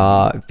 Aga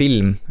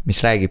film, mis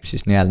räägib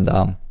siis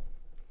nii-öelda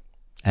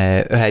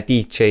ühe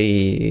DJ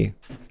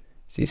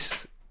siis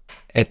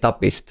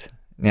etapist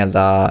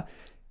nii-öelda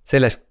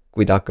sellest,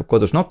 kui ta hakkab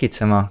kodus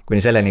nokitsema,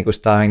 kuni selleni, kus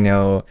ta on ju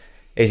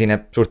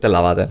esineb suurtel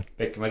lavadel.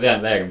 Pekki, ma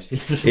tean täiega, mis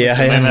filmis.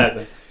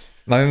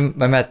 Ma ei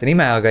mäleta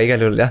nime, aga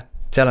igal juhul jah,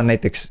 seal on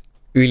näiteks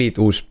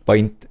ülituus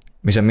point,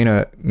 mis on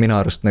minu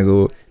arust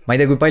nagu, ma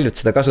ei tea, kui paljud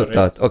seda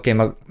kasutavad. Okei,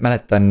 ma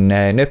mäletan,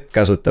 Nöpp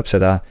kasutab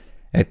seda,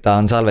 et ta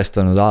on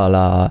salvestanud a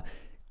la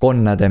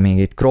konnade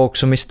mingit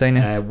krooksumist, on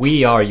ju. We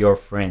are your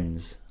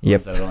friends.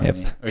 Jep.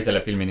 Või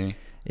selle filmi nimi.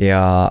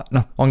 Ja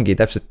ongi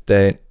täpselt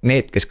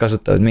need, kes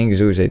kasutavad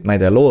mingisuguseid, ma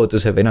ei tea,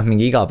 looduse või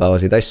mingi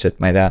igapäevaseid asju, et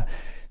ma ei tea,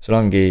 sul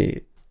ongi,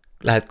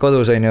 lähed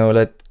kodus, on ju,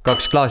 oled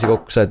 2 klaasi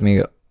kokku, saad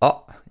mingi,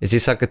 ja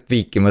siis hakkad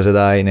viikima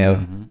seda, on ju,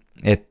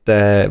 et,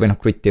 või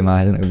kruttima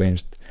nagu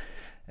põhimõtteliselt.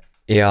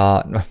 Ja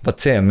vaat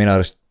see on minu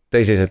arust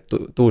tõsiselt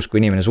tuus, kui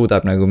inimene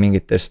suudab nagu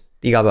mingitest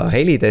igapäeva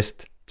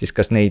helidest, siis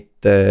kas neid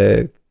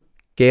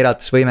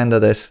keerates,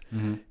 võimendades,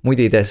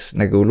 mudides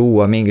nagu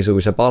luua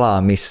mingisuguse pala,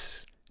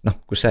 mis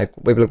kus see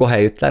võib-olla kohe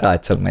ei ütle ära,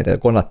 et seal, ma ei tea,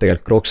 konnad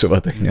tegelikult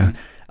krooksuvad, on ju.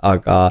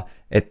 Aga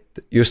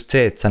et just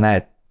see, et sa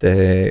näed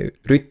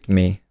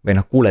rütmi või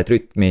kuuled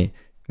rütmi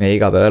meie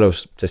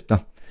igapäevaelus, sest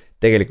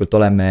tegelikult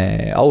oleme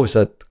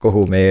ausad,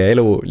 kogu meie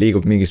elu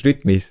liigub mingis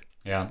rütmis.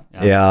 Ja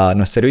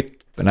see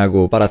rütm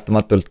nagu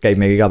paratamatult käib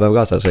meiega iga päev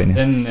kaasas, on ju.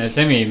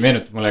 Semi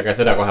meenutab mulle ka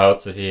seda kohe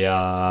otsa siia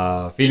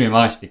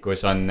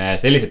filmimaastikus on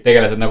sellised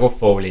tegelased nagu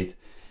foolid.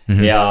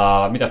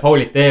 Ja mida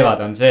foolid teevad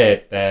on see,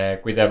 et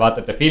kui te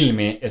vaatate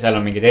filmi ja seal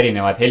on mingid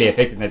erinevad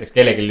heliefektid, näiteks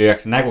kellelgi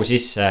lüüakse nägu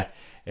sisse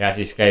ja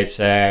siis käib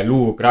see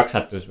luu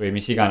kraksatus või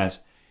mis iganes,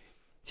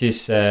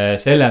 siis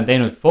selle on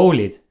teinud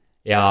foolid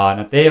ja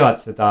nad teevad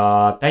seda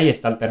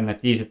täiesti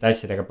alternatiivsete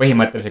asjadega.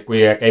 Põhimõtteliselt,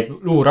 kui käib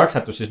luu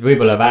raksatus, siis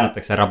võib-olla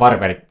väänatakse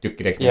rabarberit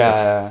tükkideks.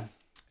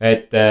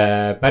 Et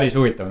päris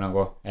huvitav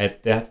nagu,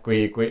 et jah,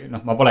 kui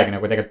ma polegi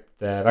nagu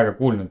tegelikult väga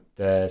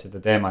kuulnud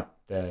seda teemat.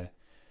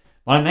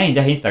 Ma olen näinud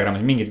jah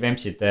Instagramis mingid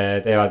vempsid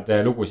teevad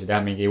lugusid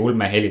jah mingi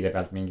ulmehelide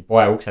pealt, mingi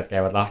poe uksed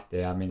käivad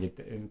lahti ja mingid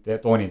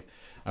toonid.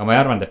 Aga ma ei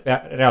arvanud, et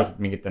reaalselt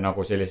mingite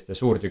nagu selliste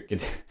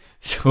suurtükkide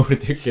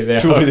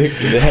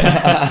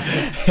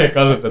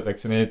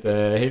kasutatakse neid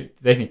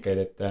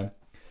tehnikaid, et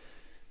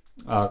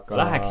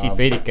aga läheks siit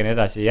veidikene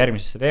edasi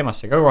järgmisesse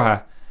teemasse ka kohe,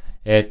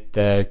 et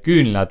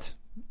küünlad.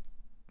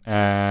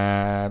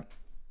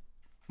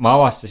 Ma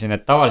avastasin,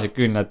 et tavaliselt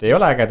küünlad ei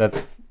ole ägedad.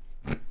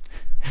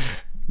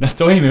 Nad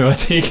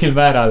toimivad igil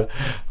määral,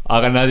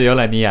 aga nad ei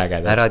ole nii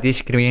ägedad. Ära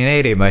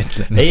diskrimineeri, ma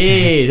ütlen.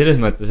 Ei, selles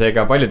mõttes,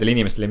 ega paljudel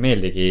inimestel ei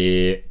meeldigi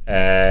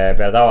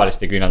peale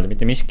tavaliste küünalda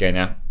mitte miski, on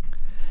ja.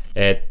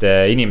 Et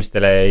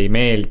inimestele ei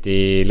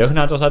meeldi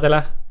lõhnad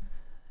osadele,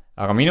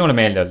 aga minule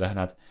meeldivad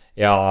lõhnad.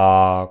 Ja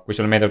kui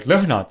sulle meeldivad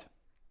lõhnad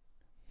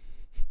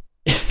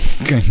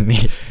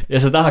ja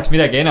sa tahaks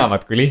midagi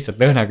enamat kui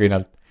lihtsalt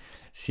lõhnaküünalt,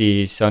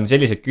 siis on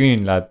sellised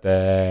küünlad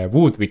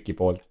Woodwicki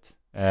poolt.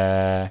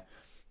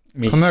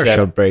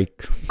 Commercial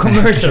break.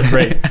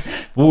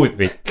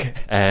 Woodwick,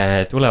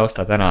 tule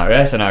osta täna.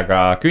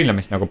 Ühesõnaga küünlad,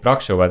 mis nagu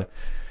praksuvad.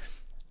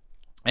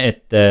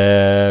 Et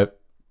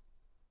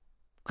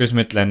kuidas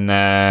ma ütlen,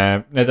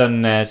 need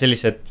on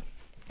sellised.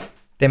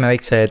 Teeme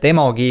väikse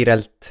demo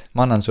kiirelt.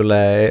 Ma annan sulle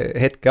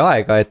hetke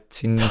aega, et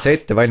siin see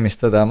ette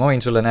valmistada. Ma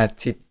võin sulle näed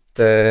siit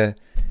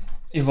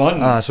juba on.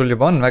 Sul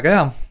juba on, väga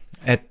hea.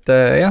 Et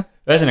jah.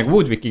 Ühesõnaga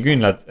Woodwicki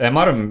küünlad,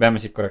 ma arvan, me peame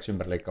siit korraks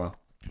ümber lõikama.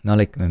 No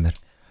lõikame ümber.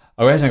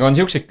 Aga ühesõnaga on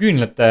siuksed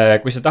küünlad,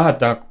 kui sa tahad,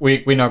 kui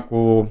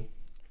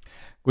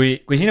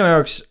sinu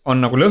jaoks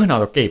on nagu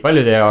lõhnad okei,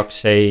 paljude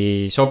jaoks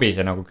ei sobi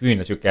see nagu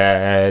küünla siuke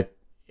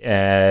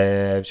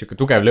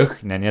tugev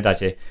lõhn ja nii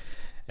edasi.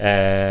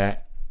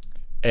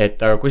 Et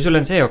aga kui sul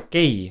on see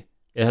okei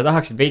ja sa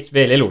tahaksid veits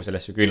veel elu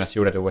sellesse küünlasse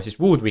juurde tuua, siis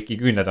Woodwicki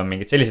küünlad on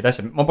mingid sellised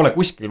asjad. Ma pole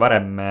kuskil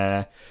varem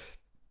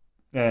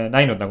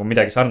näinud nagu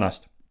midagi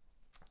sarnast.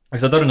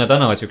 Aga sa tornad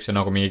annavad siukse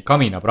nagu mingi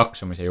kamina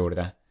praksumise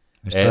juurde.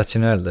 Just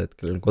tahtsin öelda, et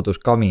kellel kodus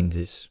kamin,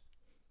 siis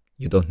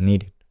you don't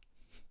need it.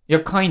 Ja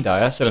kinda,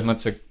 jah, selles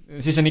mõttes,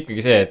 siis on ikkagi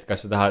see, et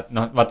kas sa tahad,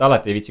 vaata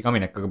alati ei viitsi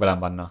kaminat ka põlema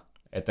panna.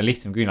 Et on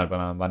lihtsam küünal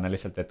põlema panna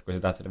lihtsalt, et kui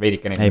sa tahad seda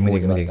veidike ei,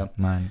 muidugi.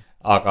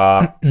 Aga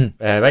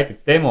väike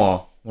demo,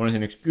 mul on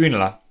siin üks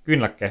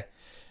küünlake.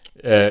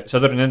 Sa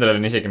tornad nendele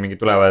on isegi mingi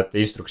tulevad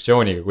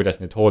instruktsiooniga, kuidas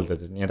neid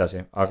hooldada ja nii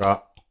edasi. Aga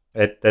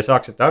et te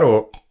saaksite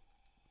aru,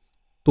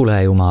 tule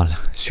jumal,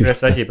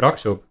 kuidas asi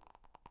praksub.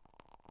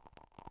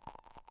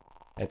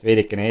 Et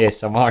veidikene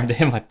ESMR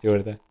teemat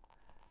juurde.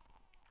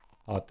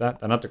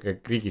 Ta natuke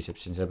kriigiseb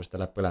siin, seepärast ta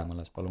läheb põlema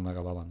alles, palun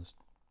väga vabandust.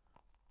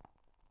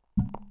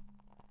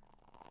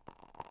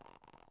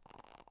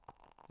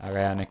 Aga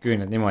jah, need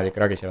küünlad niimoodi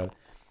kragisevad.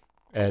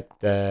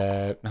 Et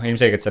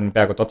ilmselgelt see on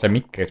peaaegu otse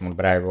mikris mul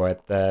praegu,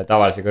 et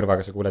tavalise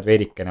kõrvaga sa kuuled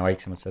veidikene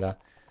vaiksemalt seda.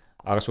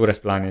 aga suures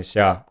plaanis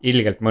jaa,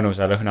 ilgelt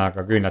mõnusa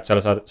lõhnaga küünlad,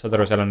 seal saad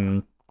aru, seal on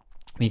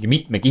mingi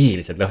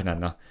mitmekihilised lõhnad,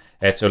 noh.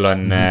 Et sul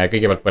on,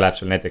 kõigepealt põleb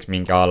sul näiteks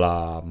mingi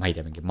ala, ma ei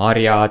tea, mingi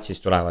marjad, siis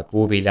tulevad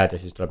puuviljad ja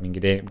siis tuleb mingi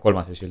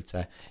kolmas asi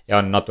üldse. Ja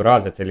on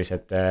naturaalsed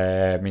sellised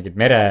mingid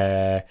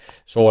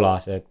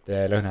meresoolased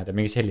lõhnad ja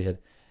mingi sellised,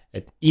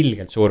 et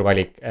ilgelt suur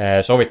valik.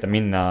 Soovitan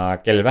minna,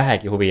 kel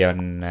vähegi huvi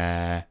on,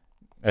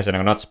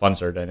 ühesõnaga not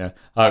sponsored, on ju,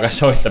 aga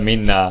soovitan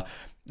minna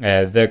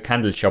The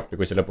Candle Shopi,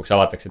 kui see lõpuks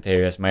avatakse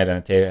T1, ma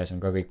eeldan, et T1 on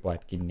ka kõik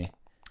poed kinni.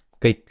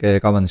 Kõik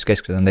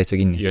kaubanduskeskused on täitsa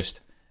kinni.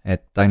 Just.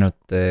 Et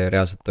ainult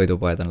reaalselt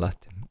toidupoed on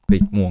lahti,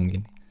 kõik muu on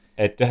kinni.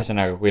 Et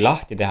ühesõnaga, kui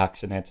lahti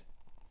tehakse need,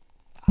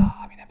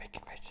 mine pekki,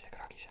 kui hästi see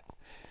kragiseb.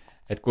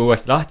 Et kui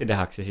uuesti lahti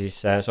tehakse, siis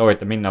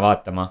soovitan minna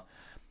vaatama.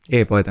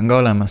 E-poed on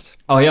ka olemas.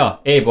 Jaa,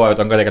 e-poed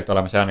on ka tegelikult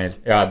olemas ja neil.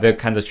 Ja The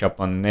Candle Shop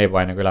on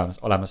e-poe nagu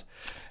olemas.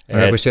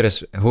 Aga kus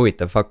juures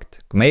huvitav fakt,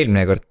 kui me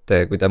eelmine kord,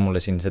 kui ta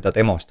mulle siin seda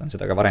demost on,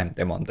 seda ka varem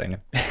demond on ju,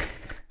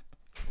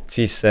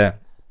 siis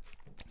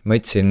ma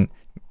ütlesin,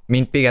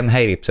 mind pigem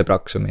häirib see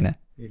praksumine.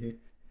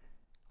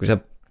 Kui sa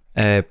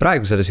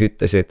praegu selle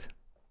süütasid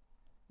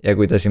ja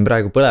kui ta siin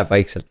praegu põleb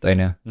vaikselt,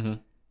 on ju,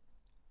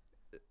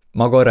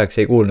 ma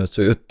korraks ei kuulnud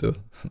su juttu.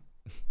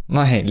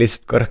 Ma jäin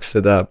lihtsalt korraks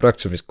seda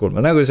praksumist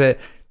kuulma, nagu see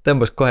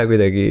tõmbas kohe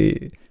kuidagi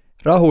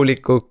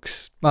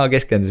rahulikuks, ma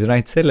keskendusin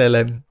ainult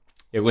sellele.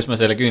 Ja kus ma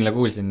selle küünla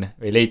kuulsin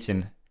või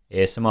leidsin,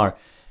 ASMR,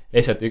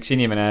 lihtsalt üks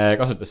inimene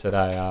kasutas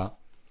seda ja,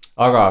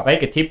 aga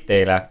väike tipp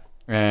teile,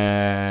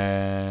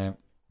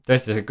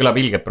 tõesti see kõlab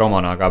ilgelt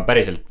promona, aga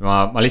päriselt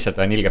ma lihtsalt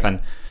olen ilge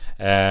fänn.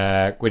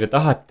 Kui te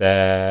tahate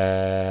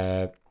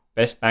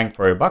best bang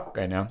for your buck,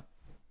 on ju,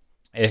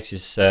 ehk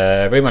siis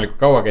võimalikult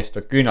kaua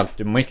kestvad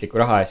küünalt mõistliku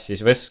raha eest,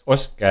 siis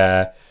ostke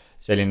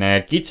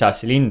selline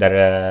kitsas silinder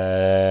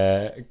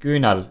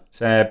küünal,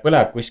 see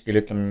põleb kuskil,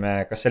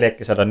 ütleme, kas see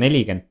äkki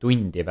 140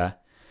 tundi või?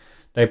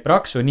 Ta ei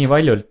praksu nii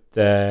valjult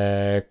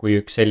kui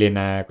üks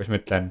selline, kus ma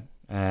ütlen,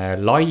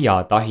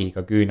 laia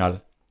tahiga küünal.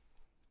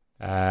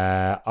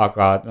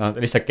 Aga no,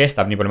 lihtsalt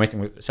kestab nii palju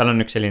mõistlik, seal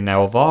on üks selline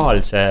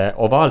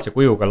ovaalse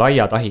kujuga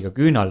laia tahiga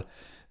küünal,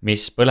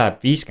 mis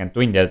põleb 50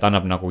 tundi ja ta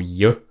annab nagu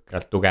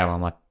jõhkralt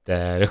tugevamat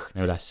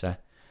lõhna ülesse.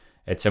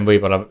 Et see on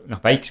võib-olla,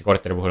 väikse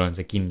korteri puhul on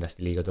see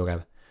kindlasti liiga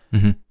tugev.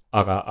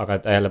 Aga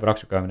ta jälle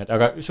praksub ka,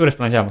 aga suures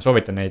plaanis ma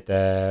soovitan neid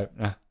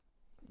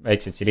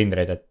väikseid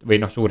silindreid,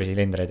 või suuri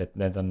silindreid, et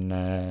need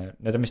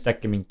on vist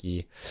äkki mingi,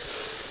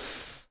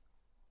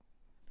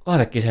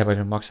 vaadake ise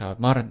palju maksavad,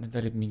 ma arvan, et need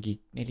olid mingi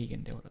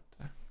 40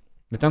 eurot.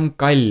 Need on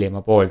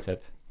kallima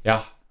poolsed,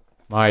 jah,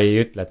 ma ei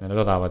ütle, et need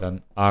odavad on,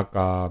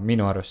 aga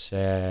minu arust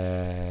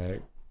see,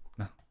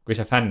 kui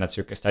sa fännad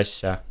sükest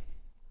asja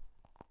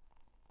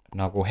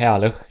nagu hea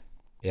lõhn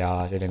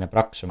ja selline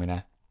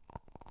praksumine,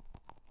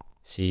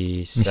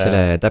 siis mis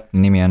selle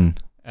täpne nimi on?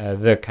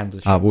 The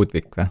Candle Shop.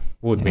 Woodwick või?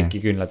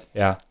 Woodwicki küünlad,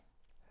 jaa.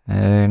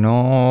 No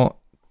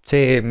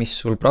see, mis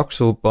sul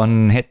praksub,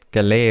 on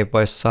hetkel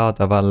e-poest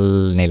saadaval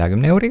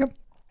 40 euriga.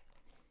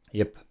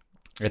 Jep,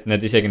 et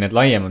need isegi need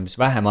laiemad, mis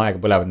vähem aega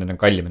põlevad, need on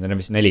kallimad, need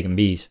on vist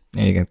 45.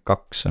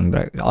 42 on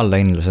praegu,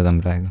 allahinnlused on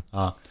praegu.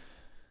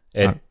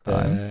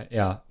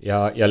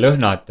 Ja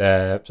lõhnad,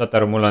 saate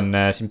aru, mul on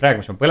siin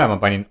praegu, mis ma põlema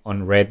panin,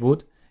 on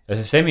redwood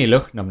ja see semi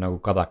lõhnab nagu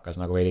kadakas,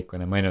 nagu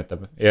veidikune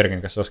meenutab.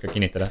 Jörgen, kas sa oskad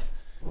kinnitada?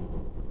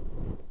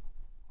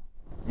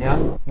 Jah,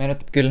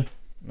 meenutab küll.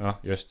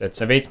 Just, et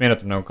see veits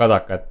meenutab nagu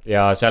kadakat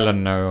ja seal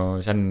on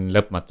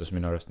lõpmatus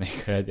minu arust neid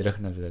kuradi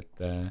lõhnasid, et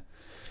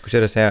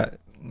kusjuures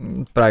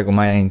praegu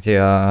ma jäin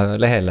siia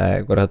lehele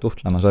korra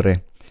tuhtlema, sorry,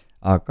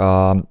 aga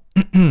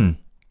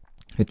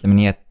ütleme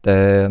nii, et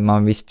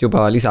ma vist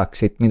juba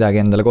lisaks siit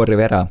midagi endale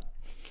korvi ära.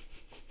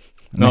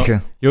 No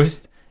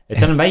just, et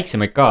seal on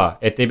väiksemaid ka,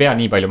 et ei pea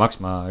nii palju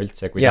maksma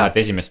üldse, kui tahad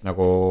esimest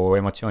nagu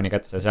emotsiooni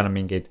kätte, seal on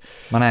mingeid.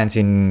 Ma näen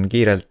siin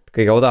kiirelt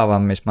kõige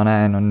odavam, mis ma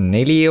näen, on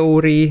 4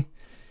 euri.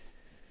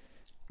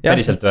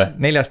 Päriselt või?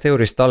 4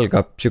 eurist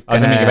algab sükene.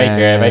 See on mingi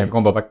väike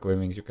kombopäkk või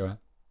mingi süke või?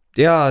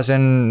 Jaa, see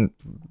on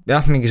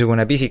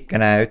mingisugune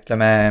pisikene,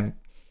 ütleme,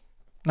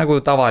 nagu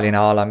tavaline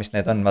ala, mis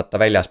need on, vaata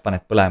väljas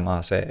paned põlema,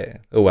 see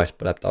õues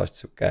põleb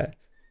tavaliselt süke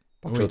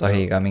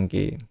paksutahiga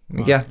mingi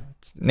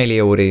 4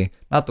 euri,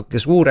 natuke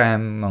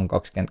suurem, on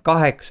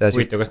 28.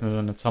 Huvitav, kas need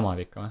on need samad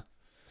ikka või?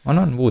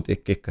 On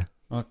Woodwick ikka.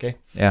 Okei.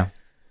 Jah.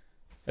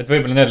 Et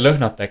võib-olla need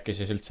lõhnad äkki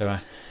siis üldse või?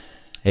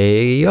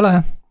 Ei ole.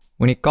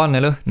 Unikaalne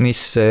lõhn,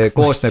 mis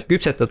koosneb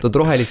küpsetatud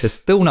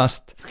rohelisest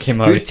tõunast,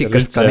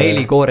 pürtsikast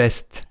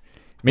kaneelikoorest.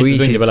 Mitu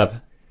tundi põleb?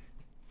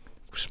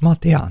 Kus ma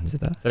tean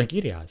seda? See on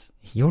kirjas.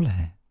 Ei ole.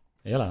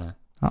 Ei ole või?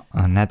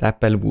 Näed,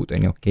 Applewood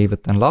on ju, okei,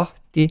 võtan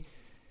lahti.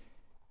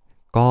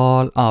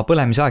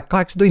 Põlemisaeg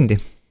 8 tundi.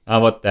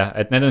 Vot jah,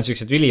 et need on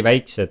sellised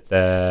üliväiksed,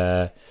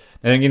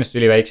 need on kindlasti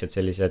üliväiksed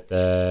sellised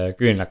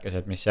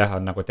küünlakesed, mis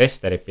on nagu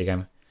testerid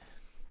pigem.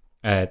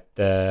 Et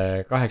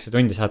 8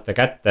 tundi saate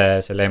kätte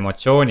selle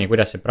emotsiooni,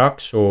 kuidas see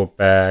praksub,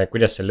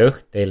 kuidas see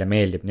lõhn teile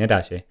meeldib, nii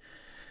edasi.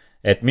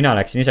 Et mina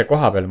läksin ise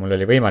koha peal, mul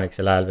oli võimalik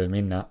sel ajal veel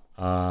minna,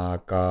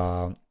 aga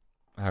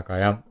aga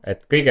jah,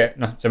 et kõige,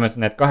 selles mõttes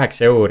need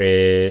 8 euri,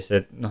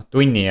 see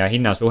tunni ja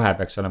hinna suhe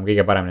peaks olema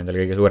kõige parem nendel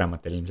kõige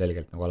suurematel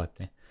ilmselgelt nagu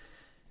alati.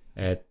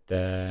 Et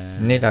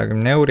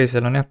 40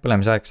 eurisel on jah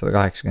põlemisaeg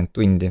 180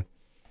 tundi.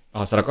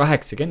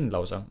 180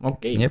 lausa,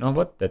 okei,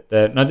 vot, et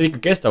nad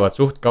ikka kestavad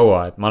suht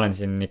kaua, et ma olen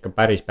siin ikka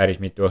päris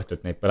mitu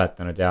õhtut neid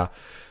põletanud ja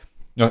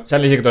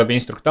seal isegi tuleb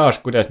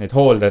instruktaaž, kuidas neid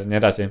hooldada ja nii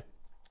edasi.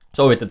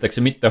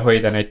 Soovitatakse mitte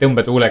hoida neid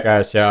tõmbetuule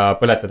käes ja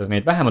põletada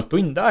neid vähemalt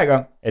tund aega,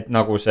 et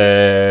nagu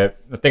see,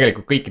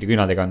 tegelikult kõikide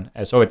küünaldega on,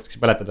 soovitatakse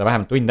põletada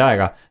vähemalt tund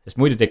aega, sest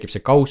muidu tekib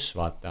see kauss,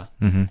 vaata.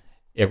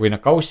 Ja kui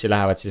nad kaussi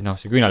lähevad, siis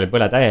see küünal ei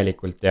põle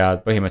täielikult ja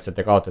põhimõtteliselt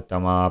te kaotate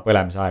oma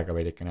põlemise aega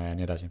veidikene ja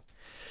nii edasi.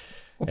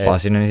 Opa,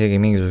 siin on isegi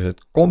mingisugused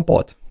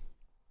kombod.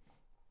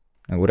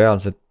 Nagu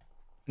reaalselt.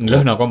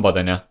 Lõhnakombod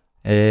on jah?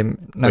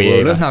 Nagu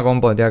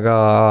lõhnakombod ja ka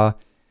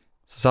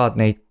sa saad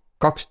neid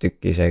 2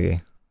 tükki isegi.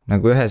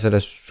 Nagu ühe selle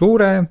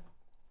suure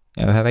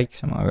ja ühe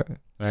väiksema.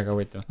 Väga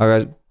huvitav.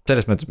 Aga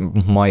selles mõttes,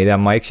 ma ei tea,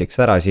 ma eksiks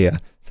ära siia.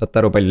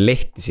 Saate aru, palju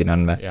lehti siin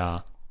on või? Jaa,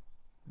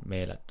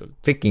 meeletult.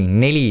 Freaking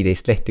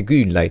 14 lehti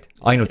küünlaid,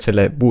 ainult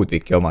selle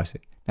Woodwicki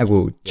omasi.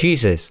 Nagu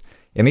Jesus.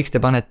 Ja miks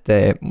te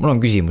panete, mul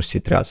on küsimus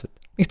siit reaalselt.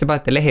 Miks te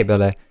panete lehe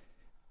peale,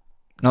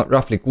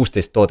 roughly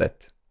 16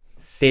 toodet?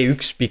 Tee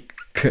üks pikk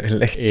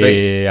leht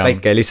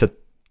väike lihtsalt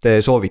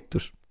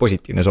soovitus,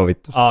 positiivne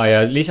soovitus.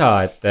 Ja lisa,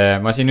 et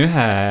ma siin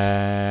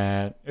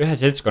ühe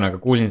seltskonnaga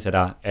kuulsin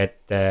seda,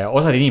 et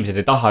osad inimesed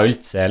ei taha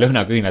üldse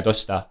lõhnaküünlaid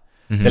osta.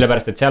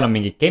 Sellepärast, et seal on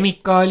mingi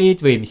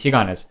kemikaalid või mis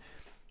iganes.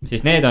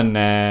 Siis need on,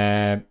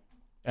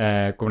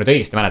 kui ma nüüd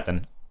õigesti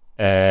mäletan,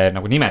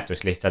 nagu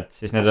nimetus lihtsalt,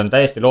 siis need on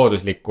täiesti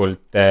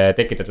looduslikult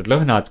tekitatud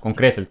lõhnad,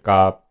 konkreetselt ka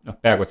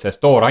peaaegu et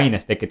sellest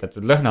toorainest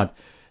tekitatud lõhnad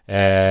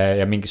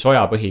ja mingi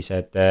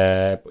sojapõhise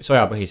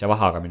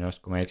vahaga minu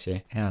arust, kui ma ei eksi.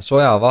 Ja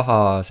sojavaha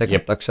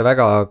segatakse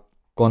väga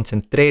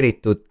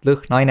kontsentreeritud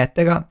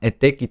lõhnaainetega, et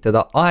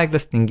tekitada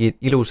aeglast ning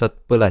ilusat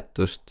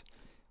põletust.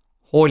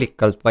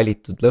 Hoolikalt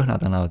valitud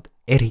lõhnad annavad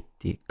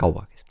eriti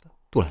kaua kestvad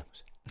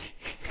tulemused.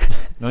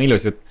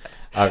 Ilus jutt,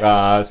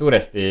 aga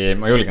suuresti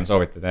ma julgen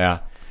soovitada ja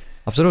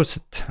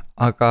absoluutselt,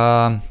 aga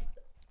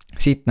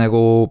siit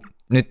nagu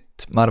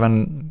nüüd ma arvan,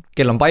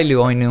 kell on palju,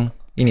 on ju,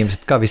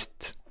 inimesed ka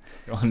vist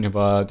on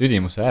juba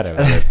tüdimuse äärel,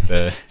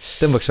 et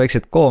tõmbaks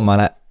vaikselt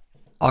koomale,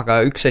 aga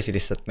üks asi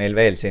lihtsalt meil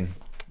veel siin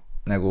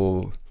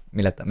nagu,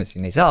 milleta me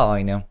siin ei saa,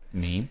 on ju.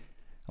 Nii.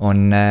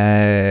 On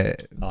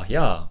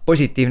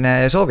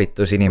positiivne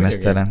soovitus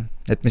inimestele,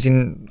 et me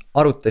siin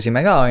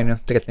arutasime ka, on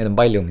ju, tegelikult neid on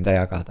palju, mida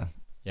jagada.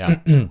 Ja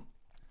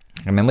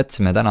me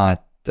mõtlesime täna,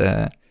 et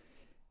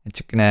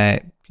selline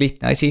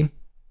lihtne asi,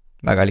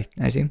 väga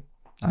lihtne asi,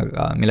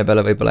 aga mille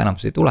peale võib-olla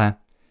enamus ei tule,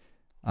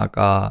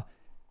 aga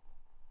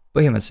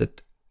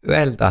põhimõtteliselt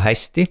öelda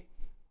hästi,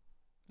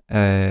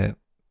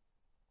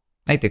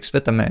 näiteks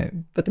võtame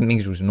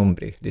mingisuguse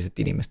numbri lihtsalt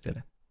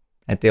inimestele,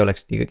 et ei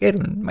oleks liiga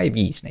keeruline, ma ei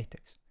 5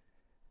 näiteks,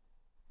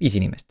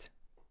 5 inimest.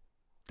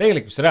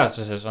 Tegelikult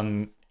reaalsuses on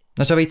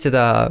sa võid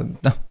seda,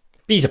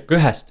 piisab ka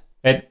ühest,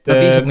 et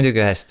piisab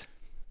muidugi ühest.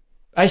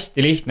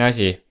 Hästi lihtne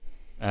asi,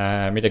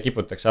 mida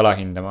kiputakse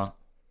alahindama.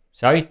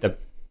 See aitab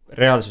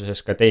reaalsuses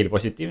ka teil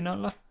positiivne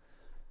olla.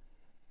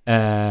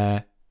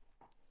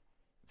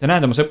 Sa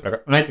näed oma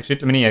sõpra, näiteks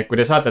ütleme nii, et kui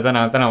te saate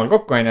täna tänaval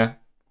kokku,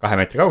 2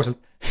 meetri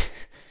kauguselt,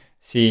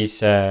 siis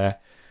sa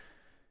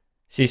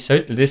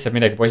ütled lihtsalt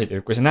midagi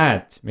positiivset. Kui sa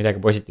näed midagi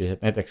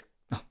positiivset, näiteks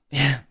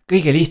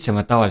kõige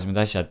lihtsamad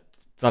tavalisemad asjad,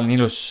 tal on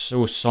ilus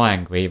uus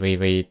soeng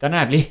või ta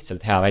näeb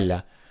lihtsalt hea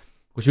välja.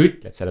 Kui sa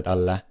ütled selle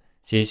talle,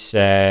 siis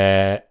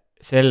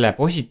selle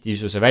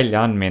positiivsuse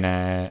väljaandmine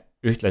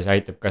ühtlasi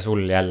aitab ka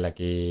sul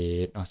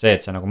jällegi, see,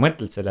 et sa nagu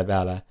mõtled selle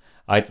peale,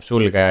 aitab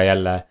sul ka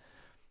jälle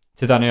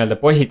seda nii-öelda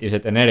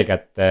positiivset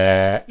energiat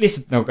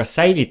lihtsalt nagu kas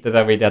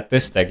säilitada või tead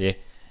tõstagi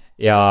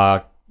ja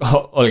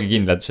olge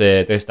kindlad,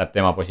 see tõstab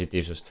tema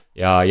positiivsust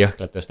ja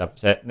jõhklalt tõstab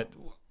see.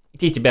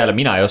 Tihti peale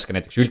mina ei oska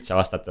näiteks üldse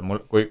vastata,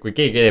 kui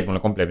keegi teeb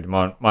mulle komplimendi,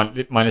 ma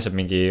olen lihtsalt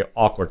mingi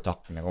awkward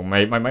talk, nagu ma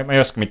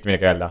ei oska mitte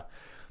midagi öelda,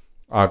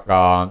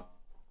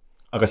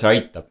 aga see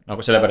aitab,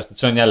 nagu sellepärast, et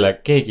see on jälle,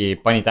 keegi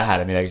pani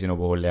tähele midagi sinu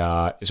puhul ja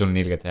sul on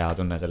ilgelt hea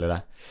tunne selle üle.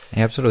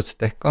 Ei,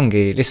 absoluutselt, ehk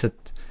ongi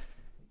lihtsalt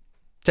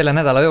selle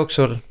nädala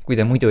jooksul, kui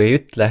te muidu ei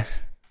ütle,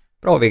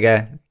 proovige,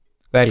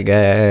 öelge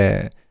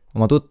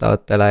oma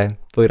tuttavatele,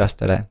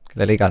 võõrastele,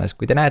 kellele iganes,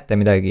 kui te näete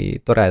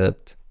midagi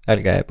toredat,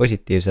 öelge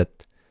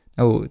positiivset,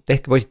 nagu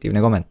tehke positiivne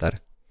kommentaar.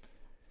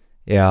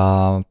 Ja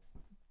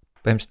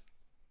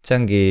põhimõtteliselt see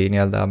ongi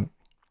nii-öelda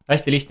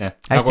hästi lihtne,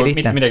 nagu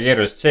mitte midagi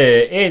keerulist.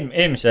 See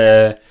eelmise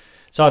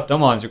saate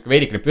oma on selline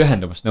veidikene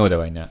pühendumust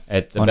nõudev,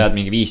 et pead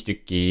mingi 5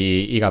 tükki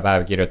iga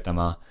päev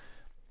kirjutama.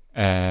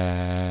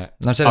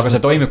 Aga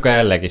see toimub ka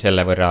jällegi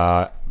selle võrra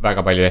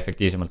väga palju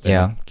efektiivsemalt.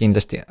 Jaa,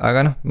 kindlasti,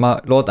 aga ma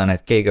loodan,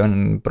 et keegi on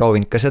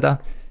proovinud ka seda.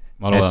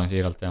 Ma loodan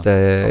siiralt, jah.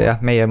 Jah,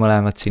 meie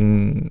mõlemad siin,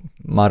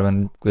 ma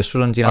arvan, kuidas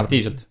sul on sina?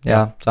 Aktiivselt.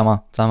 Jaa,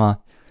 sama.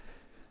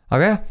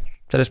 Aga jah,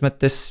 selles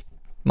mõttes,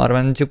 ma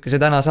arvan, niisugune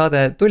see täna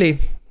saade tuli.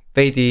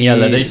 Veidi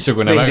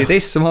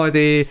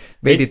teistmoodi,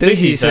 veidi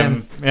tõsisem,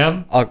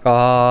 aga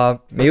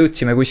me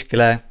jõudsime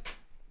kuskile,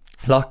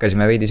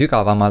 lahkasime veidi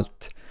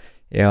sügavamalt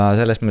ja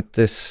selles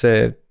mõttes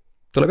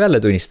tuleb jälle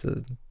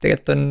tunnistada.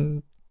 Tegelikult on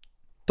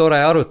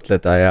tore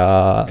arutleda ja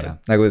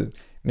nagu,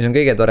 mis on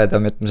kõige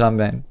toredam, et me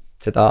saame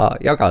seda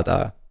jagada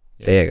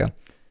teiega.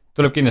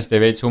 Tuleb kindlasti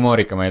veits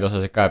humoorikamaid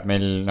osasid ka, et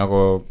meil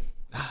nagu,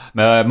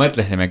 me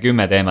mõtlesime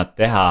 10 teemat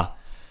teha,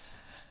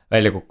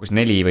 välja kukkus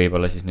 4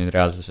 võib-olla siis nüüd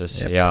reaalsuses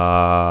ja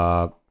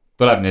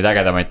tuleb nüüd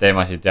ägedamaid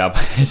teemasid ja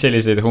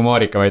selliseid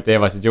humoorikamaid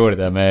teemasid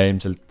juurde ja me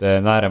ilmselt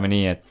naerame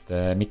nii, et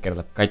mikker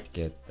läheb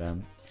katki, et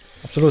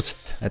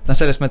absoluutselt, et noh,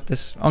 selles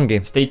mõttes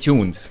ongi. Stay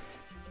tuned.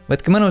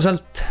 Võtke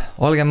mõnusalt,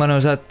 olge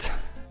mõnusad,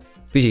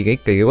 püsige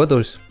ikkagi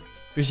kodus.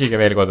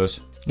 Püsige veel kodus.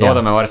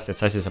 Loodame varsti, et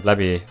see asi saab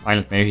läbi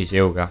ainult meie ühise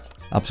jõuga.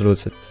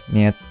 Absoluutselt,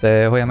 nii et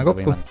hoiame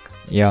kokku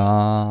ja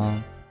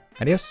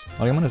adios,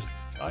 olge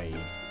mõnusad.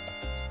 Bye.